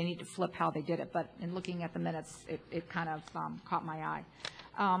 maybe they need to flip how they did it. But in looking at the minutes, it kind of caught my eye.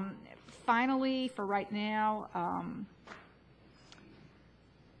 Finally, for right now,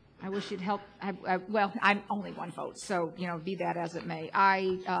 I wish you'd help. Well, I'm only one vote, so, you know, be that as it may.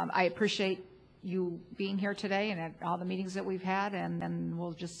 I appreciate you being here today and at all the meetings that we've had, and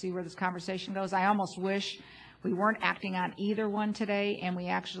we'll just see where this conversation goes. I almost wish we weren't acting on either one today, and we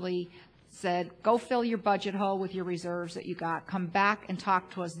actually said, go fill your budget hole with your reserves that you got. Come back and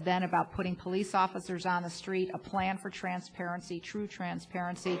talk to us then about putting police officers on the street, a plan for transparency, true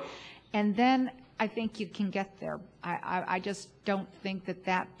transparency, and then I think you can get there. I just don't think that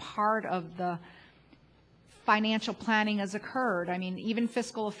that part of the financial planning has occurred. I mean, even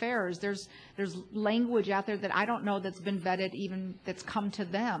fiscal affairs, there's language out there that I don't know that's been vetted, even that's come to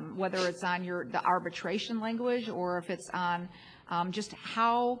them, whether it's on the arbitration language or if it's on just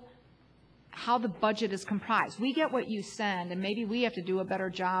how the budget is comprised. We get what you send, and maybe we have to do a better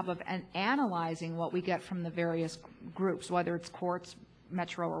job of analyzing what we get from the various groups, whether it's courts,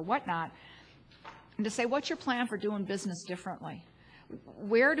 Metro, or whatnot, and to say, what's your plan for doing business differently?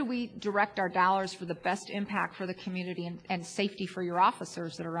 Where do we direct our dollars for the best impact for the community and safety for your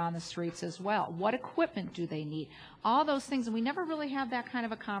officers that are on the streets as well? What equipment do they need? All those things, and we never really have that kind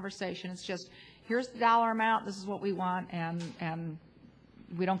of a conversation. It's just, here's the dollar amount, this is what we want, and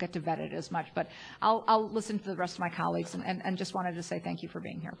we don't get to vet it as much. But I'll listen to the rest of my colleagues and just wanted to say thank you for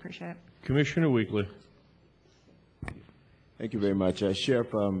being here. Appreciate it. Commissioner Weekly. Thank you very much.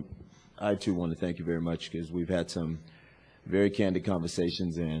 Sheriff, I too want to thank you very much because we've had some very candid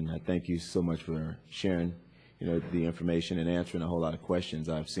conversations, and I thank you so much for sharing, the information and answering a whole lot of questions.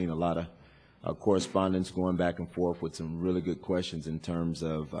 I've seen a lot of correspondence going back and forth with some really good questions in terms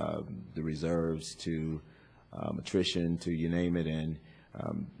of the reserves to attrition to you name it, and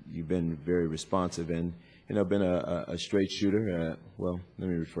you've been very responsive and been a straight shooter. Well, let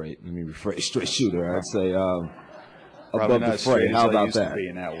me rephrase straight shooter. I'd say above the fray. How about that?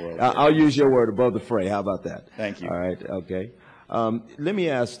 I'll use your word, above the fray. How about that? Thank you. All right. Okay. Let me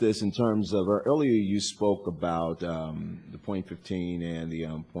ask this in terms of earlier you spoke about the .15 and the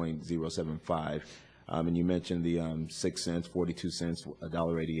 .075, and you mentioned the 6 cents, 42 cents,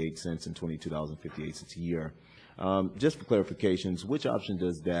 $1.88, and $22.58 a year. Just for clarifications, which option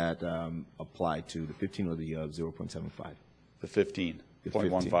does that apply to, the 15 or the 0.75? The 15,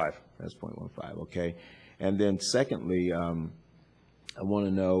 0.15. That's 0.15, okay. And then secondly, I want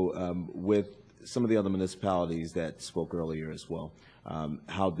to know, with some of the other municipalities that spoke earlier as well,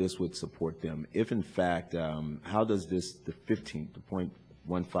 how this would support them. If in fact, how does this, the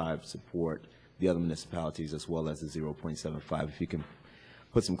 0.15 support the other municipalities as well as the 0.75? If you can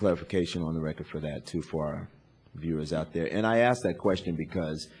put some clarification on the record for that too for our viewers out there. And I ask that question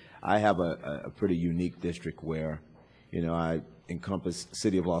because I have a pretty unique district where, I encompass the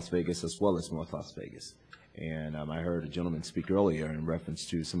city of Las Vegas as well as North Las Vegas. And I heard a gentleman speak earlier in reference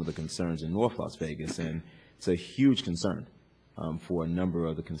to some of the concerns in North Las Vegas, and it's a huge concern for a number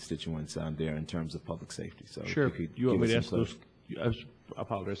of the constituents there in terms of public safety. So, sure. You want me to ask those? I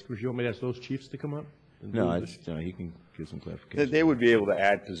apologize. You want me to ask those chiefs to come up? No, he can give some clarification. They would be able to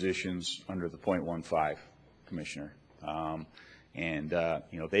add positions under the .15, Commissioner, and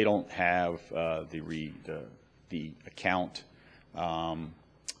they don't have the account.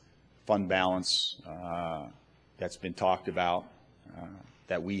 Fund balance that's been talked about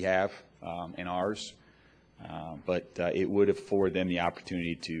that we have in ours, but it would afford them the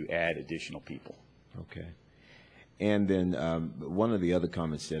opportunity to add additional people. Okay. And then one of the other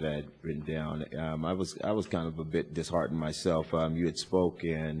comments that I had written down, I was kind of a bit disheartened myself. You had spoke,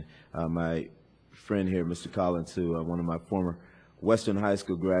 and my friend here, Mr. Collins, who one of my former Western High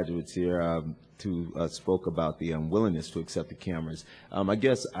School graduates here spoke about the unwillingness to accept the cameras. I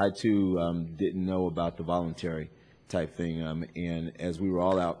guess I, too, didn't know about the voluntary type thing, and as we were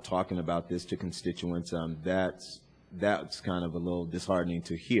all out talking about this to constituents, that's kind of a little disheartening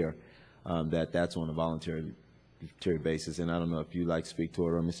to hear that that's on a voluntary basis. And I don't know if you'd like to speak to it,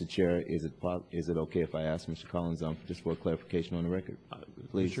 or Mr. Chair, is it okay if I ask Mr. Collins just for a clarification on the record?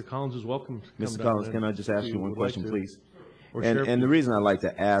 Please. Mr. Collins is welcome. Mr. Collins, can I just ask you one question, please? Or And the reason I'd like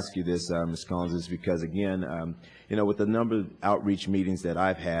to ask you this, Mr. Collins, is because, again, with the number of outreach meetings that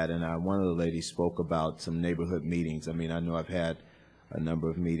I've had, and one of the ladies spoke about some neighborhood meetings. I mean, I know I've had a number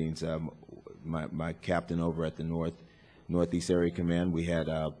of meetings. My captain over at the Northeast Area Command, we had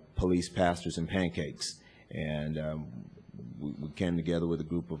police, pastors, and pancakes. And we came together with a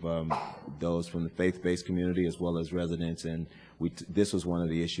group of those from the faith-based community as well as residents, and this was one of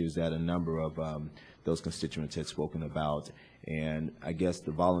the issues that a number of those constituents had spoken about. And I guess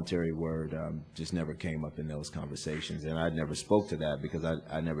the voluntary word just never came up in those conversations, and I never spoke to that because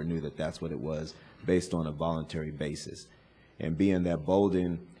I never knew that that's what it was, based on a voluntary basis. And being that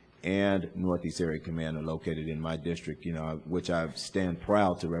Bolden and Northeast Area Command are located in my district, which I stand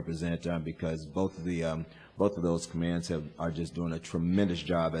proud to represent, because both of those commands are just doing a tremendous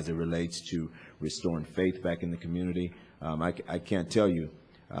job as it relates to restoring faith back in the community. I can't tell you,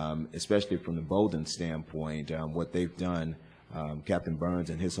 especially from the Bolden standpoint, what they've done, Captain Burns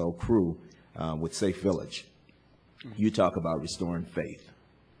and his whole crew with Safe Village. You talk about restoring faith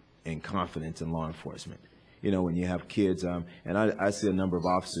and confidence in law enforcement. When you have kids, and I see a number of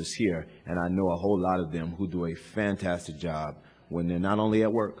officers here, and I know a whole lot of them who do a fantastic job when they're not only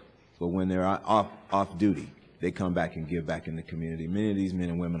at work, but when they're off duty. They come back and give back in the community. Many of these men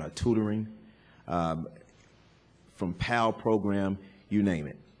and women are tutoring, from PAL program, you name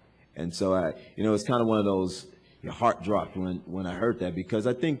it. And so, it's kind of one of those, your heart dropped when I heard that, because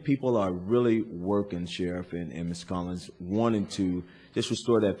I think people are really working, Sheriff and Mr. Collins, wanting to just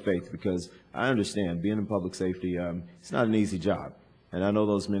restore that faith, because I understand being in public safety, it's not an easy job. And I know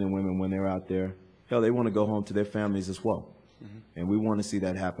those men and women, when they're out there, hell, they want to go home to their families as well. Mm-hmm. And we want to see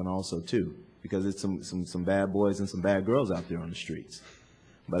that happen also, too, because it's some bad boys and some bad girls out there on the streets.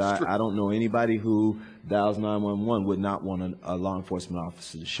 But I don't know anybody who dials 911 would not want a law enforcement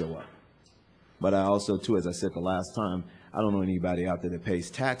officer to show up. But I also, too, as I said the last time, I don't know anybody out there that pays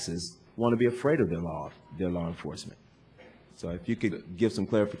taxes want to be afraid of their law enforcement. So if you could give some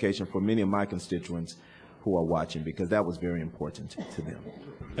clarification for many of my constituents who are watching, because that was very important to them.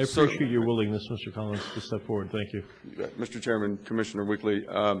 I appreciate your willingness, Mr. Collins, to step forward. Thank you. Mr. Chairman, Commissioner Weekly,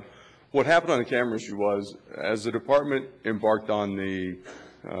 what happened on the camera issue was, as the department embarked on the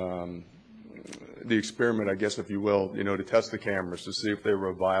experiment, I guess, if you will, to test the cameras to see if they were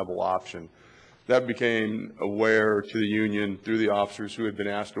a viable option, that became aware to the union through the officers who had been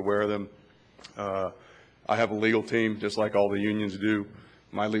asked to wear them. I have a legal team, just like all the unions do.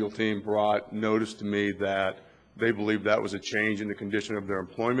 My legal team brought notice to me that they believed that was a change in the condition of their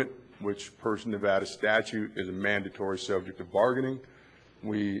employment, which per Nevada statute is a mandatory subject of bargaining.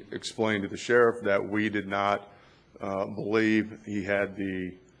 We explained to the sheriff that we did not believe he had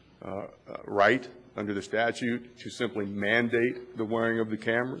the right under the statute to simply mandate the wearing of the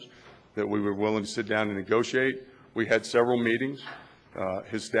cameras, that we were willing to sit down and negotiate. We had several meetings.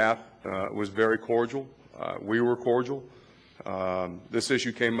 His staff was very cordial. We were cordial. This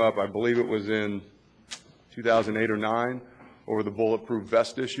issue came up, I believe it was in 2008 or 9, over the bulletproof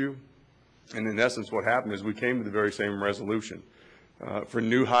vest issue. And in essence, what happened is we came to the very same resolution. For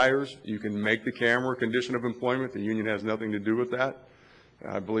new hires, you can make the camera a condition of employment. The union has nothing to do with that.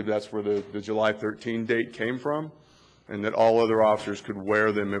 I believe that's where the July 13 date came from, and that all other officers could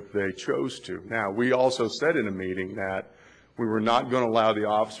wear them if they chose to. Now, we also said in a meeting that we were not going to allow the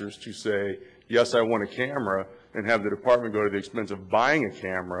officers to say, yes, I want a camera, and have the department go to the expense of buying a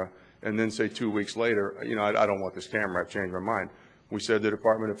camera, and then say 2 weeks later, I don't want this camera, I've changed my mind. We said to the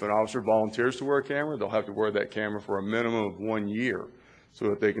department, if an officer volunteers to wear a camera, they'll have to wear that camera for a minimum of 1 year so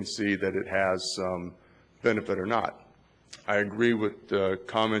that they can see that it has some benefit or not. I agree with the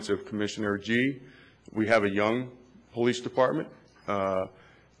comments of Commissioner G. We have a young police department.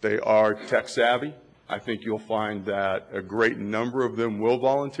 They are tech savvy. I think you'll find that a great number of them will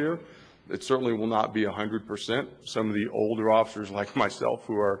volunteer. It certainly will not be 100%. Some of the older officers like myself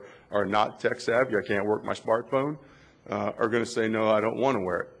who are not tech savvy, I can't work my smartphone, are going to say, no, I don't want to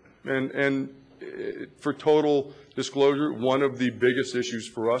wear it. And for total disclosure, one of the biggest issues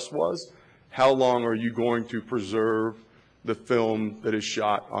for us was, how long are you going to preserve the film that is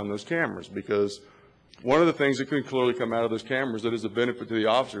shot on those cameras? Because one of the things that can clearly come out of those cameras that is a benefit to the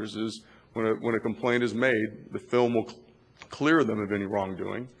officers is when a complaint is made, the film will clear them of any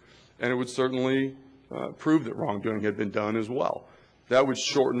wrongdoing, and it would certainly prove that wrongdoing had been done as well. That would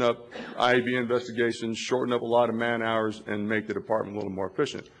shorten up IAB investigations, shorten up a lot of man hours, and make the department a little more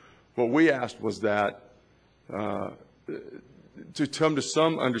efficient. What we asked was that to come to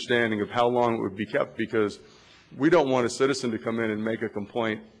some understanding of how long it would be kept, because we don't want a citizen to come in and make a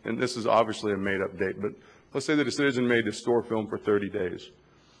complaint, and this is obviously a made-up date, but let's say that a citizen made a store film for 30 days.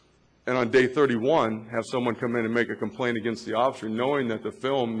 And on day 31, have someone come in and make a complaint against the officer, knowing that the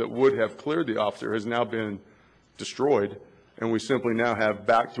film that would have cleared the officer has now been destroyed, and we simply now have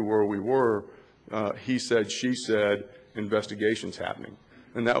back to where we were, he said, she said, investigations happening.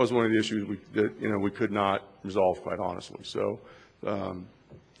 And that was one of the issues we could not resolve, quite honestly. So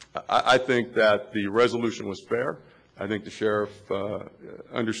I think that the resolution was fair. I think the sheriff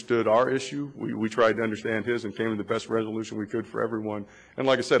understood our issue. We tried to understand his and came to the best resolution we could for everyone. And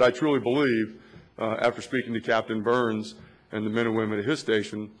like I said, I truly believe, after speaking to Captain Burns and the men and women at his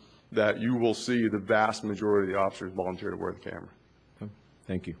station, that you will see the vast majority of the officers volunteer to wear the camera.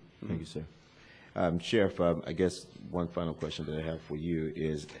 Thank you. Thank you, sir. Sheriff, I guess one final question that I have for you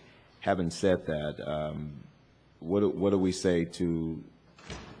is, having said that, what do we say to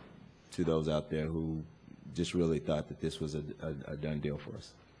those out there who just really thought that this was a done deal for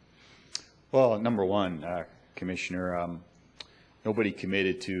us? Well, number one, Commissioner, nobody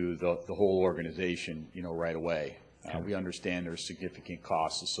committed to the whole organization, right away. We understand there's significant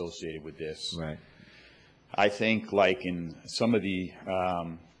costs associated with this. Right. I think, like in some of the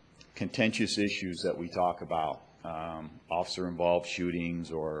contentious issues that we talk about, officer-involved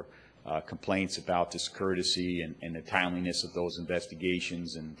shootings or complaints about discourtesy and the timeliness of those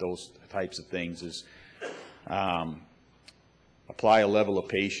investigations and those types of things, is apply a level of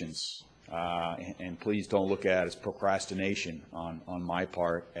patience, and please don't look at it as procrastination on my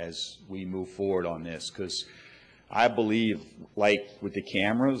part as we move forward on this, because I believe, like with the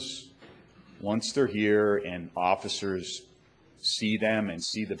cameras, once they're here and officers see them and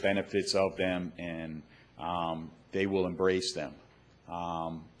see the benefits of them, and they will embrace them.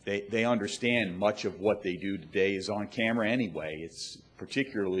 They understand much of what they do today is on camera anyway. It's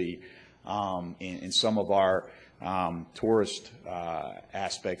particularly in some of our tourist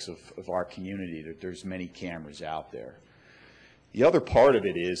aspects of our community that there's many cameras out there. The other part of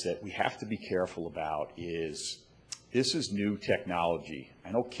it is that we have to be careful about is this is new technology.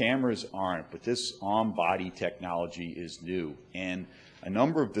 I know cameras aren't, but this on-body technology is new. And a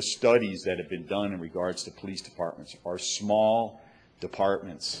number of the studies that have been done in regards to police departments are small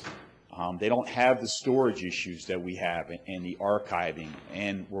departments. They don't have the storage issues that we have and the archiving.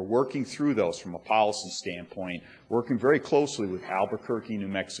 And we're working through those from a policy standpoint, working very closely with Albuquerque, New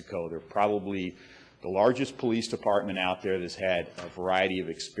Mexico. They're probably the largest police department out there that's had a variety of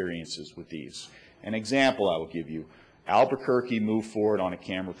experiences with these. An example I will give you. Albuquerque moved forward on a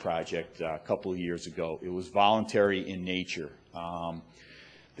camera project a couple of years ago. It was voluntary in nature.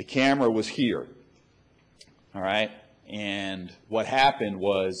 The camera was here, all right? And what happened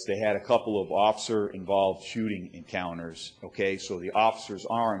was they had a couple of officer-involved shooting encounters, okay? So the officer's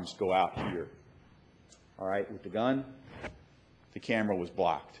arms go out here, all right, with the gun. The camera was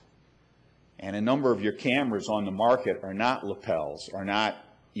blocked. And a number of your cameras on the market are not lapels, are not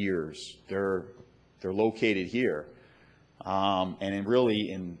ears. They're located here. And really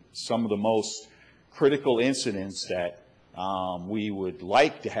in some of the most critical incidents that we would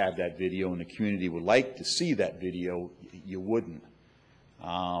like to have that video and the community would like to see that video, you wouldn't.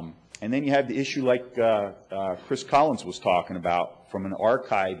 And then you have the issue like Chris Collins was talking about from an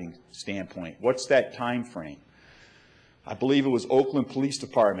archiving standpoint. What's that time frame? I believe it was Oakland Police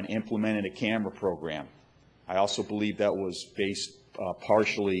Department implemented a camera program. I also believe that was based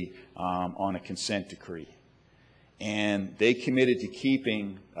partially on a consent decree. And they committed to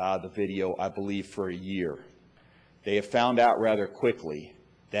keeping the video, I believe, for a year. They have found out rather quickly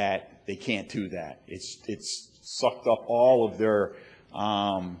that they can't do that. It's sucked up all of their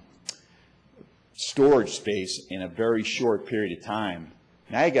storage space in a very short period of time.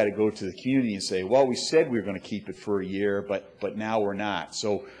 Now you got to go to the community and say, well, we said we were going to keep it for a year, but now we're not.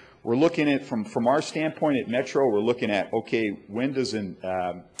 So we're looking at, from our standpoint at Metro, we're looking at, okay, when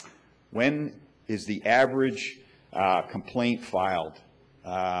is the average complaint filed?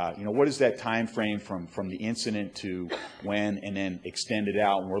 What is that time frame from the incident to when, and then extend it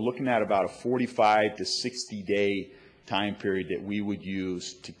out? And we're looking at about a 45 to 60 day time period that we would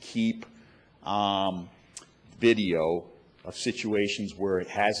use to keep video of situations where it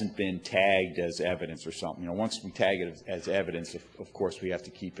hasn't been tagged as evidence or something. Once we tag it as evidence, of course, we have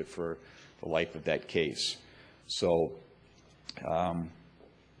to keep it for the life of that case. So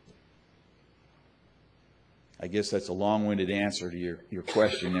I guess that's a long-winded answer to your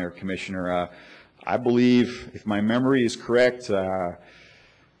question there, Commissioner. I believe, if my memory is correct,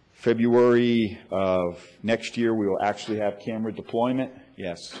 February of next year we will actually have camera deployment.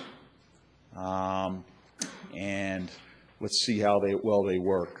 Yes. And let's see how well they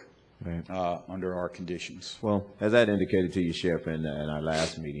work under our conditions. Well, as I had indicated to you, Sheriff, in our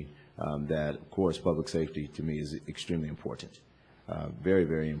last meeting, that, of course, public safety to me is extremely important, very,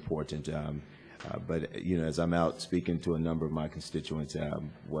 very important. But, you know, as I'm out speaking to a number of my constituents,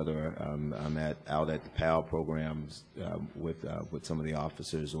 whether I'm out at the PAL programs with some of the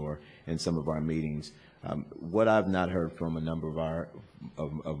officers or in some of our meetings, what I've not heard from a number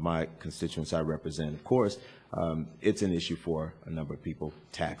of my constituents I represent, of course, it's an issue for a number of people,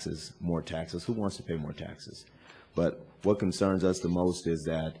 taxes, more taxes. Who wants to pay more taxes? But what concerns us the most is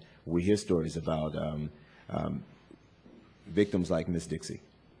that we hear stories about victims like Miss Dixie.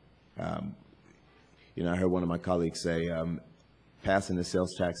 You know, I heard one of my colleagues say, passing the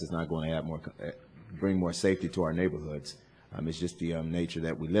sales tax is not going to bring more safety to our neighborhoods. It's just the nature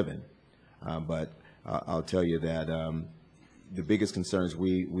that we live in. But I'll tell you that the biggest concerns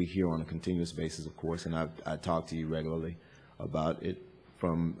we hear on a continuous basis, of course, and I talk to you regularly about it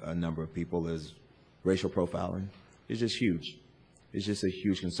from a number of people, is racial profiling. It's just huge. It's just a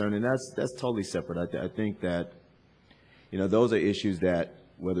huge concern, and that's totally separate. I think that, you know, those are issues that,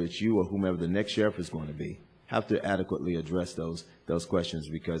 whether it's you or whomever the next sheriff is going to be, have to adequately address those questions,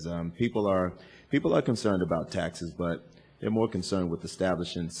 because people are concerned about taxes, but they're more concerned with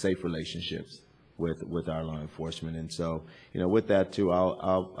establishing safe relationships with our law enforcement. And so, you know, with that too,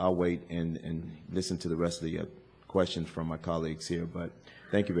 I'll wait and listen to the rest of the questions from my colleagues here. But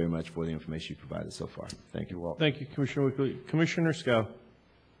thank you very much for the information you provided so far. Thank you all. Thank you, Commissioner Weekly. Commissioner Scow.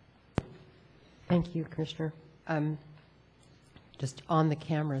 Thank you, Commissioner. Just on the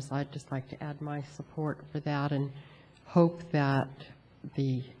cameras, I'd just like to add my support for that and hope that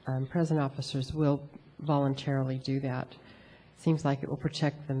the present officers will voluntarily do that. Seems like it will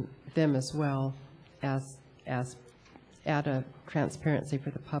protect them as well as add a transparency for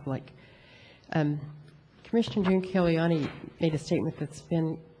the public. Commissioner June Kiliani made a statement that's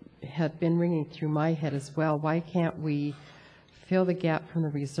had been ringing through my head as well. Why can't we fill the gap from the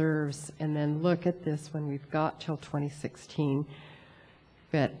reserves and then look at this when we've got till 2016?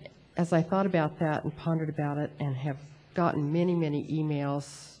 But as I thought about that and pondered about it and have gotten many, many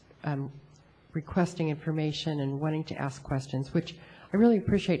emails requesting information and wanting to ask questions, which I really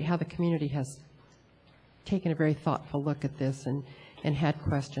appreciate how the community has taken a very thoughtful look at this and had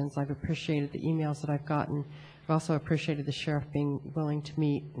questions. I've appreciated the emails that I've gotten. I've also appreciated the sheriff being willing to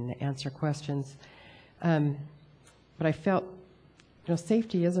meet and answer questions. But I felt, you know,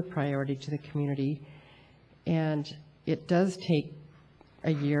 safety is a priority to the community, and it does take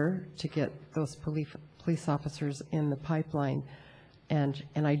a year to get those police officers in the pipeline. And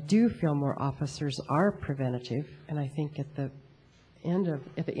I do feel more officers are preventative, and I think at the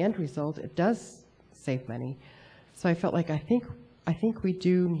end result, it does save money. So I felt like I think we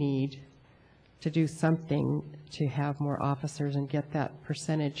do need to do something to have more officers and get that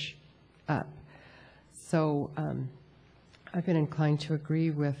percentage up. So I've been inclined to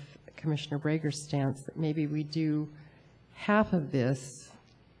agree with Commissioner Brager's stance that maybe we do half of this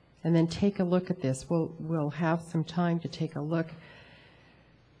and then take a look at this. We'll have some time to take a look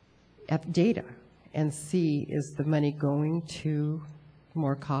at data and see, is the money going to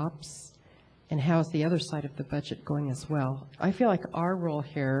more cops, and how's the other side of the budget going as well? I feel like our role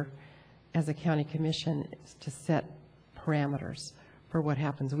here as a county commission is to set parameters for what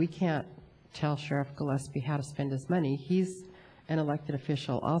happens. We can't tell Sheriff Gillespie how to spend his money. He's an elected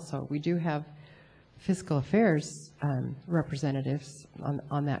official also. We do have fiscal affairs representatives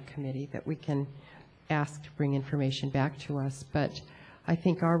on that committee that we can ask to bring information back to us, but I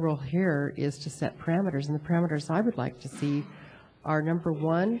think our role here is to set parameters, and the parameters I would like to see are, number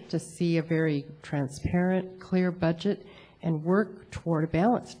one, to see a very transparent, clear budget and work toward a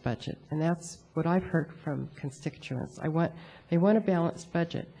balanced budget, and that's what I've heard from constituents. They want a balanced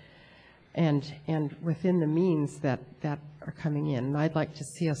budget and within the means that are coming in, and I'd like to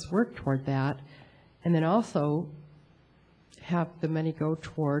see us work toward that, and then also have the money go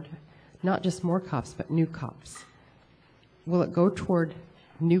toward not just more cops, but new cops. Will it go toward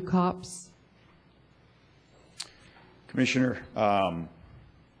new cops? Commissioner,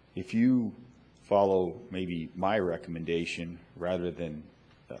 if you follow maybe my recommendation rather than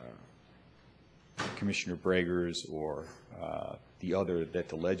Commissioner Brager's or the other that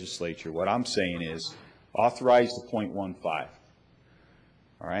the legislature, what I'm saying is authorize the 0.15.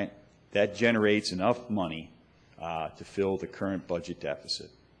 All right? That generates enough money to fill the current budget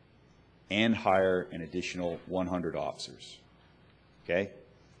deficit. and hire an additional 100 officers. Okay?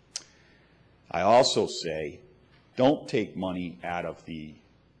 I also say, don't take money out of the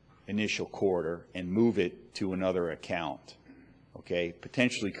initial quarter and move it to another account, okay?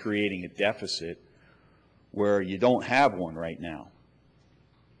 Potentially creating a deficit where you don't have one right now.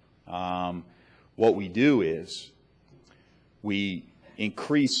 What we do is we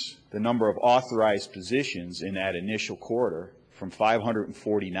increase the number of authorized positions in that initial quarter from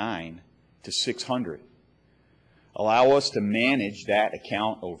 549 to 600. Allow us to manage that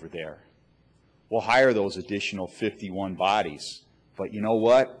account over there. We'll hire those additional 51 bodies. But you know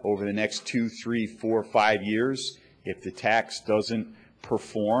what? Over the next 2, 3, 4, 5 years, if the tax doesn't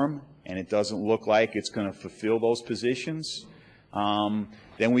perform and it doesn't look like it's going to fulfill those positions,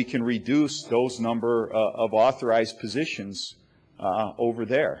 then we can reduce those number of authorized positions over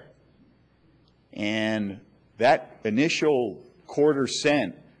there. And that initial quarter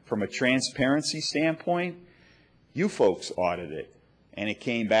cent, from a transparency standpoint, you folks audited it, and it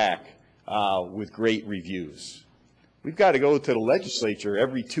came back with great reviews. We've got to go to the legislature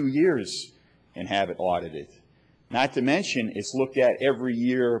every 2 years and have it audited. Not to mention, it's looked at every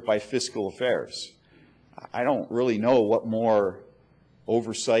year by Fiscal Affairs. I don't really know what more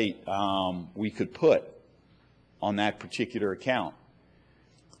oversight we could put on that particular account.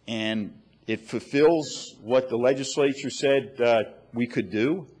 And it fulfills what the legislature said we could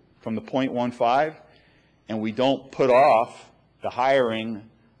do from the 0.15, and we don't put off the hiring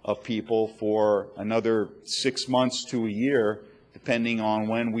of people for another 6 months to a year, depending on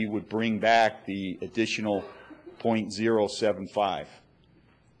when we would bring back the additional 0.075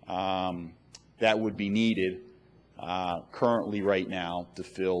 that would be needed currently right now to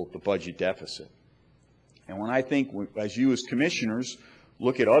fill the budget deficit. And when I think, as you as commissioners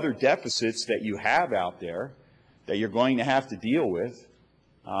look at other deficits that you have out there that you're going to have to deal with,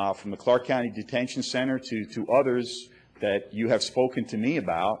 from the Clark County Detention Center to others that you have spoken to me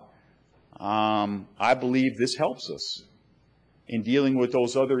about, I believe this helps us in dealing with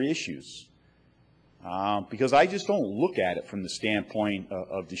those other issues. Because I just don't look at it from the standpoint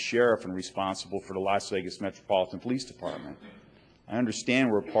of the sheriff and responsible for the Las Vegas Metropolitan Police Department. I understand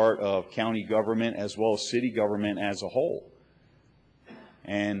we're part of county government as well as city government as a whole.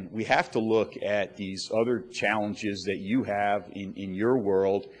 And we have to look at these other challenges that you have in your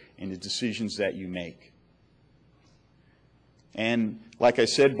world and the decisions that you make. And like I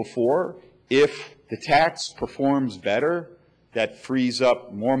said before, if the tax performs better, that frees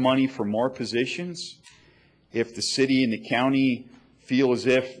up more money for more positions. If the city and the county feel as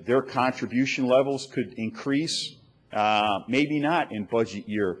if their contribution levels could increase, maybe not in budget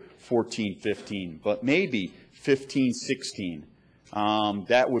year 14-15, but maybe 15-16,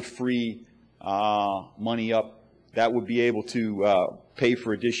 that would free money up. That would be able to pay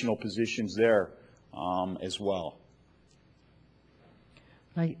for additional positions there as well.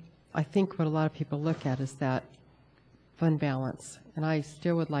 I think what a lot of people look at is that fund balance, and I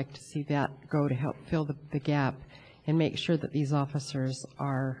still would like to see that go to help fill the gap and make sure that these officers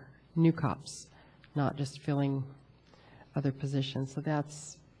are new cops, not just filling other positions. So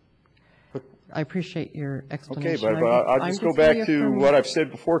that's, I appreciate your explanation. Okay, but I'll just go back to what I've said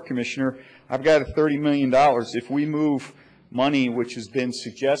before, Commissioner. I've got $30 million. If we move money, which has been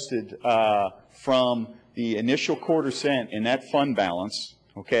suggested from the initial quarter cent in that fund balance,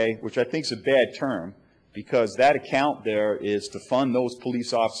 okay, which I think is a bad term, because that account there is to fund those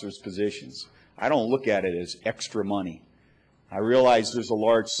police officers' positions. I don't look at it as extra money. I realize there's a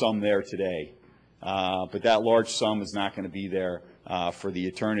large sum there today, but that large sum is not going to be there for the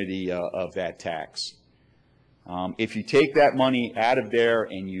eternity of that tax. If you take that money out of there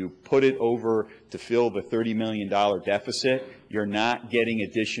and you put it over to fill the $30 million deficit, you're not getting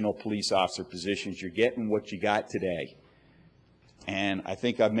additional police officer positions. You're getting what you got today. And I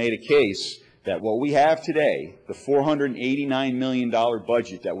think I've made a case that what we have today, the $489 million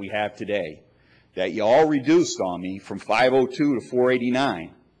budget that we have today, that you all reduced on me from 502 to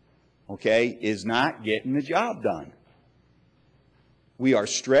 489, okay, is not getting the job done. We are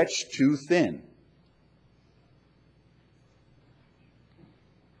stretched too thin.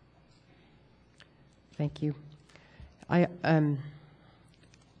 Thank you. I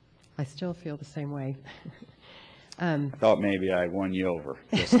still feel the same way. Thought maybe I won you over.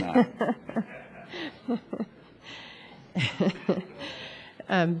 Guess not.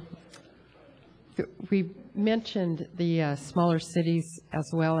 We mentioned the smaller cities as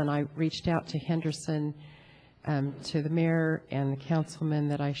well, and I reached out to Henderson, to the mayor and the councilman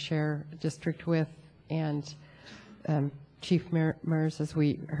that I share a district with, and Chief Mers, as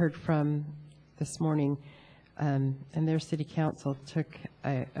we heard from this morning. and their city council took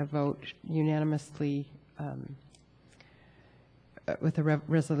a vote unanimously with a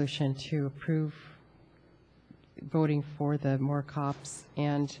resolution to approve voting for the more cops.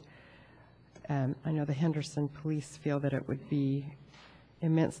 And I know the Henderson police feel that it would be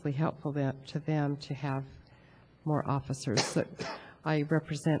immensely helpful to them to have more officers. So I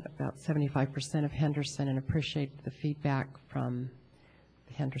represent about 75% of Henderson and appreciate the feedback from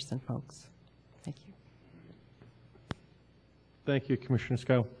the Henderson folks. Thank you. Thank you, Commissioner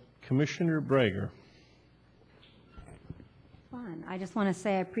Scott. Commissioner Brager. Fun. I just want to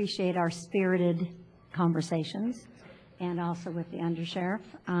say I appreciate our spirited conversations, and also with the undersheriff.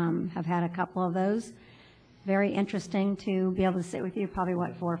 Have had a couple of those. Very interesting to be able to sit with you, probably,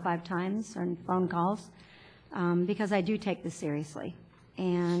 4 or 5 times on phone calls, because I do take this seriously.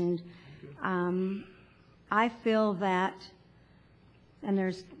 And I feel that, and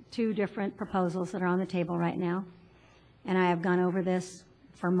there's 2 different proposals that are on the table right now, and I have gone over this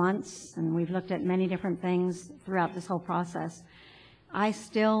for months, and we've looked at many different things throughout this whole process. I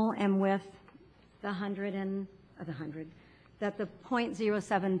still am with the 100, that the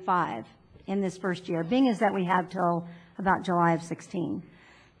 .075 in this first year, being as that we have till about July of 16,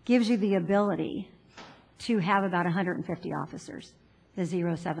 gives you the ability to have about 150 officers, the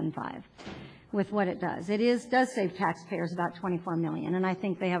 0.75, with what it does. It does save taxpayers about $24 million, and I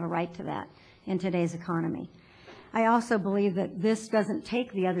think they have a right to that in today's economy. I also believe that this doesn't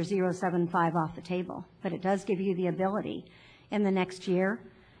take the other 0.75 off the table, but it does give you the ability in the next year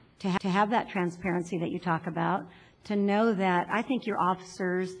to have that transparency that you talk about, to know that I think your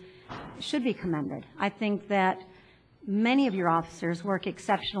officers should be commended. I think that many of your officers work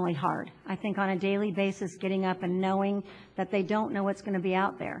exceptionally hard. I think on a daily basis, getting up and knowing that they don't know what's going to be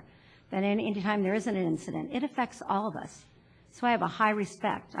out there, that anytime there isn't an incident, it affects all of us. So I have a high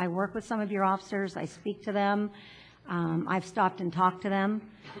respect. I work with some of your officers. I speak to them. I've stopped and talked to them.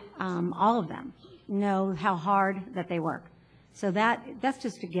 All of them know how hard that they work. So that's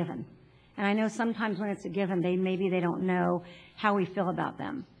just a given. And I know sometimes when it's a given, maybe they don't know how we feel about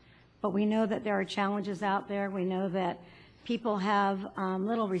them. But we know that there are challenges out there. We know that people have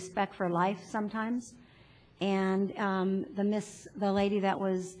little respect for life sometimes. And the lady that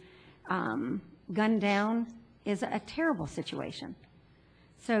was gunned down is a terrible situation.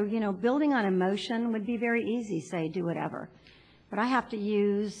 So, building on emotion would be very easy, say, do whatever. But I have to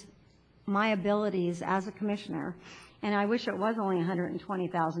use my abilities as a commissioner, and I wish it was only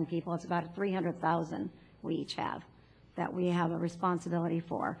 120,000 people. It's about 300,000 we each have that we have a responsibility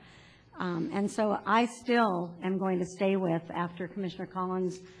for. And so I still am going to stay with, after Commissioner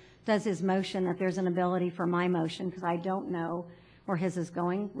Collins does his motion, that there's an ability for my motion, because I don't know where his is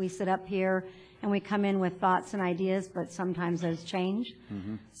going. We sit up here and we come in with thoughts and ideas, but sometimes those change.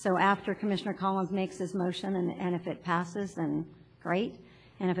 Mm-hmm. So after Commissioner Collins makes his motion, and if it passes, then great.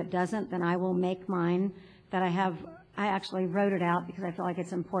 And if it doesn't, then I will make mine that I actually wrote it out because I feel like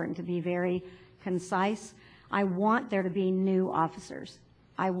it's important to be very concise. I want there to be new officers.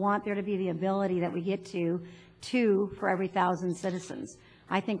 I want there to be the ability that we get to 2 for every 1,000 citizens.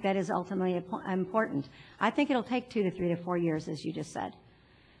 I think that is ultimately important. I think it'll take 2 to 3 to 4 years, as you just said,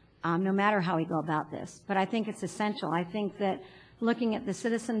 no matter how we go about this. But I think it's essential. I think that looking at the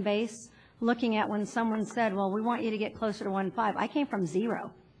citizen base, looking at when someone said, well, we want you to get closer to 1.5. I came from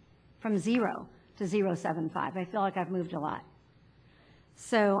 0 to 0.75. I feel like I've moved a lot.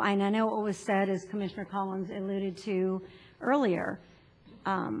 So, and I know what was said, as Commissioner Collins alluded to earlier,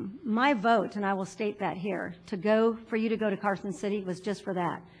 my vote, and I will state that here, for you to go to Carson City was just for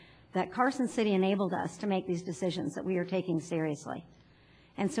that Carson City enabled us to make these decisions that we are taking seriously.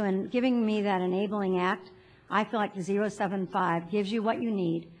 And so in giving me that enabling act, I feel like the 0.75 gives you what you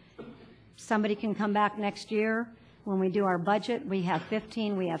need. Somebody can come back next year when we do our budget. We have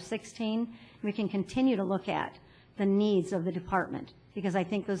 15, we have 16. We can continue to look at the needs of the department, because I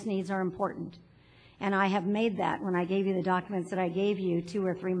think those needs are important. And I have made that when I gave you the documents that I gave you 2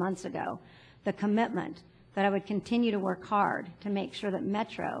 or 3 months ago, the commitment that I would continue to work hard to make sure that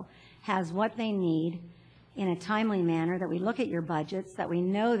Metro has what they need in a timely manner, that we look at your budgets, that we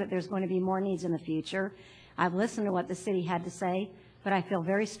know that there's going to be more needs in the future. I've listened to what the city had to say, but I feel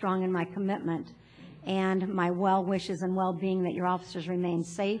very strong in my commitment and my well wishes and well-being that your officers remain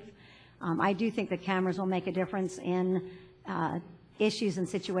safe. I do think the cameras will make a difference in issues and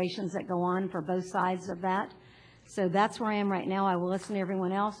situations that go on for both sides of that. So that's where I am right now. I will listen to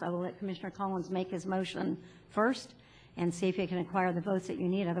everyone else. I will let Commissioner Collins make his motion first and see if he can acquire the votes that you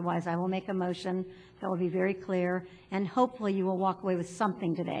need. Otherwise, I will make a motion that will be very clear, and hopefully you will walk away with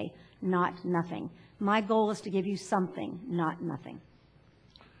something today, not nothing. My goal is to give you something, not nothing.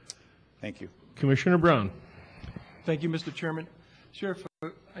 Thank you. Commissioner Brown. Thank you, Mr. Chairman. Sheriff,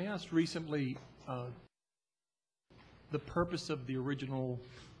 I asked recently the purpose of the original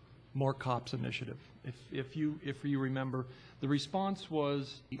More Cops initiative. If you remember, the response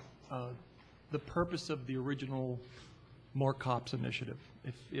was the purpose of the original More Cops initiative.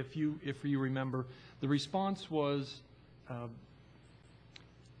 If you remember, the response was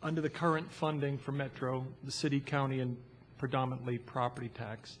under the current funding for Metro, the city, county, and predominantly property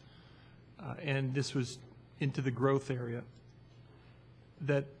tax, and this was into the growth area,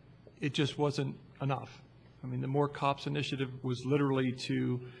 that it just wasn't enough. I mean, the More Cops initiative was literally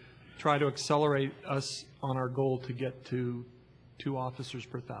to try to accelerate us on our goal to get to 2 officers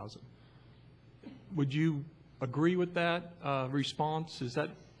per 1,000. Would you agree with that response? Is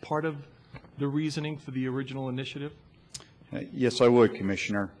that part of the reasoning for the original initiative? Yes, I would,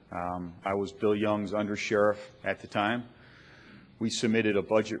 Commissioner. I was Bill Young's undersheriff at the time. We submitted a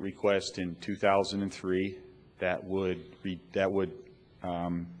budget request in 2003 that would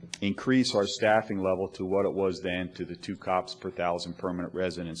increase our staffing level to what it was then, to the 2 cops per 1,000 permanent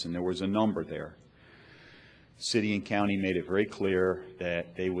residents, and there was a number there. City and county made it very clear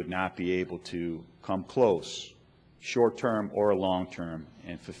that they would not be able to come close, short-term or long-term,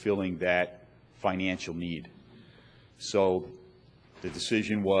 in fulfilling that financial need. So the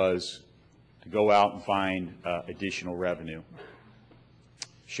decision was to go out and find additional revenue.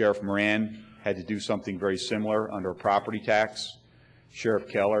 Sheriff Moran had to do something very similar under a property tax. Sheriff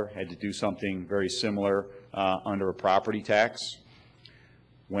Keller had to do something very similar under a property tax.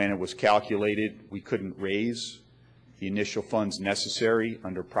 When it was calculated, we couldn't raise the initial funds necessary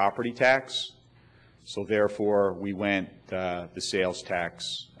under property tax, so therefore we went the sales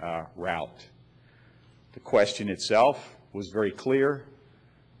tax route. The question itself was very clear.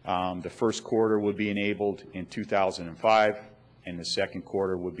 The first quarter would be enabled in 2005, and the second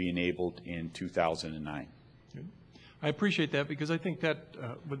quarter would be enabled in 2009. I appreciate that, because I think that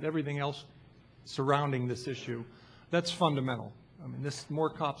with everything else surrounding this issue, that's fundamental. I mean, this More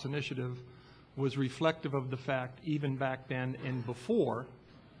Cops initiative was reflective of the fact, even back then and before,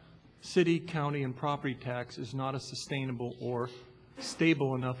 city, county, and property tax is not a sustainable or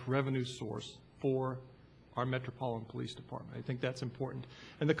stable enough revenue source for our Metropolitan Police Department. I think that's important.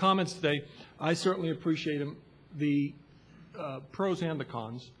 And the comments today, I certainly appreciate them, the pros and the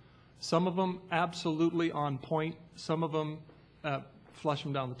cons. Some of them absolutely on point. Some of them flush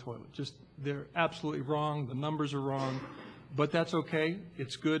them down the toilet. Just, they're absolutely wrong. The numbers are wrong. But that's okay.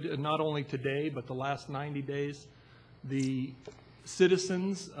 It's good, and not only today, but the last 90 days. The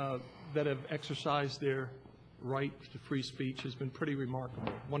citizens that have exercised their right to free speech has been pretty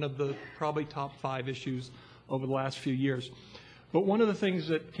remarkable. One of the probably top 5 issues over the last few years. But one of the things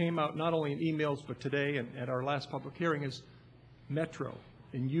that came out not only in emails but today and at our last public hearing is Metro,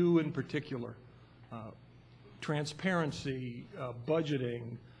 and you in particular, transparency,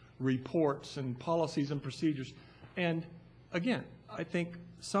 budgeting, reports, and policies and procedures. And again, I think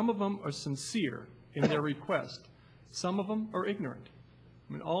some of them are sincere in their request. Some of them are ignorant.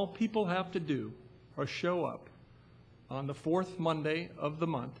 I mean, all people have to do are show up on the 4th Monday of the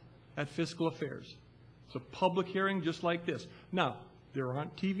month at Fiscal Affairs. It's a public hearing just like this. Now, there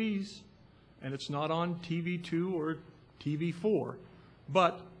aren't TVs, and it's not on TV2 or TV4,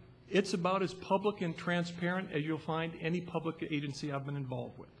 but it's about as public and transparent as you'll find any public agency I've been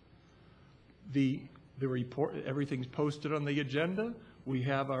involved with. The report, everything's posted on the agenda. We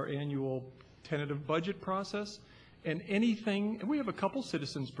have our annual tentative budget process, and anything, and we have a couple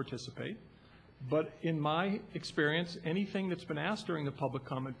citizens participate, but in my experience, anything that's been asked during the public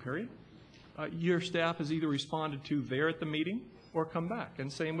comment period, your staff has either responded to there at the meeting or come back,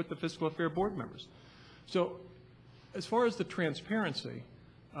 and same with the Fiscal Affair board members. So as far as the transparency,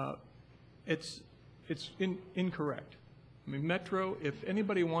 it's incorrect. I mean, Metro, if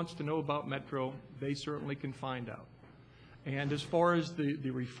anybody wants to know about Metro, they certainly can find out. And as far as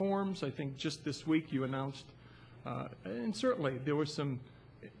the reforms, I think just this week you announced, and certainly there were some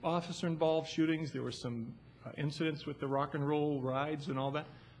officer-involved shootings, there were some incidents with the rock and roll rides and all that.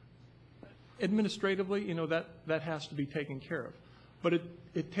 Administratively, you know, that has to be taken care of. But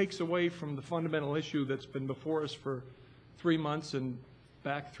it takes away from the fundamental issue that's been before us for 3 months and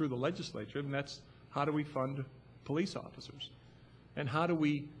back through the legislature, and that's how do we fund police officers? And how do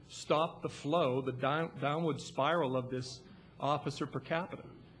we stop the flow, the downward spiral of this officer per capita?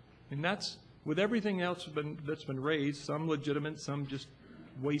 And that's, with everything else that's been raised, some legitimate, some just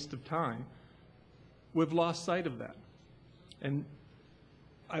waste of time, we've lost sight of that. And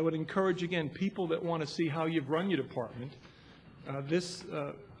I would encourage, again, people that want to see how you've run your department,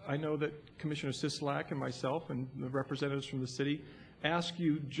 I know that Commissioner Sisolak and myself and the representatives from the city ask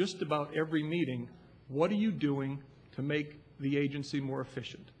you just about every meeting, what are you doing to make the agency more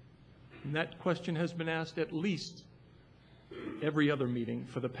efficient? And that question has been asked at least every other meeting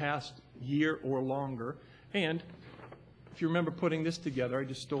for the past year or longer. And if you remember putting this together, I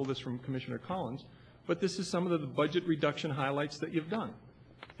just stole this from Commissioner Collins, but this is some of the budget reduction highlights that you've done.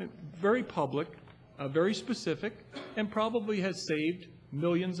 Very public, very specific, and probably has saved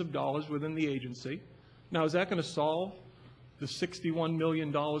millions of dollars within the agency. Now, is that going to solve the $61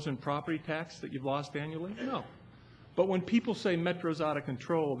 million in property tax that you've lost annually? No. But when people say Metro's out of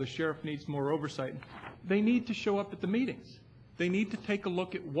control, the sheriff needs more oversight, they need to show up at the meetings. They need to take a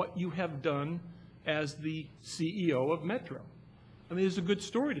look at what you have done as the CEO of Metro. I mean, there's a good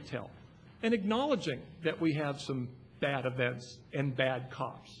story to tell. And acknowledging that we have some bad events and bad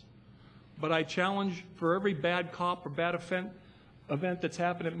cops. But I challenge, for every bad cop or bad event that's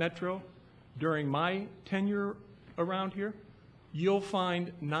happened at Metro during my tenure around here, you'll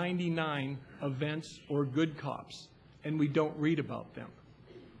find 99 events or good cops, and we don't read about them.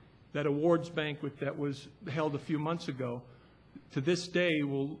 That awards banquet that was held a few months ago, to this day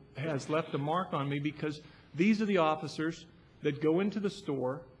has left a mark on me, because these are the officers that go into the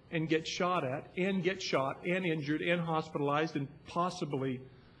store and get shot at and get shot and injured and hospitalized and possibly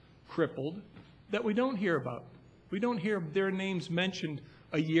crippled that we don't hear about. We don't hear their names mentioned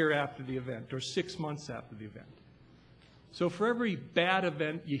a year after the event or 6 months after the event. So for every bad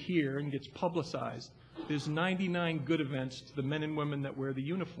event you hear and gets publicized, there's 99 good events to the men and women that wear the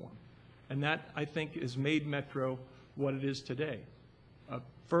uniform. And that, I think, has made Metro what it is today. A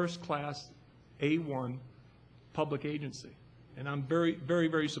first-class, A1 public agency. And I'm very, very,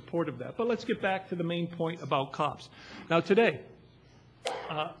 very supportive of that. But let's get back to the main point about cops. Now, today,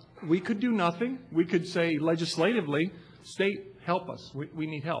 we could do nothing. We could say legislatively, state, help us. We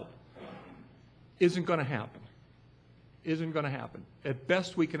need help. Isn't going to happen. Isn't going to happen. At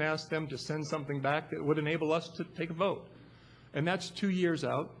best, we can ask them to send something back that would enable us to take a vote. And that's 2 years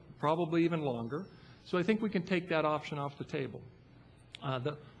out, probably even longer. So I think we can take that option off the table.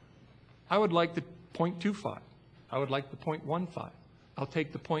 I would like the 0.25. I would like the 0.15. I'll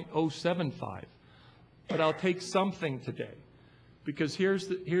take the 0.075. But I'll take something today. Because here's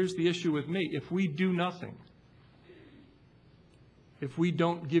the issue with me. If we do nothing, if we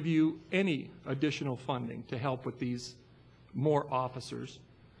don't give you any additional funding to help with these more officers,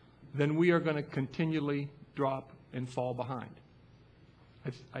 then we are going to continually drop and fall behind.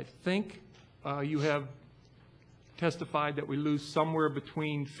 I think you have testified that we lose somewhere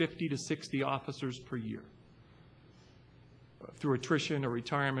between 50 to 60 officers per year through attrition or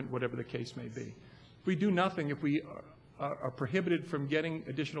retirement, whatever the case may be. If we do nothing, if we are prohibited from getting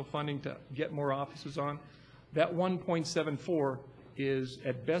additional funding to get more officers on, that 1.74 is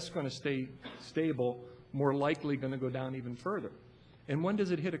at best going to stay stable, more likely going to go down even further. And when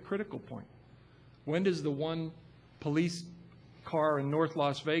does it hit a critical point? When does the one police car in North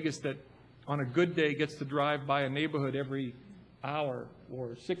Las Vegas that on a good day gets to drive by a neighborhood every hour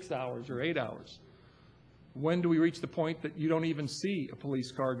or 6 hours or 8 hours, when do we reach the point that you don't even see a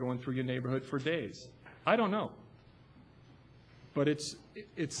police car going through your neighborhood for days? I don't know. But it's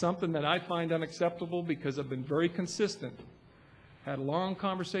something that I find unacceptable, because I've been very consistent, had long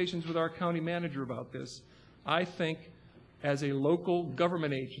conversations with our county manager about this. I think as a local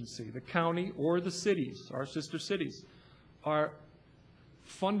government agency, the county or the cities, our sister cities, our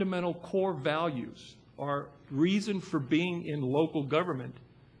fundamental core values, our reason for being in local government,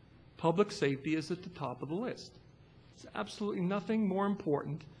 public safety is at the top of the list. There's absolutely nothing more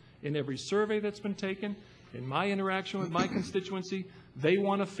important. In every survey that's been taken, in my interaction with my constituency, they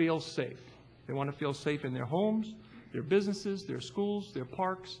want to feel safe. They want to feel safe in their homes, their businesses, their schools, their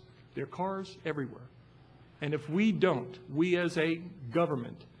parks, their cars, everywhere. And if we don't, we as a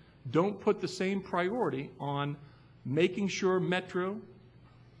government, don't put the same priority on making sure Metro,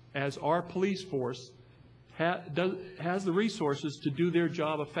 as our police force, has the resources to do their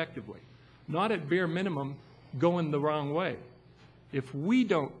job effectively, not at bare minimum going the wrong way. If we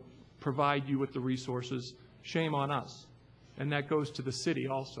don't provide you with the resources, shame on us. And that goes to the city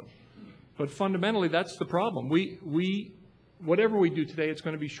also. But fundamentally, that's the problem. Whatever we do today, it's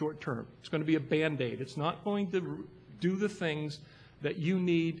going to be short term. It's going to be a Band-Aid. It's not going to do the things that you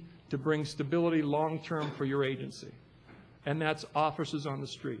need to bring stability long term for your agency. And that's officers on the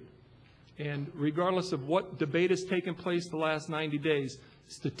street. And regardless of what debate has taken place the last 90 days,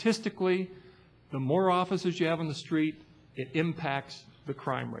 statistically, the more officers you have on the street, it impacts the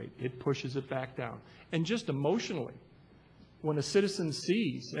crime rate. It pushes it back down. And just emotionally, when a citizen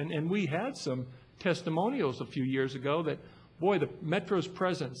sees, and we had some testimonials a few years ago that, boy, the Metro's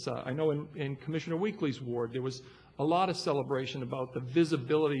presence, I know in Commissioner Weekly's ward, there was a lot of celebration about the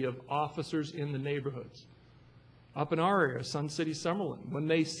visibility of officers in the neighborhoods. up in our area, Sun City, Summerlin, when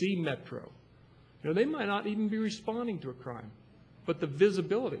they see Metro, they might not even be responding to a crime, but the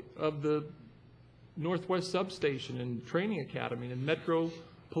visibility of the Northwest Substation and Training Academy and Metro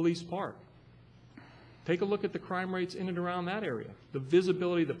Police Park. Take a look at the crime rates in and around that area. The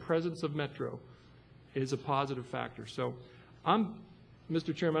visibility, the presence of Metro is a positive factor. So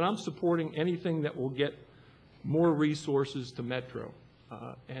Mr. Chairman, I'm supporting anything that will get more resources to Metro.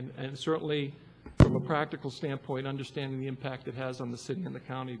 And certainly from a practical standpoint, understanding the impact it has on the city and the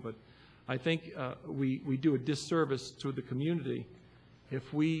county. But I think we do a disservice to the community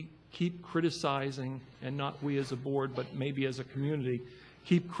if we keep criticizing, and not we as a board, but maybe as a community,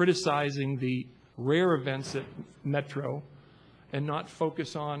 keep criticizing the rare events at Metro and not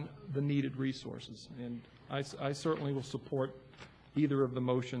focus on the needed resources. And I certainly will support either of the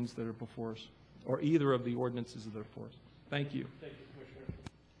motions that are before us, or either of the ordinances that are before us. Thank you. Thank you, Commissioner.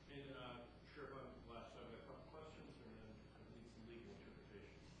 And Sheriff, last time I have a couple questions, and then I need some legal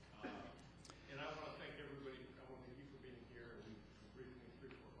interpretation. And I want to thank everybody. I want to thank you for being here. We've briefed me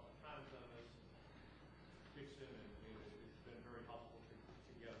 3 or 4 times on this. Dixon, and it's been very helpful to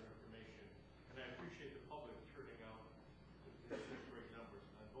gather information. And I appreciate the public turning out in such great numbers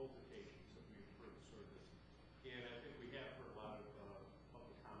on both occasions that we've heard service. And I think we have heard a lot of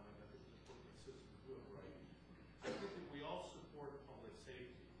public comment. I think it's important systems do it right. I think that we all support public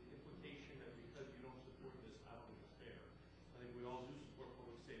safety. The implication that because you don't support this, I don't think it's fair. I think we all do support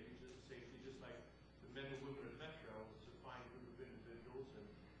public safety, just like the men and women at Metro. It's a fine group of individuals, and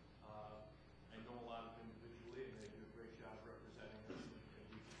I know a lot of them individually, and they do a great job representing us, and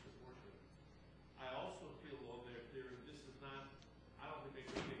we can support them. I also feel, though, that this is not, I don't think they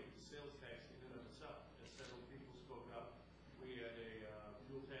can take the sales tax in and of itself. As several people spoke up, we had a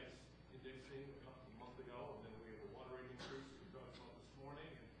fuel tax indexing a month ago, and then we have a water rate increase we talked about this morning,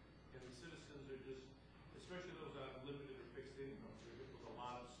 and the citizens are just, especially those on limited or fixed income, they're hit with a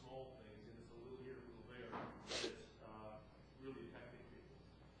lot of small things, and it's a little here, a little there, that's really affecting people.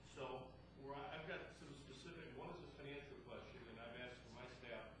 So I've got some specific, one is a financial question, and I've asked my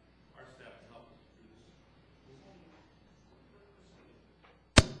staff, our staff, to help us through this.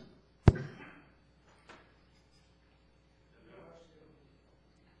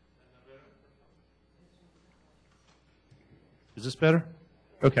 Is this better?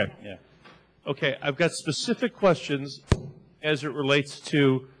 Okay. Yeah. Okay, I've got specific questions as it relates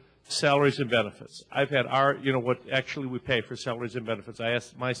to salaries and benefits. I've had what actually we pay for salaries and benefits. I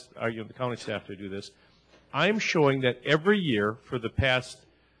asked the county staff to do this. I'm showing that every year for the past,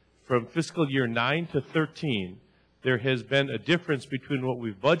 from fiscal year 9 to 13, there has been a difference between what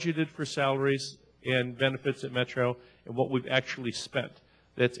we've budgeted for salaries and benefits at Metro and what we've actually spent.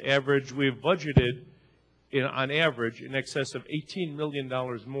 That's average. We've budgeted, on average, in excess of $18 million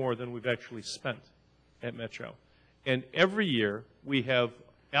more than we've actually spent at Metro. And every year, we have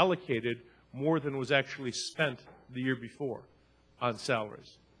allocated more than was actually spent the year before on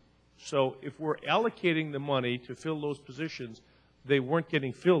salaries. So if we're allocating the money to fill those positions, they weren't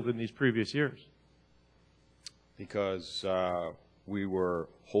getting filled in these previous years. Because we were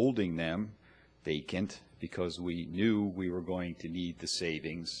holding them vacant because we knew we were going to need the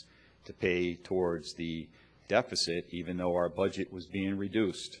savings to pay towards the deficit, even though our budget was being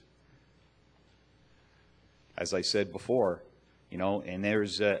reduced. As I said before, and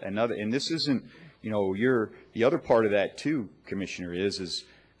there's another, and this isn't, the other part of that too, Commissioner, is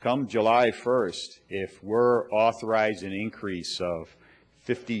come July 1st, if we're authorized an increase of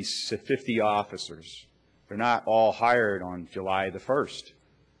 50 officers, they're not all hired on July the 1st.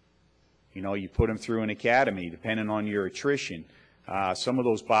 You put them through an academy, depending on your attrition. Some of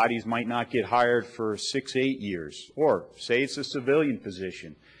those bodies might not get hired for 6, 8 years, or say it's a civilian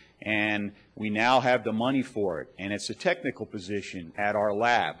position, and we now have the money for it, and it's a technical position at our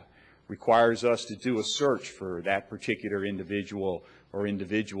lab. Requires us to do a search for that particular individual or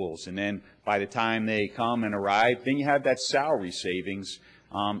individuals, and then by the time they come and arrive, then you have that salary savings,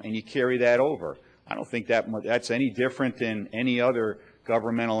 and you carry that over. I don't think that's any different than any other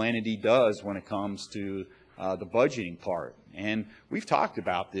governmental entity does when it comes to the budgeting part. And we've talked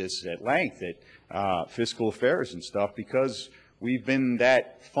about this at length at fiscal affairs and stuff, because we've been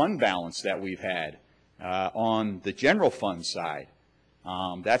that fund balance that we've had on the general fund side.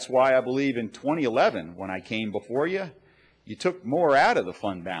 That's why I believe in 2011, when I came before you, you took more out of the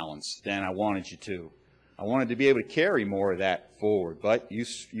fund balance than I wanted you to. I wanted to be able to carry more of that forward, but you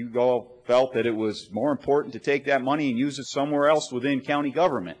all felt that it was more important to take that money and use it somewhere else within county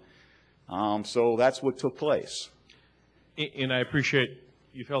government. So that's what took place. And I appreciate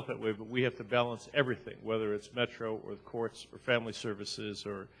you felt that way, but we have to balance everything, whether it's Metro or the courts or family services,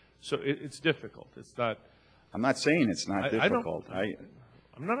 or so it's difficult. It's not. I'm not saying it's not difficult.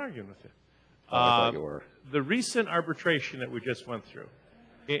 I'm not arguing with you. I thought you were. The recent arbitration that we just went through,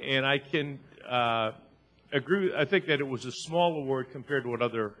 and I can agree, I think that it was a small award compared to what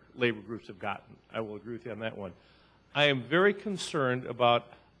other labor groups have gotten. I will agree with you on that one. I am very concerned about,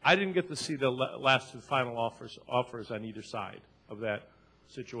 I didn't get to see the last and final offers on either side of that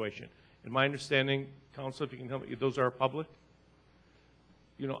situation. In my understanding, Counsel, if you can tell me, those are public?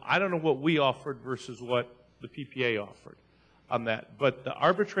 You know, I don't know what we offered versus what the PPA offered on that. But the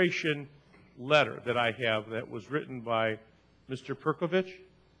arbitration letter that I have that was written by Mr. Perkovich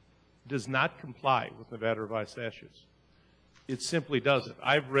does not comply with Nevada revised statutes. It simply doesn't.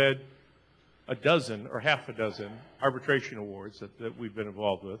 I've read a dozen or half a dozen arbitration awards that we've been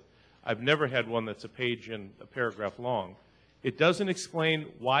involved with. I've never had one that's a page and a paragraph long. It doesn't explain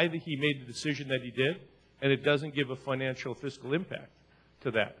why he made the decision that he did, and it doesn't give a financial fiscal impact to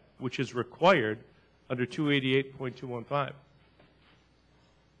that, which is required under 288.215.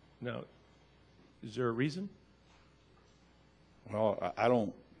 Now, is there a reason? Well, I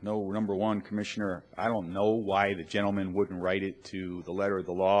don't know, number one, Commissioner, I don't know why the gentleman wouldn't write it to the letter of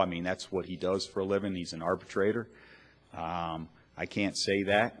the law. I mean, that's what he does for a living. He's an arbitrator. I can't say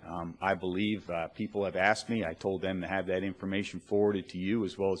that. I believe people have asked me. I told them to have that information forwarded to you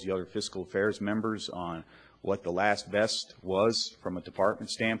as well as the other fiscal affairs members on what the last best was from a department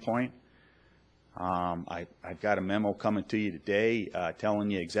standpoint. I've got a memo coming to you today telling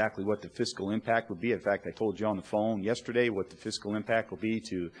you exactly what the fiscal impact would be. In fact, I told you on the phone yesterday what the fiscal impact will be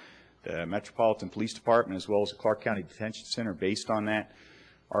to the Metropolitan Police Department as well as the Clark County Detention Center based on that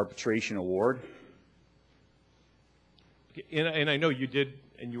arbitration award. And I know you did,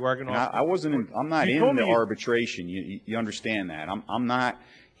 and you are going to. I wasn't. I'm not in the arbitration. You understand that? I'm not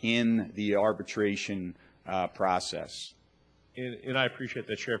in the arbitration process. And I appreciate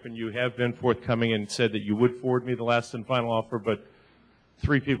that, Sheriff. And you have been forthcoming and said that you would forward me the last and final offer, but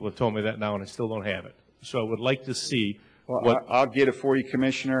 3 people have told me that now, and I still don't have it. So I would like to see. Well, I'll get it for you,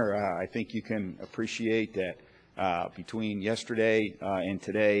 Commissioner. I think you can appreciate that between yesterday and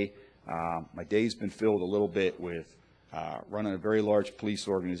today, my day's been filled a little bit with running a very large police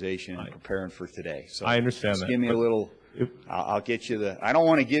organization and preparing for today. So I understand just that. Give me a little. I'll get you the. I don't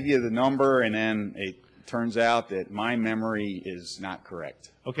want to give you the number and then it turns out that my memory is not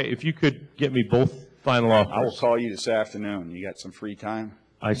correct. Okay, if you could get me both final offers. I will call you this afternoon. You got some free time?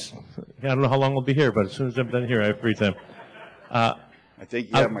 I don't know how long I'll be here, but as soon as I'm done here, I have free time. I think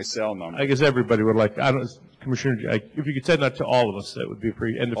you have my cell number. I guess everybody would like. I don't, Commissioner. If you could send that to all of us, that would be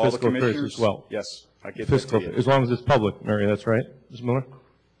and the all fiscal the affairs as well. Yes, I get fiscal that to you. As long as it's public, Mary. That's right, Ms. Miller.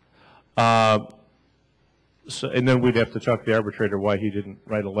 So, and then we'd have to talk to the arbitrator why he didn't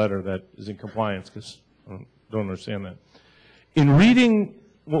write a letter that is in compliance, because I don't understand that. In reading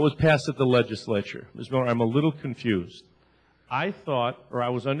what was passed at the legislature, Ms. Miller, I'm a little confused. I thought, or I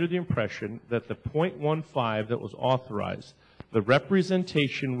was under the impression, that the .15 that was authorized, the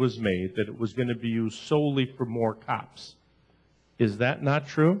representation was made that it was going to be used solely for more cops. Is that not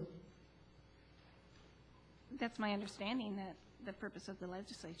true? That's my understanding, that the purpose of the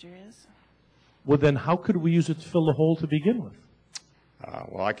legislature is. Well, then how could we use it to fill the hole to begin with?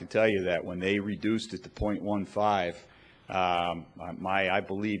 Well, I can tell you that when they reduced it to .15, I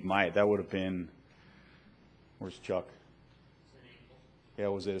believe that would have been, where's Chuck? Yeah,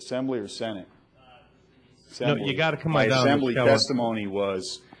 was it Assembly or Senate? Assembly. No, you got to come on down. My Assembly testimony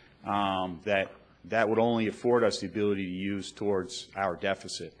was that would only afford us the ability to use towards our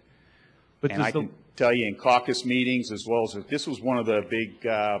deficit. But and I can tell you in caucus meetings as well as this was one of the big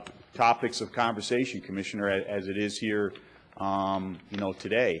topics of conversation, Commissioner, as it is here,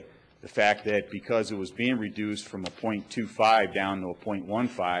 today. The fact that because it was being reduced from a .25 down to a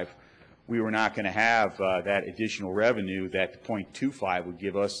 .15, we were not going to have that additional revenue that the .25 would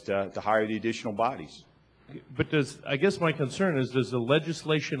give us to hire the additional bodies. But I guess my concern is, does the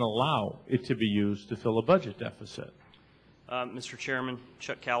legislation allow it to be used to fill a budget deficit? Mr. Chairman,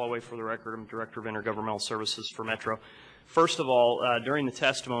 Chuck Calloway for the record. I'm Director of Intergovernmental Services for Metro. First of all, during the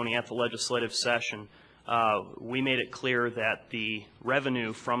testimony at the legislative session, we made it clear that the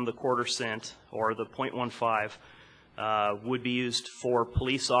revenue from the quarter cent or the .15 would be used for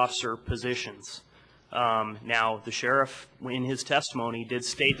police officer positions. Now, the sheriff, in his testimony, did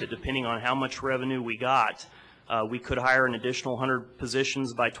state that depending on how much revenue we got, we could hire an additional 100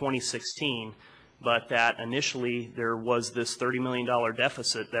 positions by 2016, but that initially there was this $30 million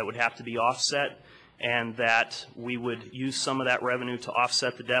deficit that would have to be offset, and that we would use some of that revenue to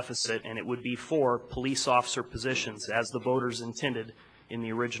offset the deficit, and it would be for police officer positions, as the voters intended in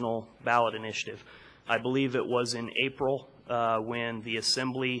the original ballot initiative. I believe it was in April when the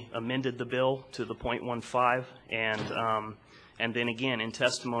Assembly amended the bill to the .15, and then again in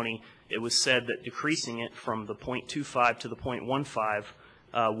testimony it was said that decreasing it from the .25 to the .15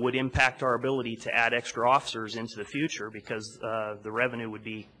 would impact our ability to add extra officers into the future because the revenue would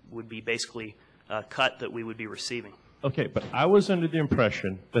be basically cut that we would be receiving. Okay, but I was under the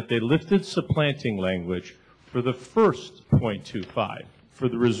impression that they lifted supplanting language for the first .25, for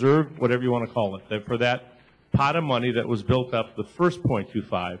the reserve, whatever you want to call it, that for that pot of money that was built up, the first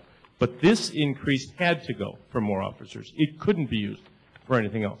 .25, but this increase had to go for more officers. It couldn't be used for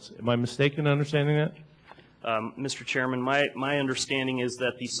anything else. Am I mistaken in understanding that? Mr. Chairman, my understanding is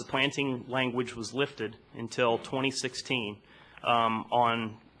that the supplanting language was lifted until 2016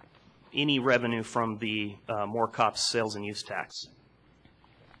 on any revenue from the More Cops sales and use tax.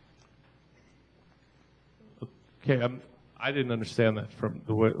 Okay, I didn't understand that from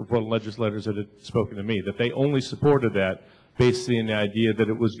the legislators that had spoken to me, that they only supported that based on the idea that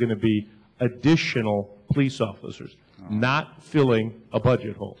it was going to be additional police officers, not filling a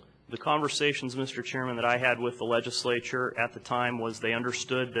budget hole. The conversations, Mr. Chairman, that I had with the legislature at the time was they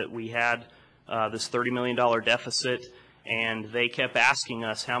understood that we had this $30 million deficit, and they kept asking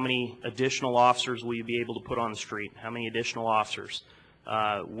us, how many additional officers will you be able to put on the street? How many additional officers?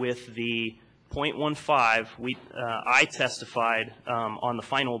 With the .15, I testified on the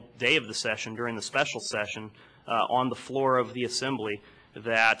final day of the session, during the special session, on the floor of the Assembly,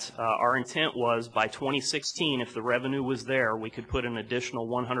 that our intent was by 2016, if the revenue was there, we could put an additional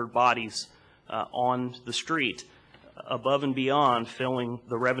 100 bodies on the street above and beyond filling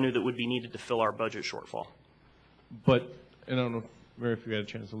the revenue that would be needed to fill our budget shortfall. But, I don't know, Mary, if you had a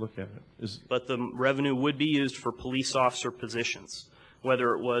chance to look at it. But the revenue would be used for police officer positions,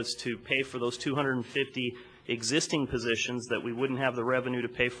 whether it was to pay for those 250 existing positions that we wouldn't have the revenue to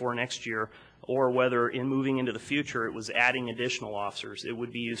pay for next year, or whether in moving into the future it was adding additional officers. It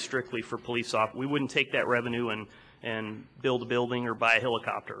would be used strictly for police officers. We wouldn't take that revenue and build a building or buy a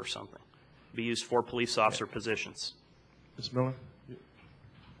helicopter or something. It would be used for police officer positions. Ms. Miller?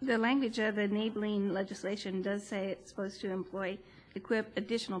 The language of the enabling legislation does say it's supposed to equip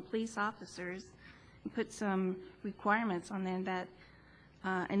additional police officers and put some requirements on there that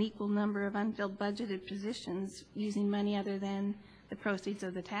an equal number of unfilled budgeted positions using money other than the proceeds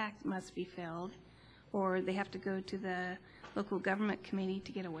of the tax must be filled, or they have to go to the local government committee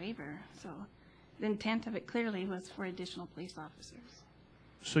to get a waiver. So the intent of it clearly was for additional police officers.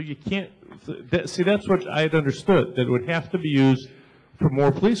 So you can't, see, that's what I had understood, that it would have to be used for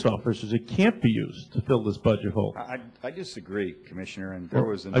more police officers. It can't be used to fill this budget hole. I disagree, Commissioner, and there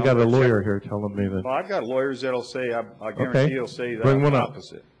was a I got a lawyer here telling me that. Well, I've got lawyers that'll say, I guarantee he'll say the Bring one up.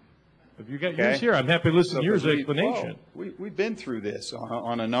 opposite. If you got yours here, I'm happy to listen to your explanation. Well, we've been through this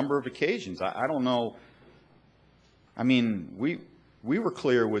on a number of occasions. I don't know. I mean, we were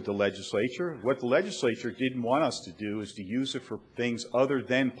clear with the legislature. What the legislature didn't want us to do is to use it for things other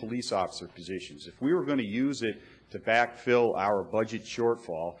than police officer positions. If we were going to use it to backfill our budget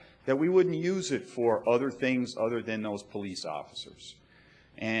shortfall, that we wouldn't use it for other things other than those police officers.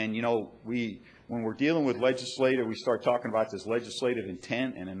 And, you know, when we're dealing with legislative, we start talking about this legislative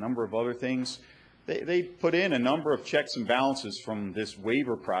intent and a number of other things. They put in a number of checks and balances from this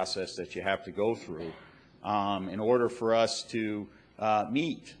waiver process that you have to go through in order for us to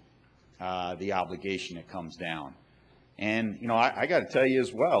meet the obligation that comes down. And, you know, I got to tell you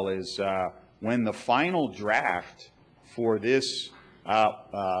as well is when the final draft for this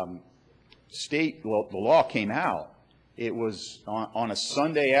state, the law came out, it was on a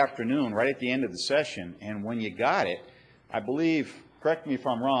Sunday afternoon, right at the end of the session, and when you got it, I believe, correct me if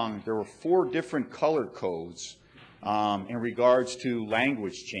I'm wrong, there were 4 different color codes in regards to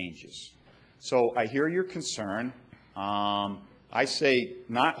language changes. So I hear your concern. I say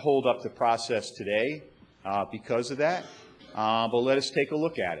not hold up the process today because of that, but let us take a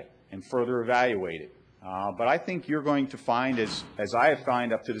look at it and further evaluate it. But I think you're going to find, as I have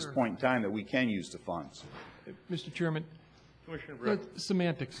found up to this point in time, that we can use the funds. Mr. Chairman,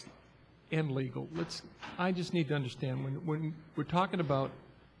 semantics and legal. I just need to understand, when we're talking about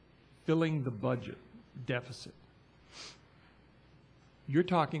filling the budget deficit, you're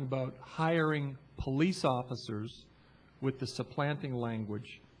talking about hiring police officers with the supplanting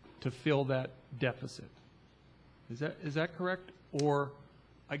language to fill that deficit. Is that correct? Or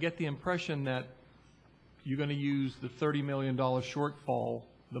I get the impression that you're going to use the $30 million shortfall,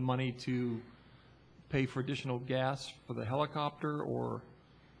 the money to pay for additional gas for the helicopter, or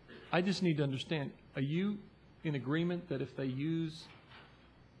I just need to understand, are you in agreement that if they use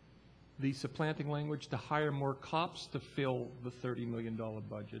the supplanting language to hire more cops to fill the $30 million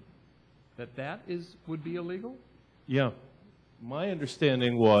budget, that would be illegal? Yeah. My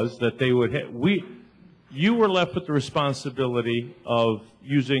understanding was that they would you were left with the responsibility of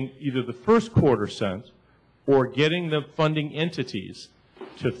using either the first quarter cent or getting the funding entities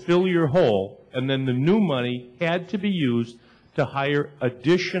to fill your hole, and then the new money had to be used to hire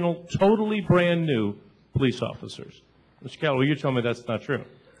additional, totally brand new police officers. Mr. Callaway, you're telling me that's not true.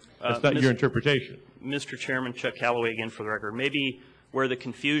 That's not your interpretation. Mr. Chairman, Chuck Callaway again for the record. Maybe where the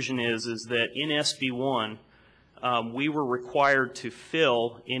confusion is that in SB1, we were required to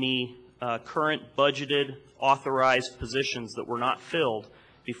fill any current budgeted authorized positions that were not filled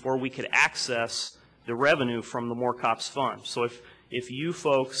before we could access the revenue from the More Cops Fund. So if you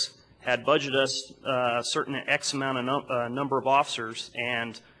folks had budgeted us a certain X amount of number of officers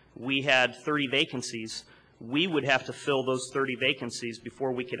and we had 30 vacancies, we would have to fill those 30 vacancies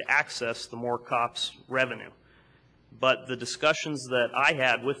before we could access the More Cops revenue. But the discussions that I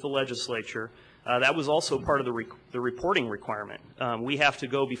had with the legislature, that was also part of the reporting requirement. We have to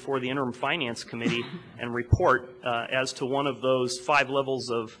go before the Interim Finance Committee and report as to one of those 5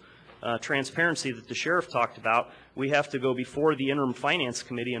 levels of transparency that the sheriff talked about. We have to go before the Interim Finance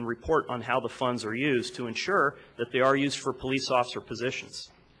Committee and report on how the funds are used to ensure that they are used for police officer positions.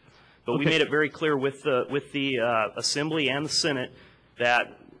 But we made it very clear with the Assembly and the Senate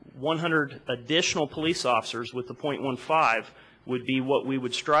that 100 additional police officers with the .15 would be what we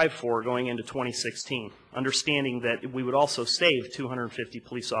would strive for going into 2016, understanding that we would also save 250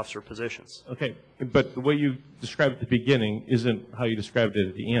 police officer positions. Okay, but the way you described at the beginning isn't how you described it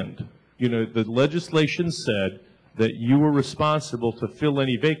at the end. You know, the legislation said that you were responsible to fill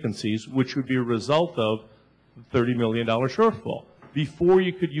any vacancies, which would be a result of the $30 million shortfall, before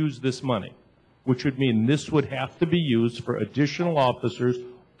you could use this money, which would mean this would have to be used for additional officers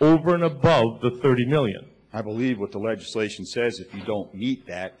over and above the $30 million. I believe what the legislation says, if you don't meet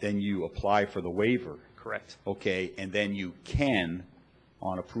that, then you apply for the waiver. Correct. Okay, and then you can,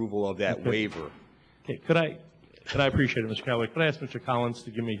 on approval of that waiver. Okay, could I appreciate it, Mr. Callaway, could I ask Mr. Collins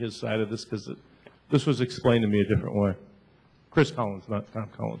to give me his side of this, because this was explained to me a different way. Chris Collins, not Tom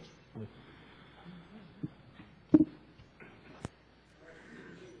Collins.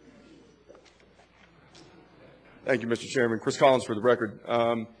 Thank you, Mr. Chairman. Chris Collins for the record.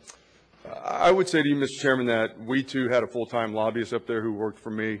 I would say to you, Mr. Chairman, that we too had a full-time lobbyist up there who worked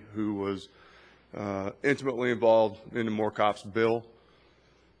for me, who was intimately involved in the More Cops bill.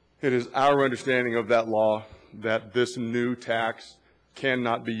 It is our understanding of that law that this new tax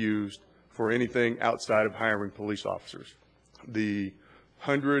cannot be used for anything outside of hiring police officers. The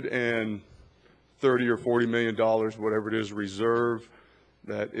 $130 or $40 million, whatever it is, reserve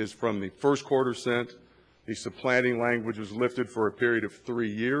that is from the first quarter cent. The supplanting language was lifted for a period of 3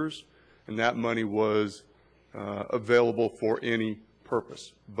 years, and that money was available for any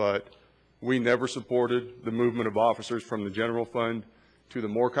purpose. But we never supported the movement of officers from the general fund to the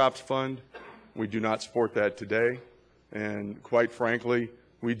More Cops Fund. We do not support that today. And quite frankly,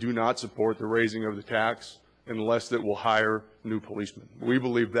 we do not support the raising of the tax unless it will hire new policemen. We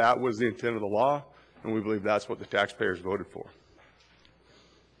believe that was the intent of the law, and we believe that's what the taxpayers voted for.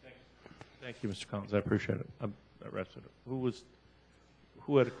 Thank you, Mr. Collins. I appreciate it. I rested it.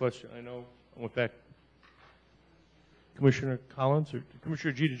 Who had a question? I know I went back. Commissioner Collins or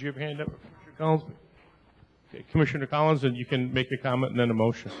Commissioner G, did you have your hand up? Commissioner Collins? Okay, Commissioner Collins, and you can make a comment and then a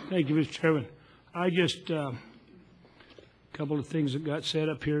motion. Thank you, Mr. Chairman. I just, a couple of things that got said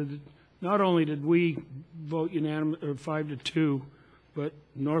up here. That not only did we vote unanimous, or 5-2, but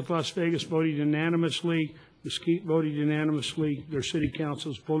North Las Vegas voted unanimously, Mesquite voted unanimously, their city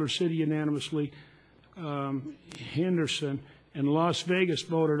councils, Boulder City unanimously, Henderson, and Las Vegas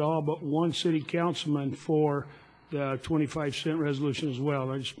voted all but one city councilman for the 25-cent resolution as well.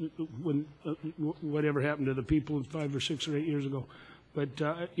 I just, whatever happened to the people 5 or 6 or 8 years ago. But,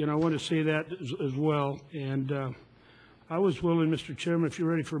 you know, I want to say that as well. And I was willing, Mr. Chairman, if you're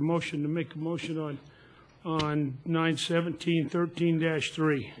ready for a motion, to make a motion on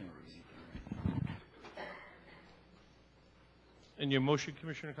 917-13-3. And your motion,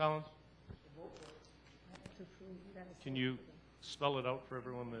 Commissioner Collins? Can you spell it out for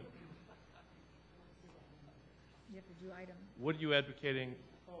everyone that? You have to do item. What are you advocating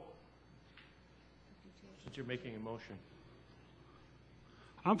since you're making a motion?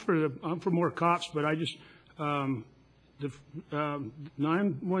 I'm for more cops, but I just the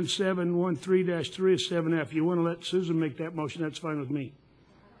 91713-3 is 7F. You want to let Susan make that motion? That's fine with me.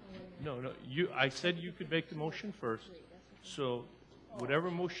 No. I said you could make the motion first. So, whatever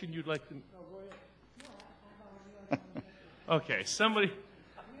motion you'd like to. Okay, somebody.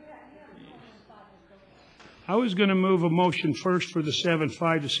 I was going to move a motion first for the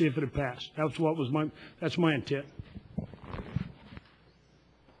 7-5 to see if it had passed. That's my intent.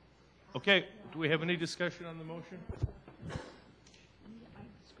 Okay, do we have any discussion on the motion?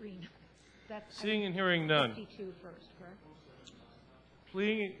 Screen. That's Seeing and hearing none. 52 first, correct?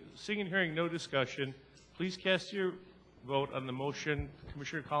 Seeing and hearing no discussion, please cast your vote on the motion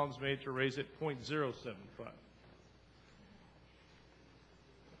Commissioner Collins made to raise it .075.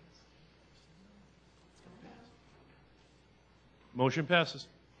 Motion passes.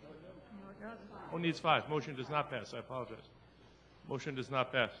 Oh, needs 5. Motion does not pass. I apologize. Motion does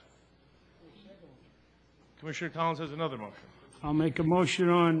not pass. Commissioner Collins has another motion. I'll make a motion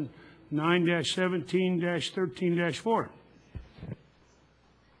on 9-17-13-4.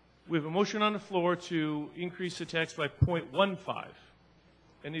 We have a motion on the floor to increase the tax by .15.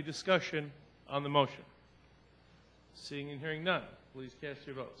 Any discussion on the motion? Seeing and hearing none, please cast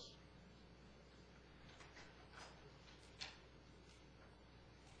your votes.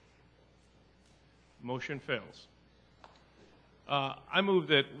 Motion fails. I move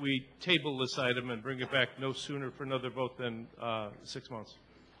that we table this item and bring it back no sooner for another vote than 6 months.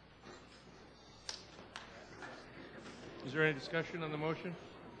 Is there any discussion on the motion?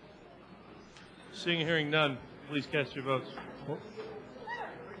 Seeing and hearing none, please cast your votes.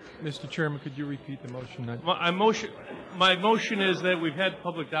 Mr. Chairman, could you repeat the motion? My motion is that we've had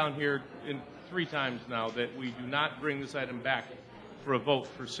public down here 3 times now that we do not bring this item back for a vote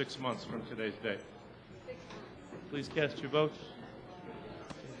for 6 months from today's date. Please cast your votes.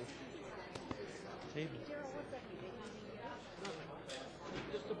 Table.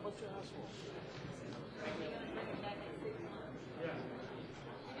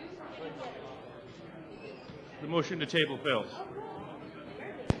 The motion to table fails.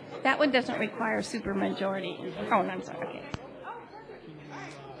 That one doesn't require supermajority. Oh, no, I'm sorry. Okay.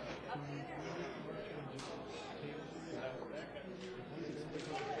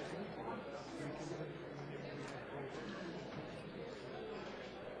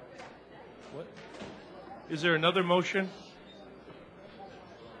 Is there another motion?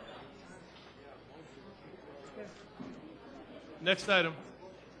 Next item.